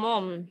paid the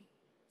mom.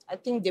 I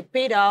think they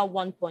paid her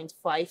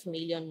 1.5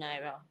 million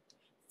naira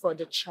for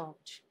the child.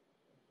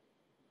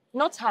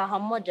 Not her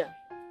mother.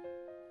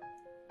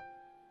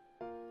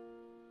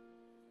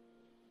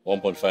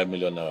 1.5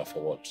 million naira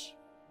for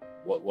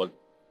what?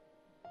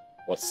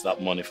 What's that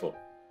money for?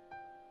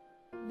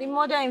 The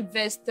mother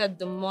invested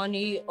the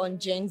money on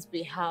Jane's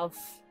behalf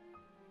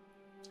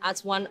at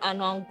one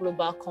annual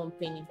global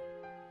company.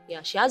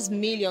 Yeah, she has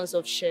millions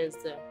of shares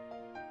there.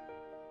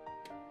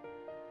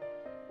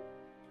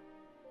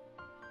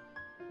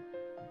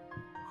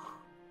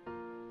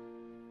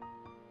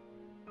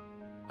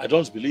 I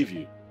don't believe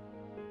you.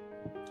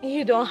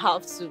 You don't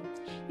have to.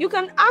 You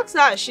can ask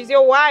her. She's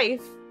your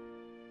wife.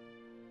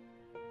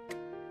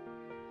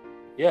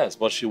 Yes,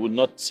 but she would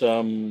not.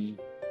 She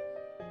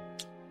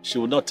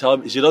would not tell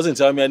me. She doesn't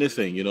tell me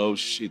anything. You know,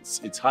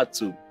 it's hard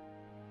to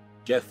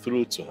get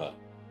through to her.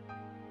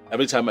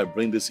 Every time I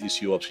bring this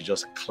issue up, she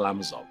just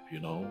clams up. You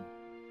know.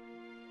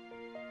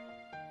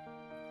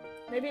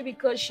 Maybe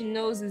because she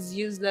knows it's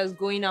useless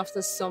going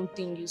after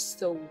something you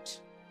stole.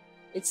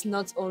 It's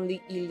not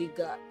only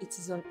illegal, it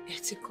is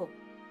unethical.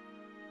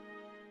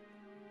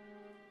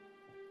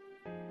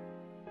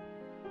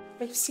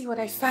 But you see what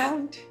I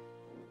found?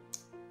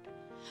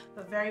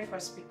 The very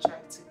first picture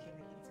I took in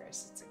the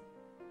university.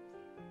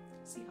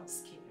 See how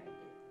skinny I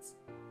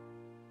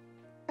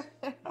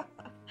looked.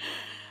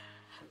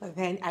 But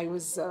then I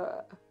was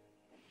Are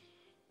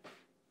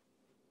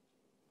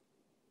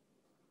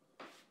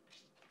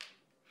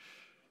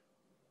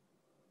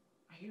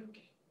you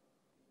okay?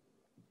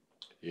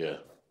 Yeah.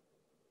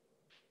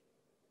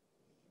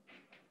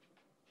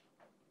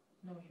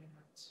 No, you're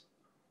not.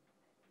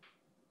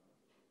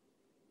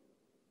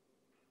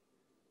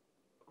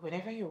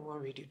 Whenever you're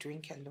worried, you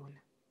drink alone.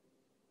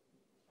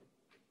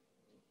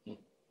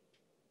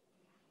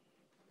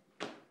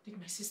 Did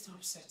my sister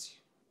upset you?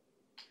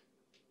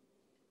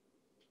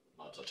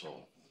 Not at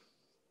all.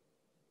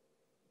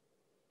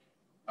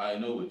 I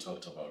know we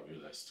talked about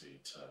real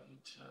estate and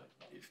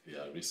if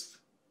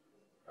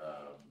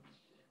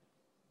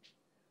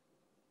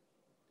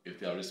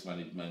there are risk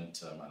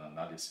management and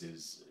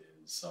analysis,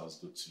 it sounds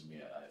good to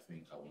me. I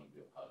think I want to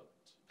be a part of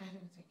it. I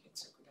don't think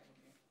it's a good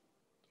idea.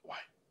 Why?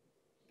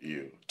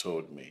 You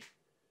told me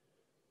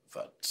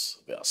that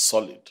they are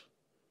solid.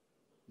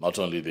 Not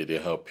only did they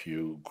help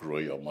you grow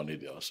your money,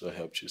 they also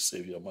helped you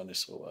save your money.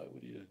 So why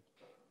would you?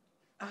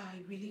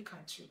 I really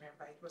can't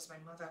remember. It was my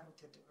mother who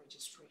did the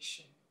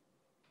registration.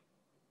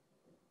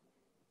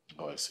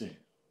 Oh, I see.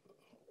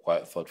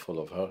 Quite thoughtful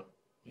of her,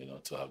 you know,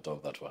 to have done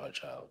that for her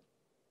child.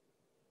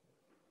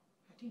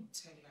 I didn't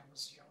tell you I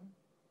was young.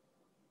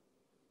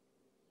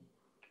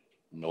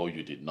 No,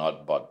 you did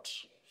not, but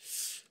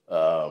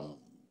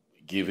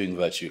given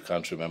that you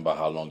can't remember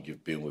how long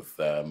you've been with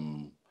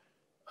them,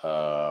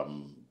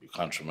 you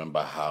can't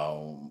remember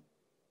how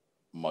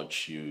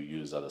much you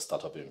used at the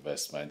startup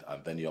investment,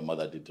 and then your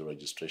mother did the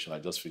registration, I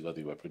just figured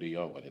you were pretty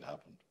young when it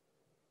happened.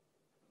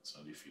 It's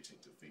only fitting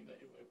to think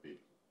that you were big.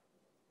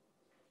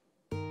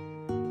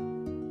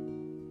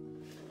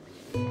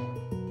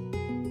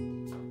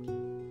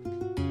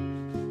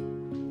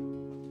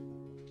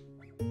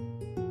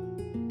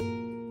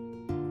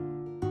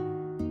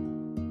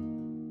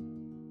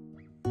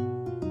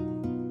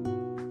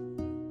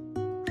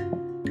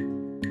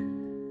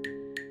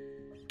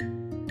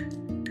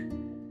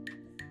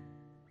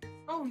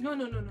 Oh, no.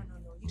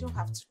 You don't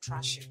have to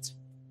trash it.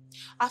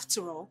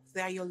 After all,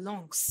 they are your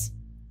lungs,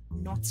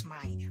 not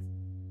mine.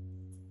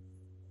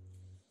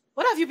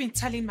 What have you been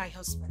telling my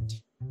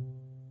husband?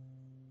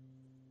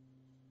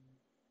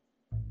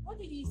 What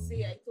did he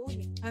say? I told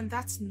him. And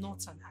that's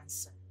not an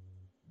answer.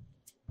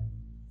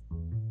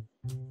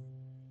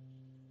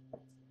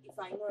 If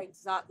I know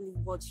exactly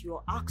what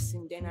you're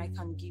asking, then I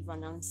can give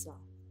an answer.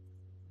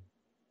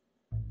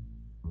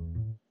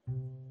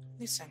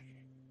 Listen,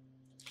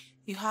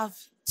 you have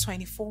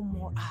 24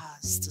 more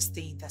hours to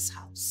stay in this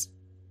house.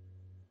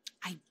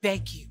 I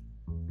beg you,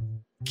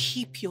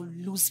 keep your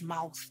loose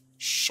mouth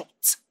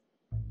shut.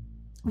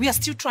 We are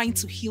still trying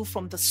to heal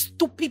from the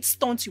stupid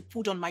stunt you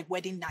pulled on my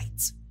wedding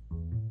night.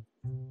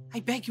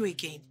 I beg you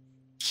again,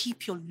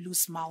 keep your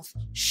loose mouth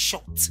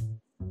shut.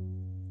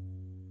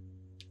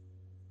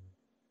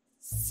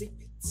 Zip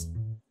it.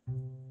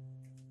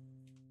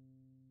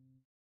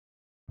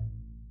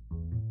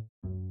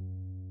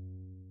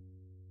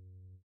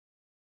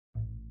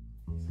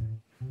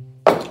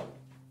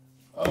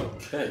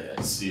 Okay,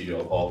 I see you're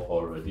up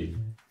already.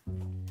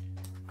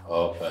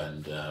 Up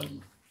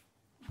and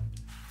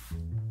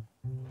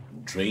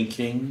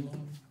drinking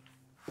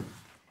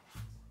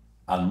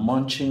and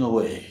munching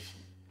away.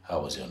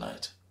 How was your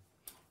night?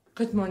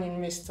 Good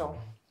morning, mister.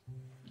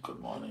 Good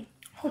morning.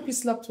 Hope you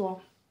slept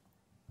well.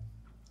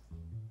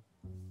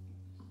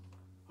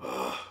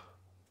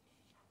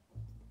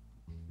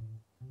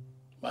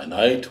 My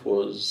night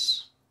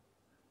was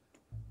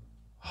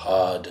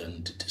hard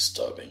and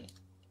disturbing.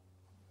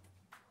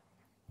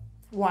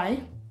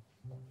 Why?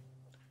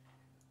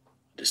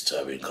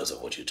 Disturbing because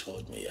of what you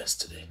told me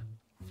yesterday.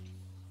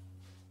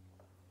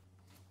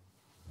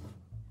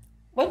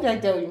 What did I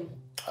tell you?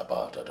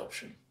 About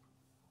adoption.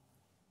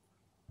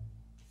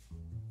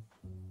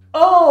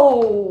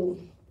 Oh!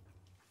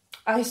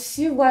 I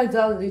see why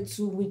that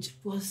little witch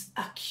was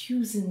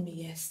accusing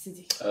me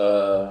yesterday.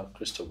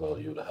 Christopher,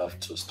 you'd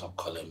have to stop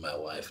calling my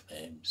wife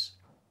names.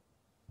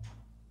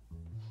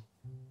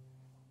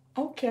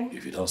 Okay.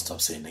 If you don't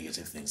stop saying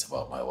negative things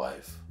about my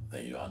wife,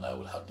 then you and I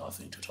will have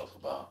nothing to talk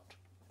about.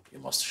 You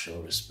must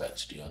show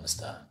respect, do you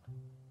understand?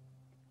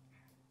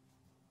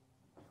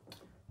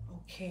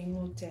 Okay,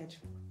 noted.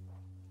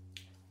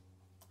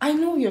 I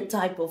know your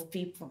type of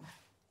people.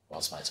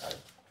 What's my type?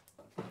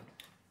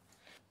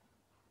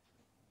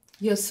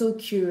 You're so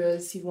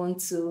curious, you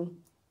want to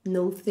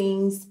know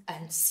things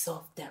and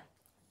solve them.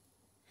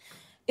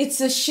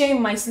 It's a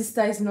shame my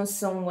sister is not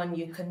someone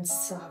you can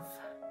serve.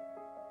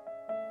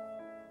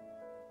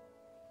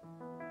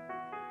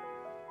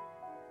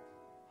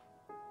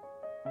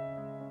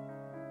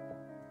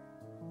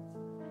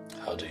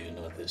 How do you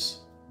know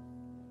this?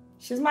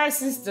 She's my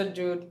sister,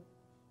 dude.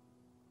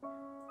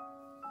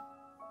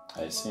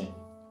 I see.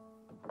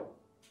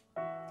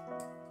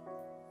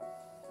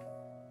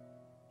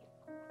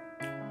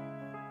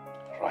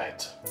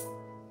 Right.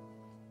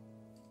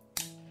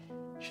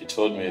 She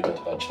told me that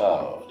her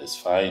child is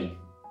fine.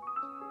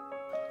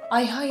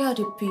 I hired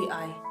a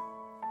PI.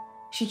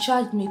 She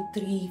charged me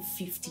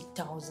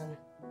 $350,000.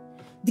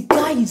 The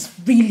guy is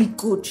really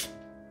good.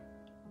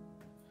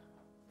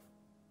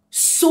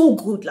 So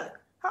good, like.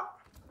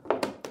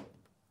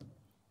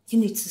 You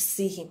need to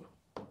see him.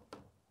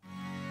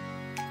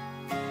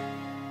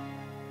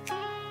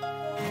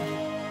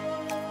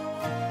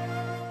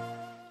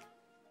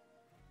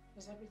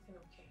 Is everything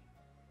okay?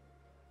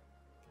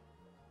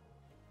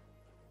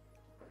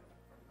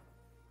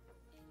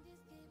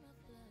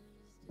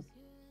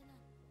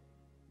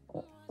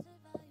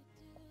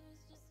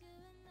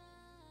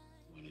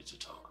 We need to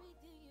talk.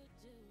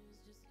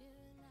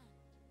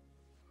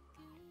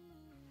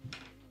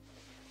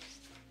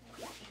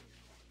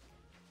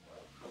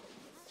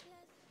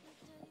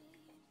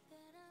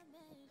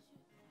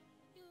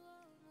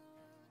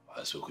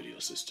 I spoke with your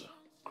sister,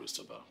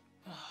 Christabel.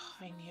 Oh,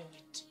 I knew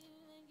it.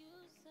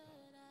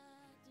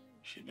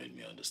 She made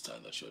me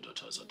understand that your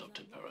daughter's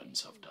adopted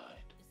parents have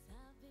died.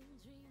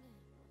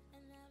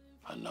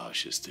 And now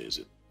she stays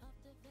with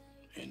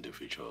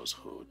individuals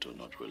who do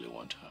not really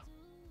want her.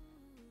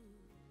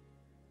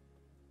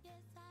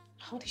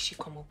 How did she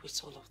come up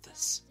with all of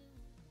this?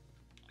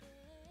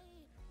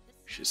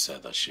 She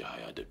said that she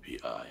hired a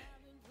PI.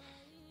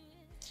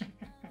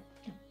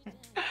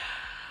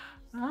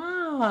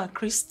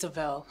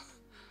 Christabel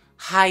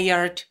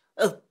hired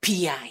a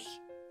PI.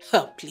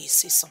 Oh, please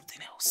say something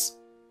else.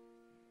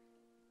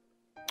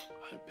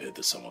 I paid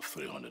the sum of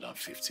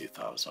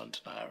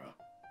 350,000 naira.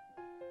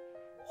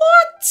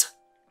 What?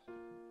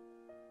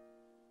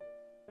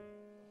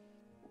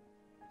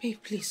 Babe,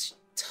 please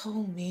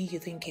tell me you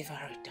didn't give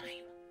her a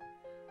dime.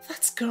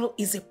 That girl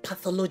is a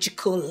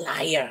pathological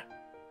liar.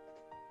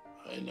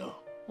 I know.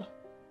 Oh,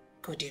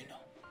 good you know.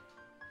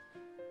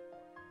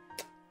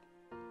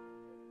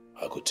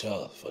 I could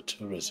tell for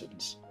two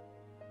reasons.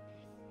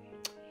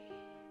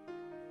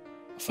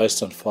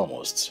 First and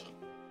foremost,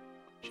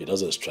 she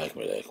doesn't strike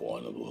me like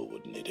one who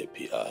would need a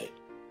PI.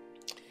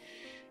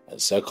 And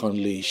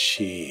secondly,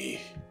 she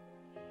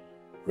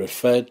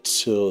referred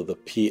to the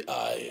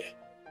PI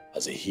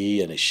as a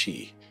he and a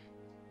she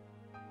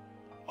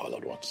all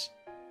at once.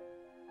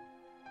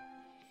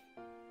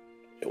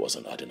 It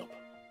wasn't adding up.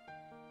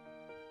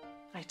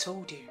 I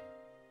told you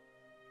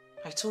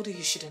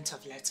you shouldn't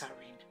have let her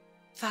in.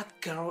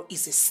 That girl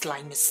is a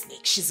slimy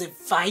snake. She's a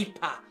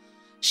viper.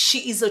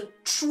 She is a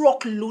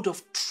truckload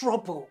of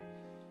trouble.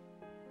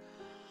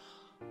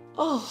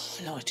 Oh,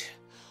 Lord.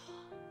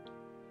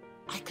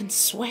 I can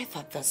swear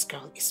that this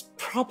girl is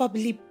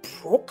probably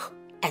broke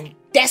and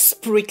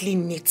desperately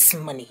needs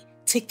money.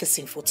 Take this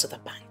info to the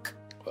bank.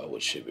 Why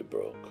would she be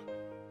broke?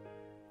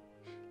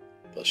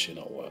 Does she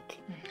not work?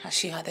 Has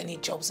she had any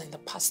jobs in the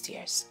past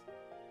years?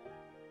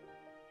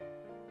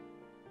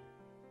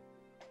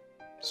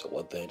 So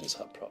what then is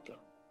her problem?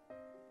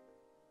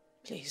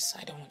 Please,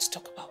 I don't want to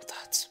talk about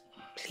that.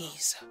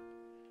 Please.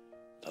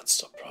 That's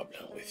the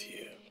problem with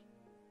you.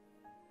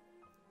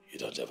 You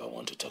don't ever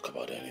want to talk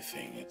about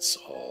anything. It's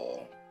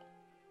all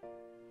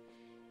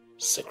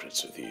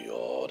secrets with you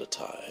all the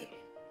time.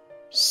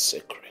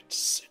 Secret,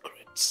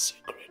 secret,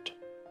 secret.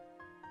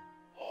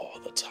 All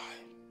the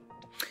time.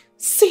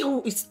 See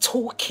who is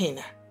talking.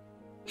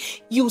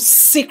 You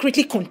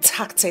secretly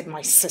contacted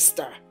my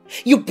sister.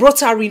 You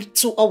brought her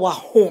into our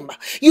home.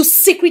 You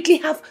secretly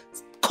have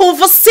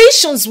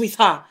conversations with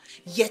her.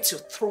 Yet you're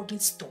throwing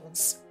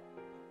stones.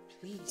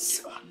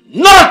 Please. You are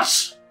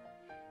not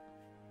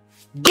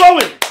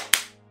going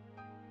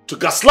to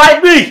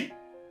gaslight me!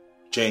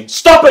 Jane,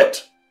 stop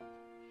it!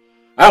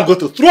 I'm going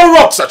to throw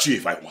rocks at you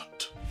if I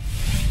want.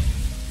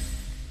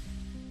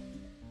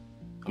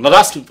 I'm not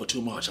asking for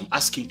too much. I'm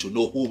asking to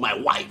know who my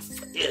wife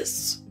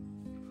is.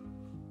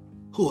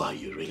 Who are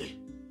you really?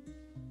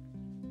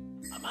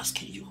 I'm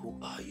asking you, who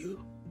are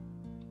you?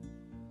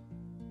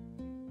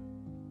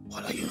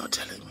 What are you not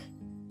telling me?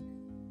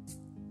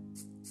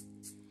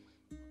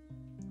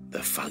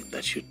 The fact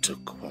that you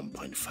took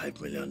 1.5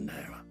 million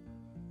naira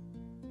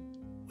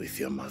with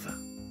your mother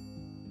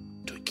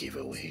to give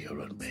away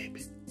your own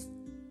baby.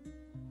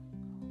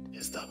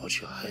 Is that what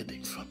you're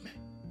hiding from me?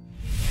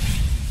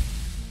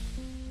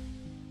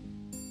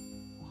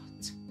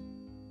 What?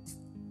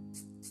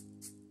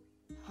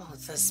 Oh,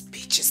 this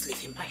bitch is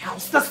leaving my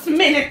house this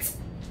minute!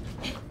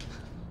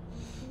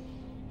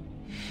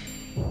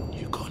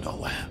 You go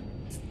nowhere.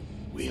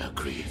 We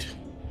agreed.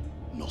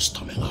 No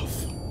storming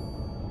off.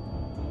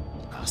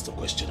 Ask the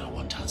question, I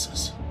want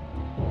answers.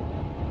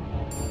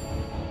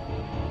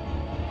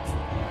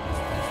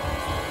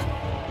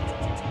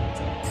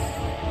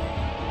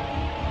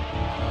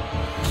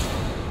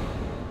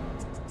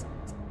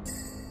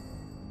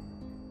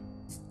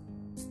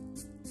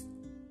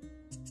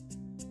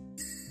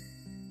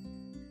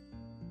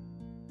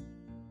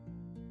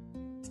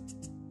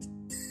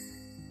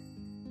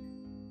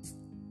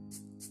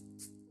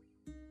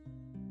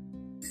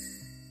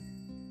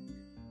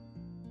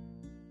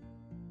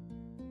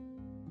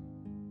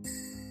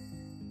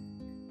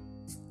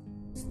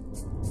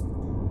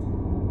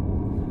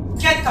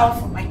 down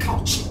from my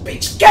couch, you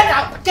bitch! Get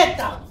out! Get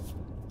down!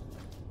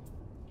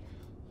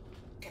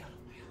 Get out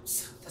of my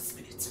house this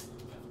minute.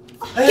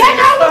 Hey, Get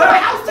out of my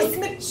house this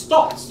minute!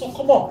 Stop,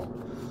 come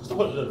on. Stop,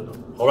 no.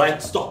 All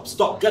right, stop.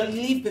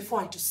 Leave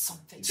before I do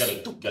something. Get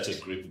a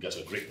grip.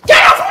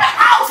 Get out of my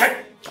house!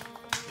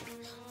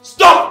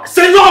 Stop!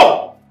 Say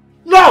no!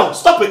 No!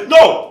 Stop it!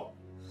 No!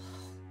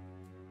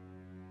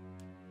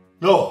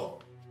 No.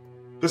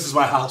 This is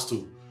my house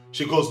too.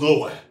 She goes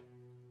nowhere.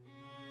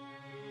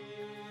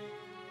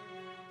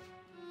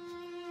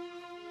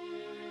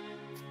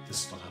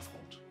 This is not her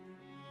fault.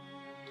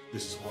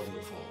 This is all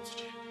your fault,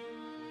 Jane.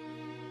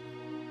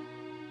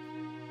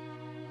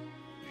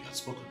 If you had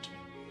spoken to me,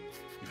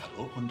 if you had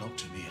opened up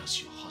to me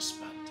as your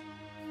husband,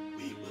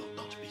 we will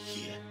not be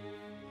here.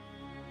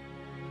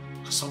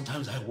 Because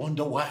sometimes I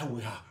wonder why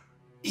we are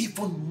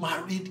even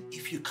married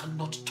if you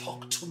cannot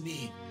talk to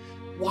me.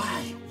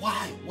 Why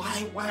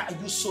are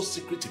you so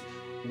secretive?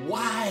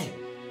 Why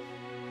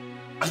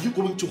are you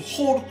going to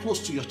hold close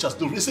to your child?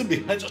 The reason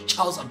behind your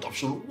child's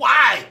adoption.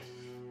 Why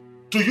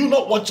do you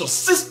not want your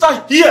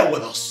sister here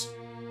with us?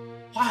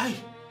 Why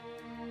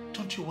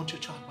don't you want your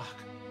child back?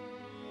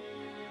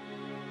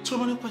 Too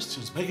many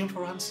questions begging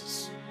for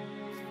answers.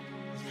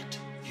 Yet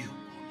you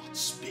will not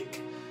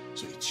speak.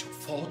 So it's your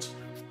fault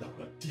that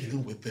we're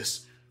dealing with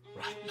this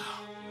right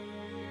now.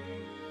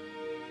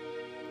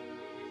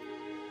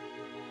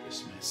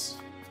 This mess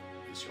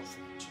is your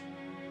fault.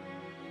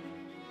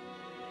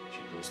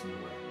 She goes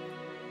nowhere.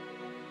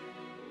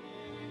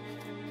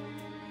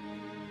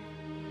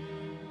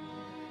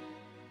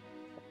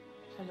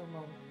 Hello,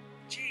 Mom.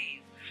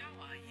 Jane,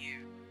 how are you?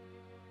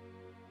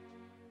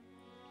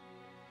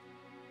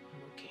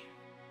 I'm okay.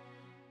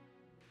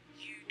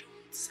 You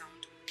don't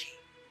sound okay.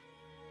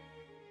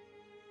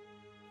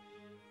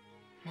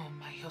 Mom,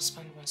 my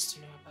husband wants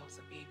to know about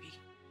the baby.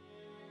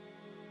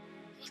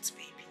 What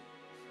baby?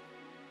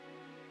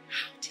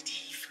 How did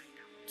he find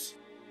out?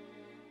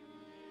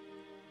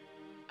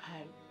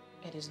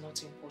 It is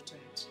not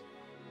important.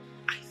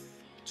 I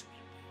thought we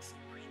both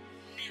agreed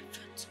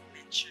never to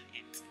mention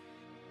it.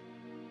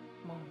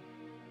 Mom,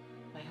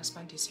 my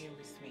husband is here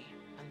with me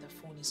and the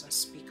phone is on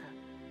speaker.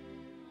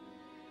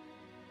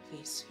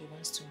 Please, he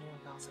wants to know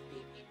about the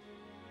baby.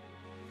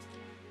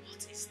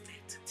 What is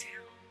there to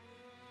tell?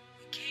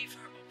 We gave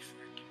her up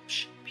for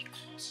adoption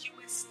because you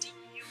were still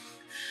young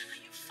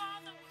and your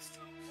father would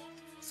throw both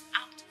of us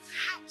out of the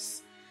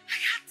house. I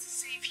had to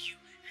save you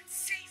and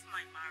save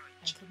my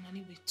marriage. And the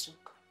money we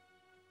took.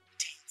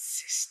 They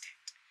insisted.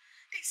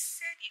 They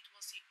said it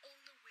was the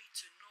only way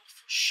to know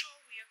for sure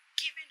we are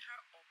giving her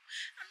up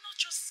and not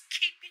just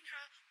keeping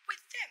her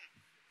with them.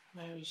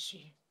 Where is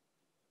she?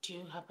 Do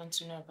you happen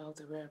to know about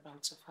the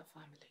whereabouts of her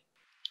family?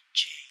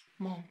 Jane.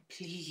 Mom,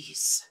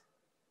 please.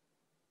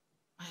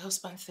 My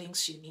husband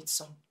thinks she needs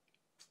some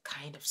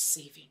kind of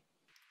saving.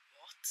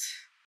 What?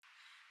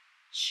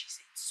 She's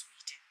in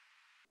Sweden.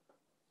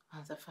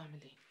 And the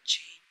family.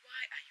 Jane,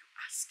 why are you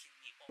asking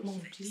me all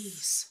Mom, this?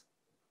 please.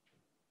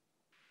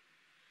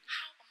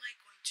 How am I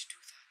going to do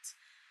that?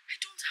 I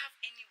don't have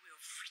any way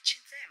of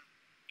reaching them.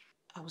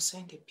 I will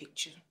send a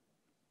picture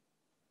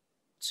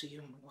to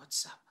you on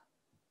WhatsApp.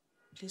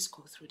 Please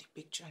go through the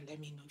picture and let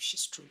me know if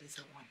she's truly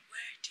the one.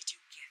 Where did you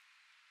get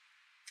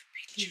the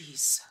picture?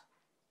 Please.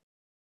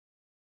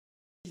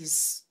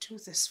 Please, do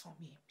this for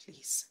me,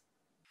 please.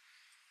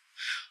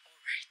 All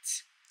right.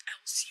 I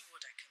will see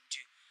what I can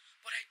do.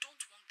 But I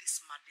don't want this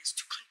madness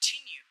to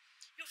continue.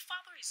 Your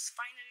father is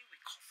finally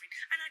recovering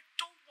and I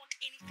don't want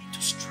anything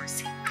to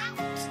stress him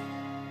out.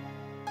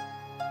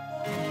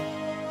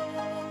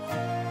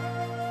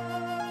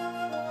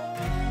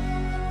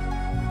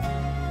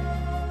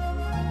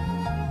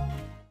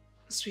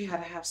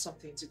 Sweetheart, I have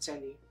something to tell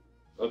you.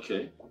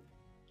 Okay.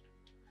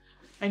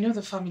 I know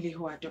the family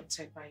who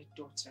adopted my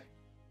daughter.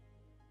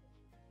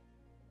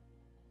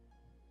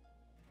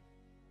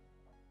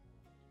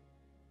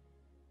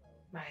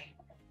 My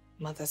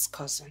mother's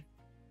cousin.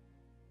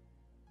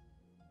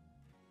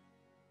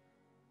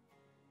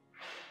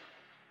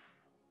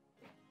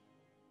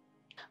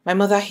 My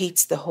mother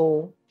hates the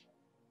whole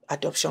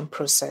adoption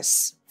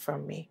process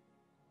from me.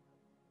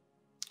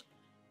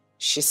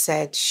 She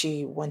said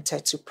she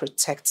wanted to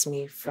protect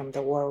me from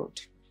the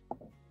world.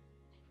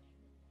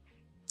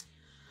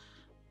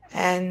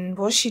 And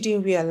what she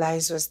didn't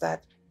realize was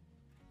that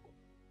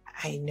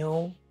I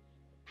know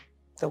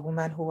the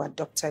woman who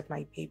adopted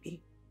my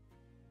baby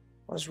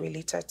was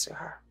related to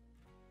her.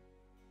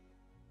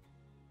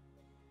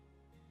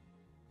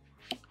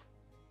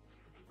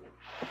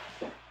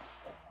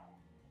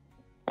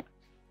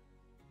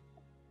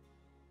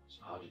 So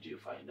how did you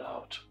find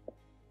out?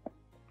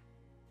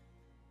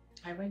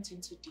 I went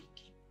into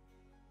digging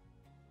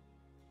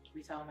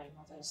without my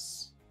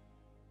mother's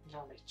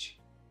knowledge.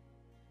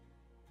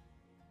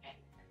 And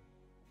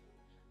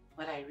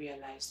what I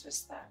realized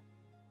was that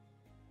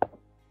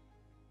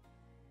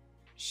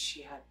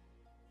she had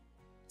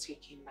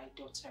taken my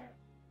daughter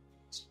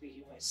to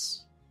the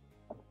US.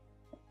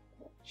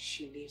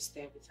 She lives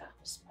there with her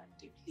husband.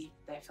 They've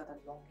lived there for the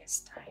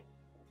longest time.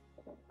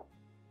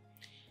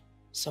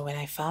 So when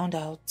I found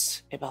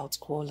out about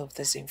all of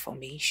this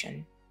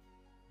information,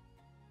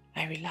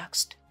 I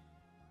relaxed,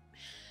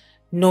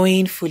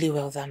 knowing fully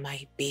well that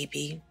my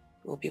baby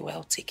will be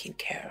well taken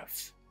care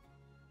of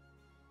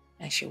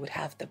and she would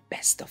have the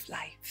best of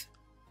life.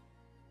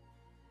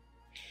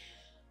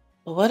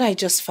 But what I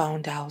just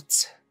found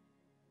out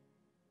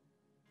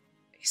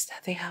is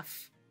that they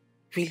have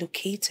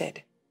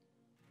relocated.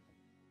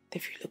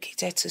 They've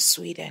relocated to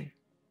Sweden.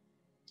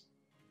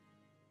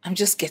 I'm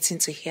just getting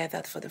to hear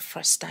that for the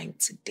first time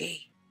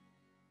today.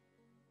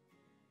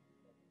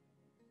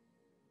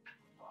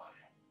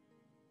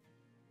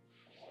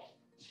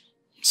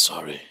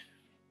 Sorry.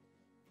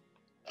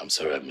 I'm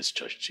sorry I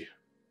misjudged you.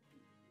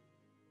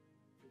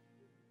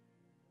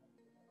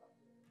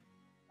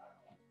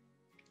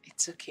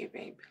 It's okay,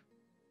 babe.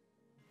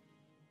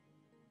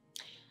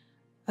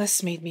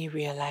 This made me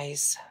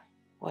realize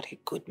what a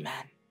good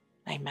man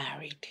I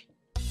married.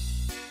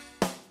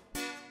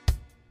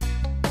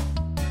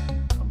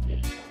 Come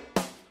here.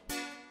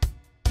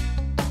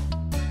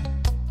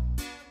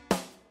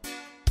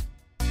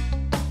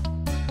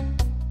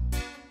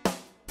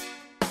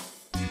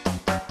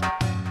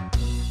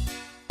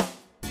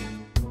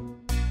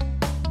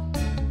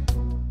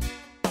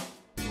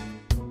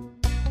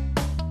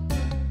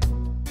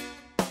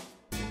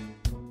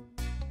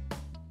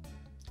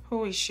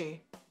 Who is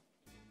she?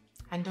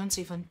 And don't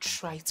even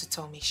try to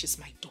tell me she's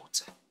my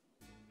daughter.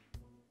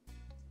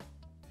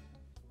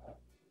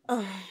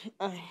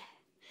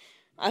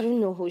 I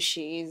don't know who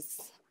she is.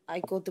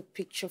 I got the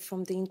picture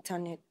from the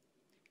internet.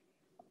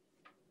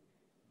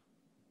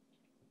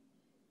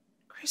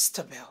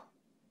 Christabel,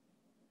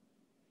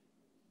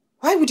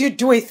 why would you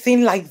do a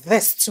thing like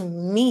this to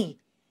me?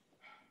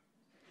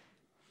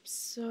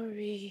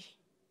 Sorry.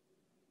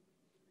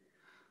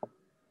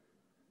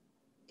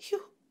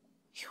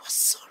 You are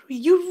sorry.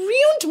 You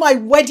ruined my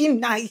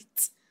wedding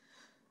night.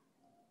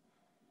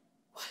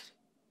 What?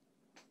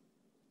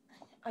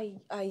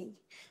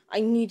 I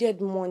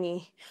needed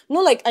money.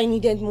 Not like I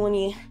needed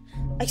money.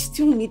 I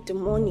still need the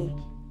money.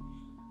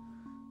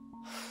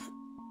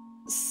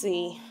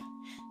 See,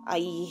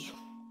 I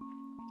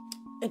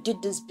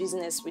did this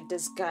business with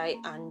this guy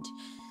and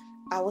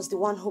I was the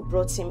one who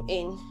brought him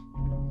in.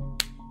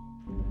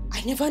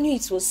 I never knew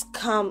it was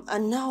scam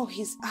and now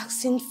he's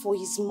asking for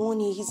his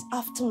money. He's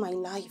after my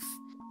life.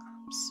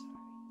 I'm sorry.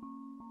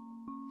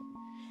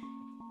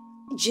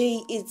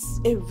 Jay, it's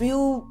a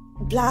real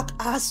black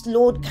ass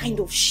load kind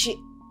of shit.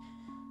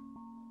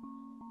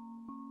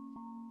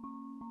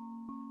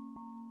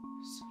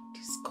 So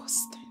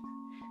disgusting.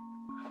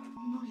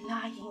 I'm not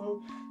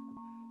lying.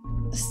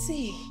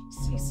 See.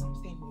 Say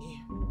something new.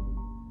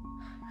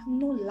 I'm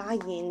not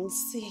lying.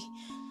 See.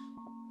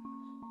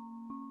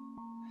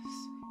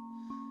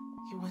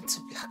 You want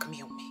to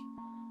blackmail me?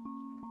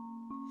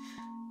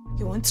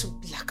 You want to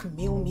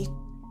blackmail me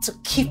to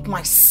keep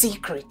my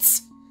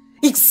secrets?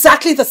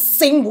 Exactly the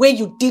same way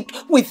you did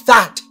with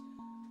that.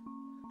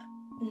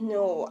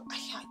 No,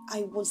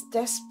 I was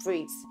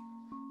desperate.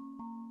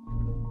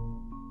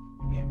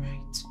 You're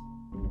right.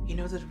 You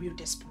know the real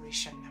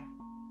desperation now.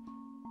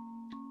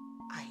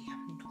 I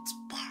am not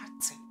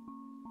parting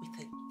with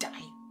a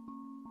dime.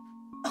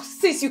 Oh,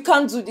 sis, you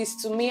can't do this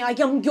to me. I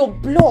am your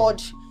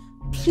blood.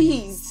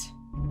 Please.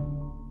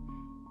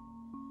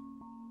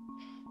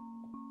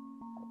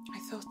 I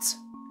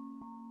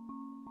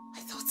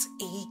thought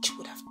age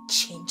would have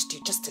changed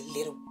you just a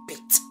little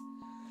bit.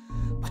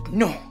 But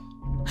no,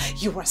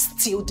 you are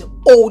still the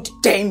old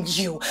damn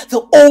you,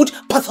 the old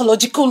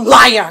pathological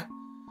liar.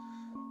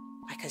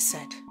 Like I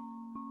said,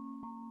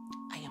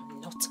 I am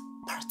not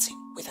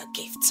parting with a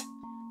gift.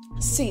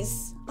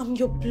 Sis, I'm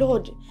your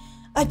blood.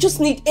 I just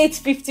need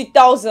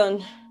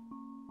 850,000.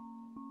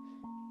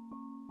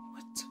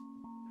 What?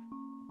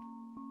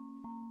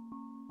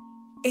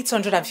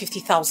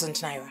 850,000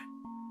 naira.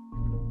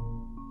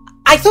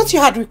 I thought you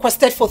had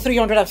requested for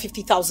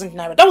 350,000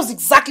 naira. That was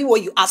exactly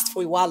what you asked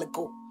for a while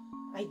ago.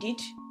 I did?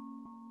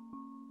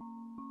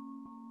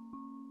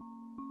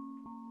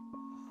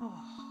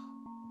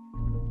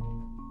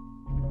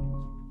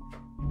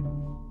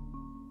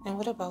 And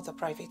what about the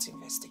private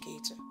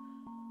investigator?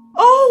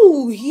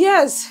 Oh,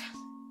 yes.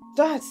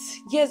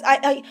 Yes,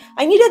 I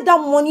needed that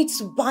money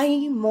to buy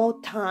more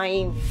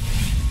time.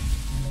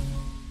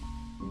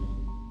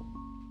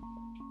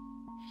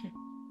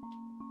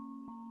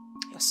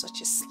 You're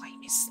such a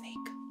slimy snake.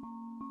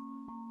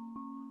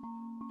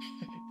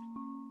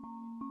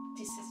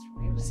 This is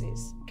real,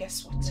 sis.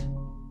 Guess what?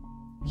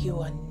 You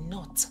are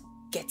not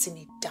getting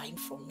a dime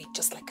from me,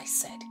 just like I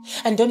said.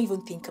 And don't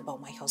even think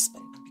about my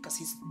husband, because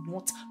he's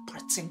not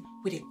parting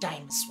with a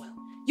dime as well.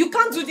 You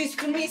can't do this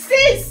to me,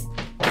 sis!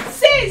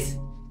 Sis!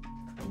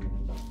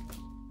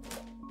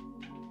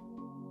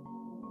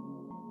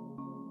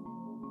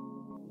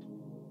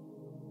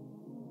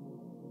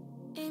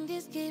 In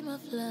this game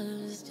of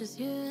love, it's just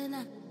you and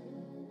I.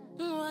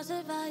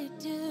 Whatever you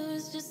do,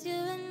 it's just you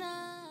and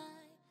I.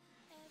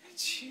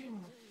 It's you.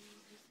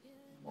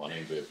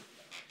 Morning, babe.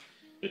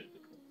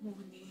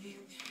 Morning.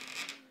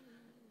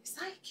 Is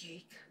that a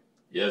cake?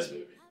 Yes,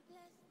 baby.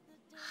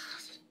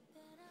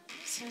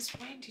 Since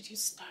when did you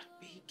start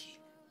baking?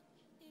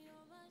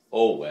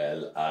 Oh,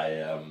 well, I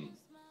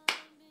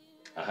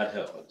had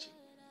help actually.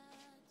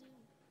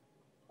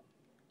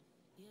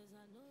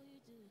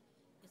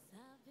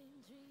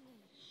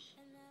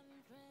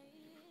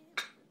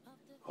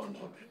 Oh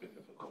no, baby,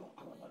 come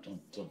on, now.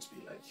 Don't be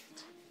like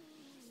it.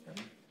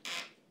 Okay?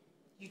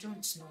 You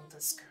don't know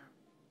this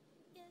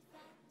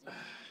girl.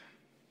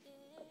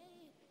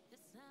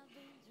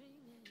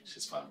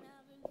 She's family.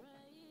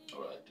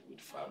 Alright,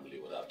 with family,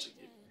 we'll have to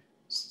give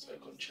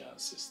second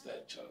chances,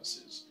 third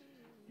chances,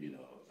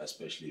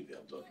 especially if they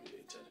are blood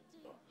related.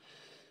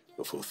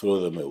 If we throw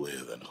them away,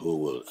 then who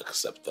will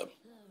accept them?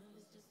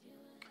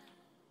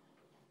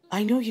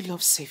 I know you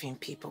love saving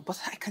people, but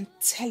I can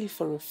tell you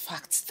for a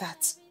fact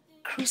that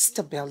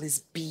Christabel is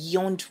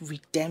beyond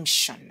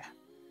redemption.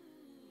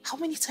 How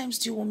many times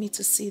do you want me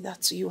to say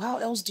that to you? How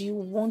else do you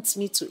want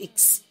me to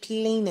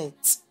explain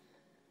it?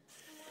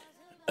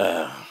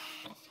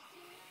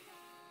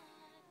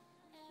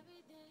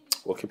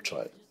 We'll keep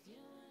trying.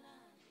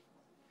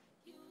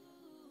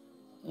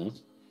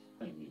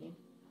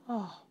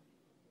 Oh.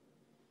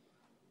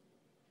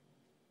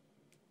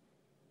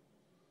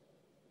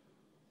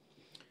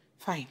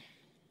 Fine.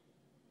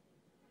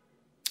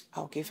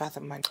 I'll give her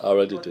the money. I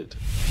already did.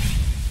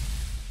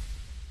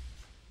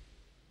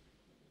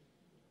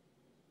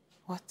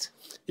 What?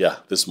 Yeah,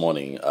 this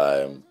morning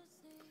I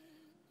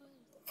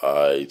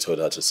told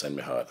her to send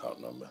me her account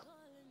number.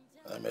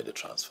 And I made the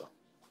transfer.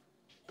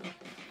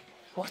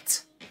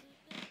 What?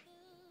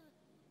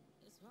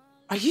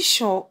 Are you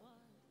sure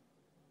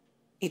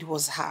it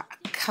was her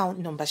account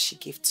number she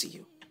gave to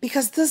you?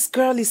 Because this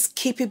girl is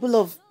capable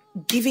of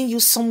giving you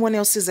someone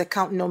else's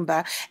account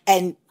number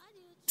and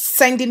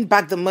sending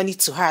back the money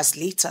to hers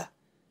later.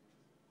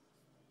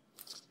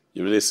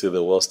 You really see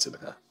the worst in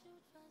her?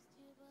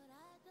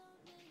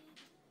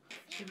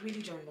 You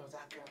really don't know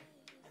that girl,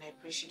 and I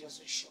pray she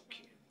doesn't shock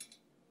you.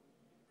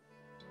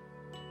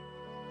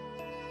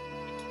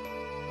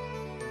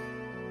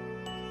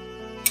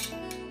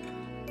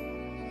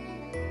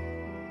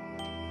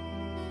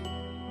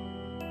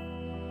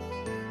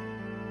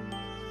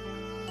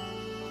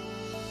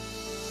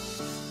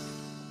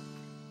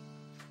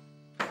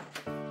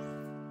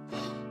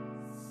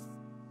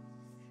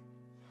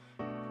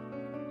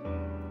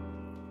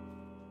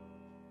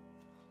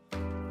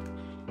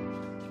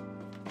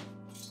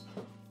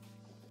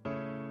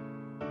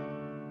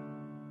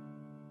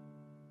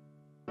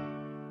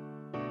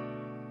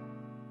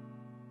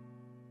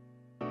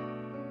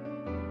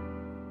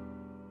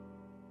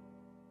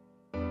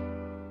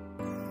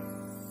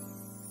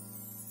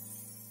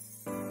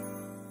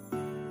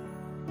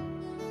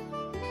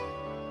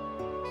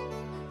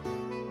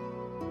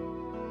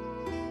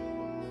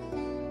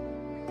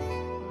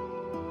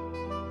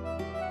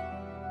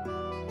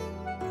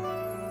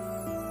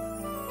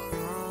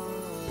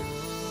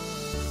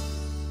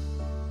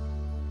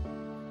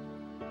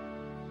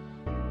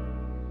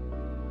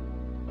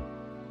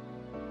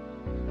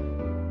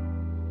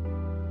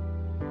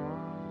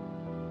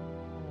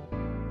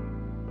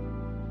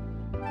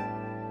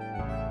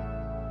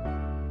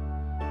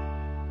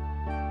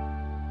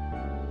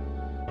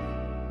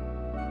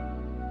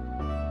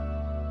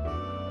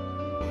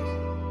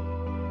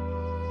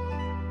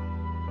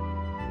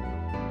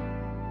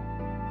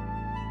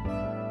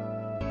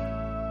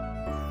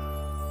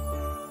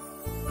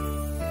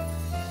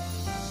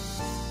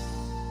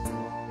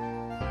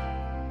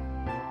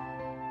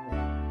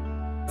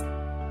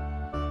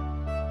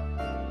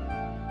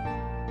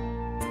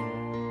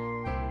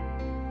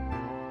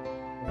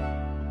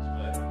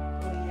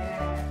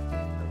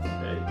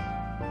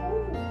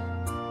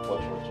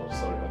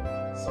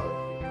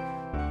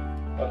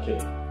 Okay.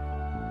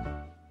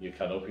 You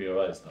can open your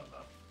eyes now.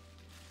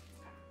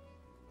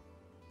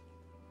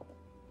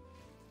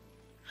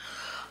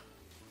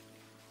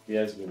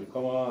 Yes, baby,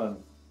 come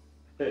on.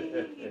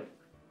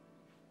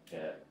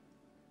 Yeah.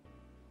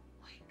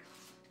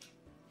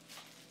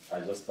 I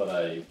just thought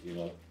I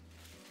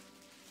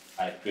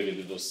created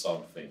to do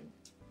something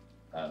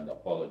and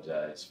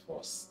apologize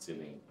for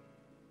stealing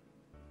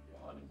your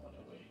honeymoon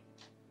away.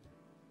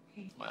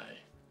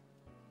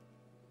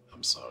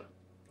 I'm sorry.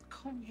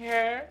 Come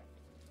here.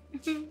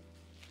 I'm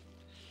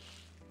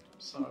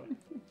sorry.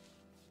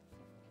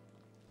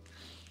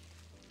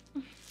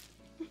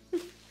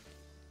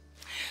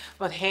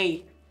 But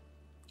hey,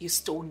 you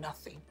stole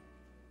nothing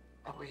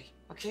away,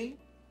 okay?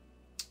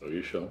 Are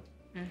you sure?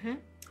 Mm-hmm.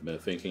 I mean,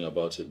 thinking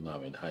about it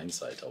now, in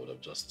hindsight, I would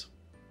have just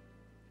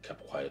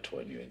kept quiet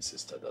when you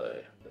insisted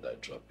that I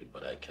drop it,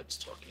 but I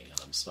kept talking,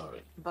 and I'm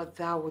sorry. But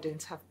that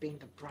wouldn't have been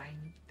the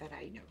Brian that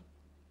I know.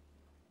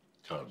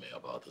 Tell me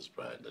about this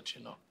Brian that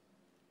you know.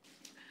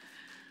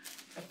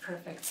 A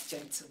perfect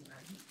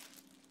gentleman.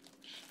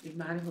 A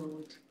man who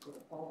would go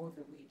all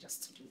the way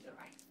just to do the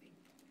right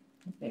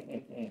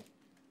thing.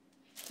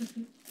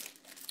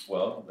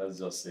 Well, let's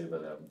just say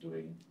that I'm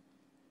doing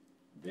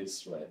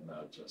this right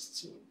now just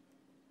to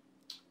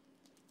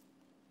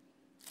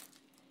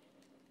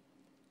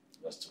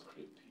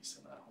create peace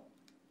in our home.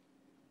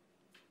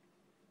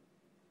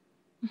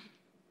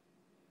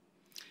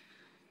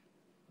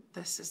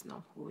 this is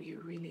not who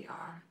you really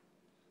are.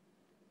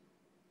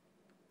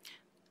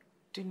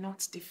 Do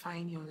not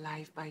define your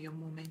life by your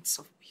moments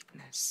of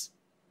weakness,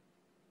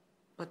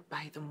 but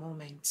by the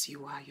moments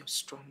you are your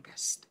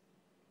strongest.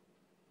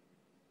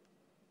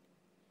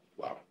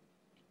 Wow.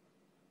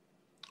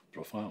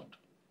 Profound.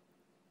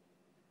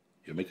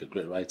 You make a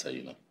great writer,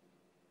 you know.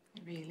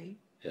 Really?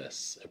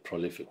 Yes, a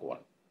prolific one.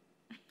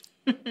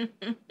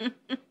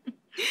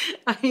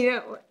 I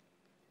know.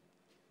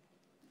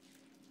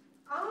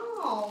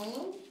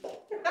 Oh.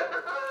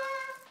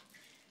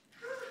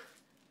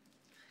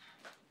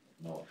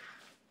 No.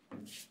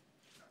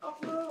 Oh,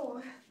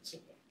 no. It's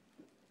okay.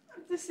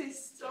 This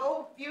is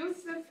so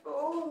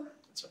beautiful.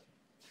 It's okay.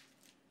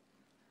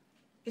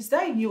 Is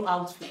that a new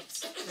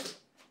outfit?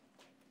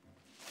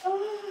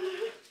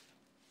 Oh.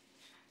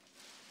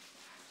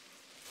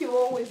 You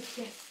always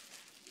get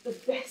the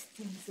best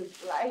things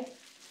of life.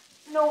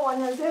 No one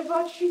has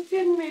ever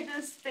treated me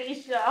this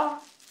special.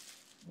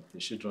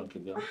 Is she drunk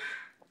again?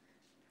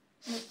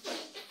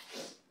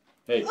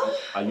 Hey,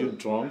 are you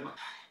drunk?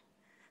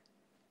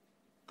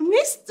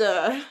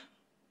 Mister,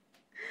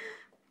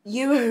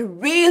 you're a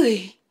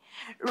really,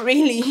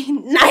 really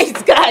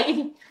nice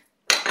guy.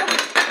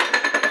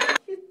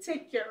 You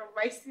take care of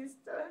my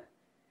sister.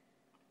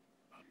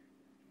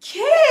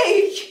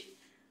 Cake!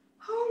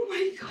 Oh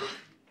my God.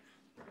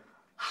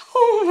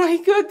 Oh my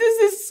God,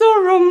 this is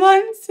so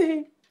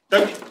romantic.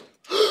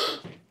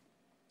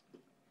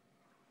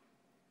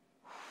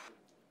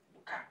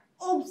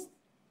 Oh,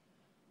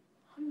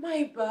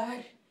 my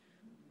bad.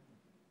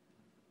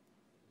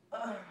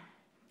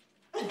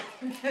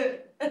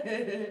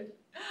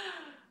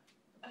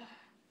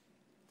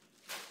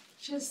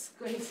 Just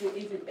going to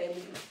eat it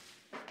anyway.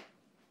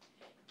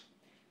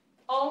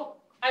 Oh,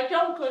 I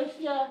don't go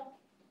here.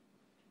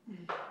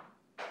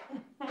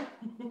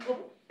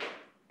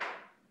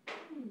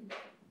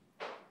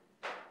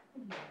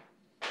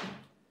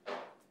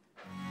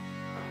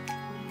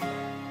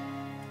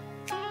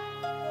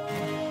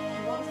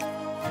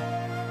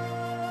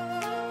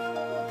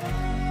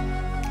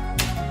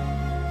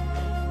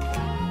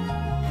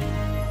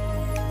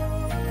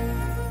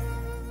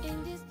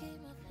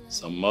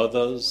 Some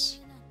mothers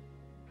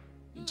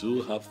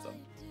do have them.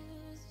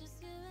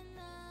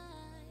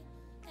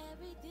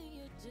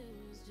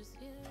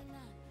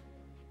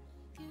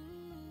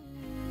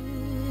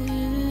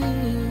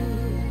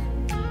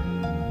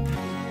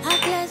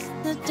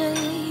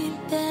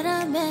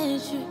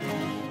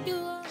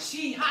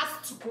 She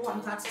has to go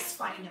and that is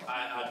final.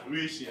 I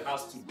agree she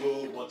has to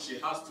go, but she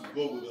has to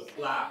go with a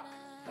plan.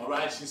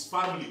 Alright, she's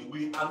family.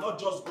 We are not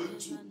just going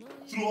to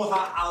throw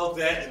her out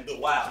there in the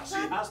wild. She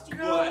has to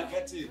go and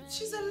get it.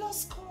 She's a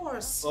lost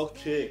cause.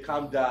 Okay,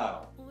 calm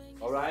down.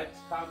 Alright,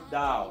 calm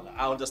down.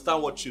 I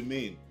understand what you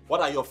mean.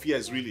 What are your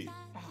fears really?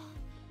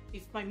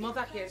 If my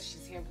mother hears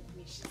she's here with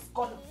me, she's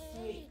gonna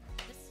flee.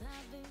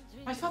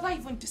 My father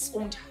even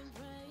disowned her.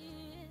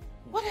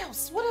 What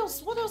else? What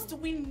else? What else do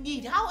we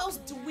need? How else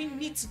do we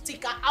need to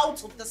take her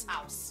out of this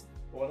house?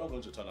 Well, we're not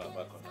going to turn our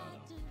back on her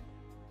now.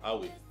 Are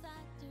we? Why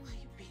are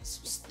you being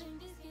so stupid?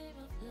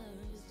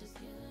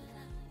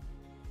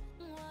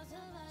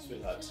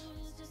 Sweetheart,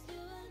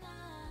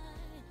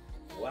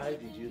 why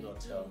did you not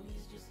tell me?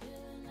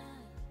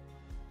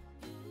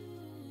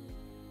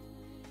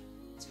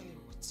 Tell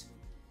you what?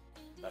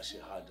 That she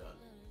had a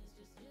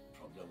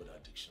problem with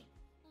addiction.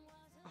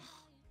 Oh,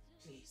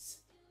 please.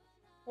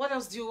 What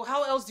else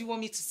how else do you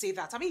want me to say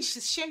that? I mean,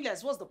 she's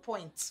shameless. What's the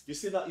point? You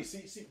see that? You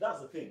see,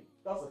 that's the thing.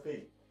 That's the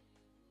thing.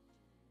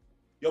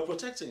 You're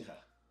protecting her.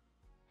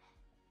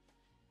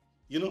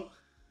 You know?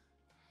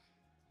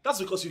 That's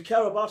because you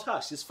care about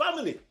her. She's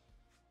family.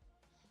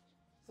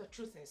 The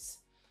truth is,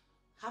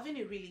 having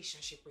a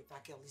relationship with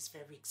that girl is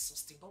very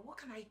exhausting. But what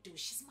can I do?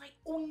 She's my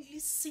only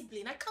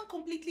sibling. I can't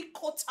completely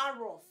cut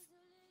her off.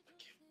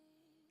 Okay.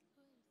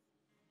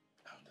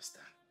 I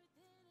understand.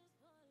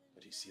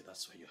 But you see,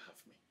 that's why you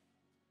have me.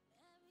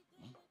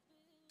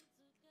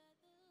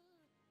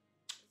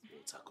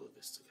 We'll tackle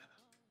this together.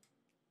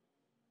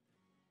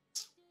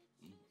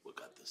 We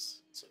got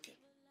this. It's okay.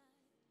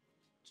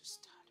 Just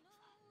start.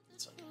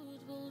 It's okay.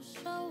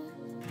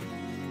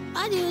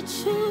 Why do you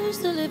choose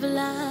to live a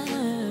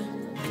lie?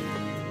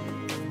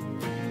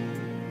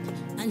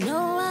 I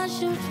know I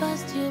should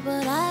trust you,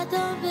 but I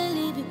don't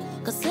believe you,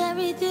 'cause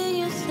everything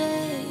you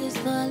say is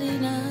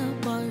falling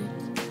apart.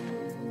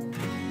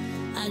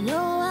 I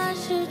know I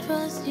should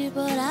trust you,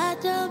 but I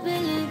don't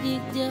believe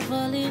you, they're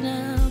falling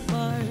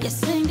apart.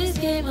 Yes, in this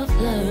game of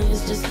love,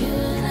 it's just you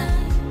and I.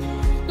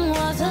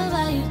 What's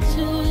about you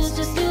two, it's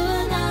just you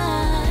and I.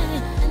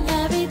 And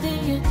everything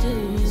you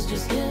do is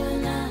just you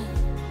and I.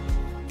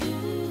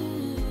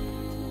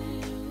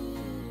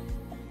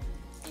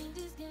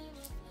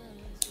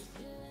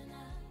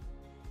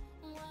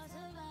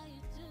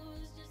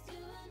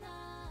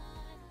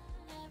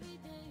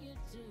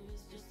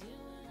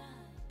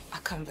 I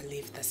can't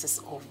believe this is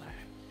over.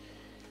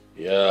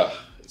 Yeah,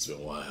 it's been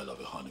one hell of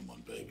a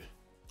honeymoon, baby.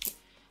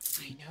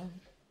 I know.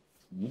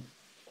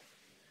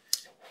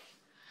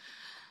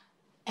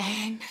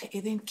 And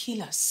it didn't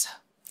kill us.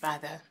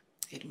 Rather,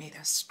 it made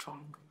us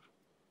strong.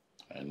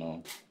 I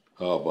know.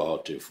 How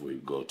about if we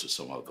go to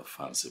some of the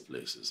fancy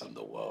places in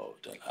the world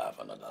and have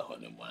another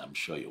honeymoon? I'm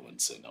sure you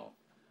won't say no.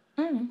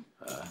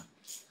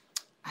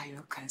 I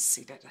will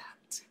consider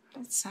that.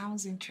 It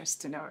sounds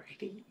interesting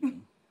already.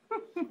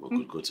 We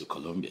could go to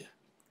Colombia.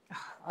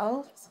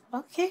 Oh,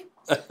 okay.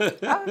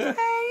 Okay.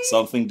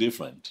 Something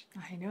different.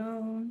 I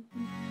know.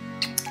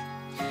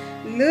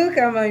 Look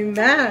at my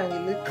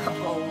man. Look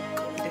all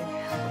good and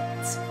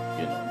hot.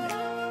 You know me.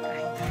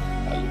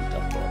 I I looked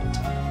up all the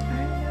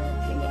time.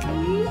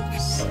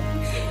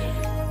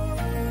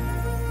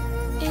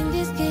 In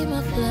this game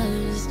of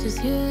love, it's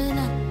just you and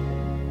I.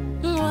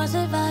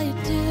 Whatever you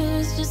do,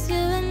 it's just you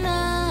and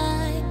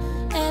I.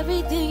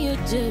 Everything you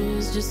do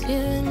is just you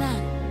and I.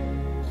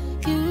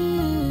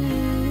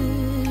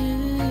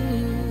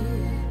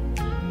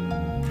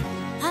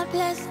 I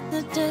bless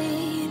the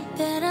day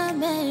that I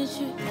met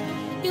you.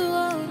 You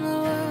own the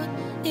world,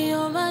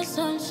 you're my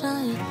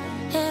sunshine.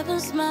 Heaven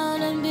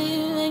smiled at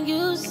me when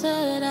you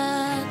said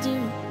I do.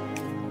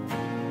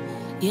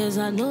 Yes,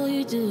 I know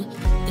you do.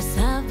 Yes,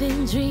 I've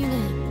been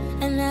dreaming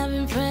and I've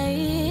been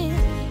praying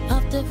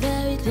of the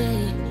very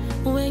day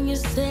when you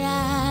say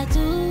I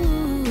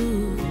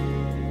do.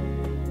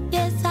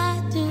 Yes,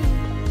 I do.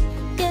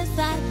 Yes,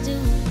 I do.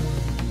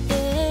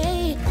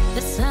 Hey,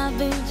 yes, I've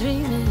been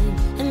dreaming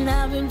and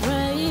I've been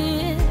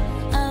praying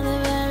of the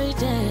very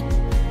day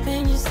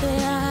when you say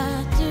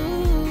I do.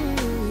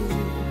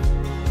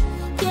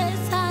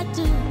 Yes, I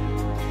do.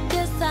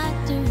 Yes, I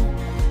do.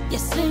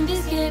 Yes, in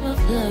this game of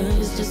love,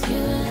 it's just you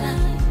and I.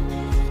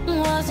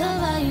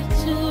 Whatever you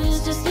do,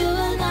 it's just you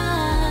and I.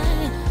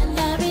 And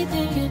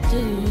everything you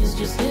do is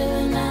just you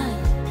and I.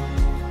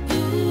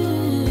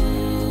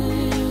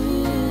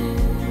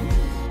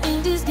 In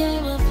this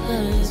game of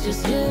love, it's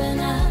just you and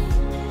I.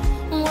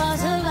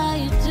 Whatever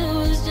you do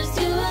is just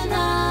you and I.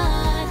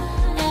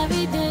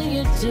 Everything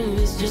you do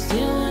is just you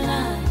and I.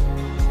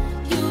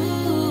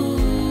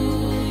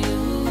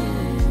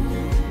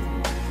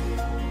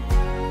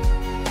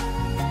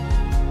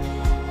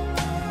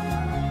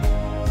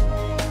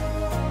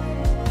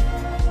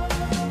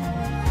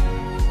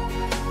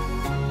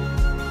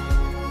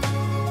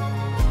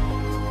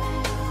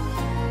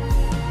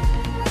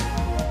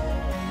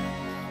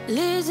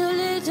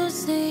 Little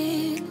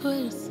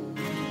secrets.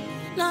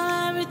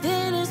 Now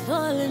everything is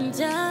falling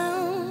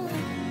down.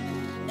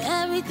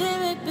 Everything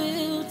we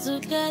built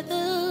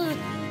together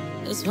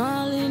is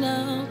falling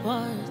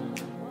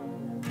apart.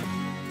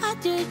 I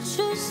did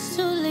choose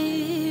to leave.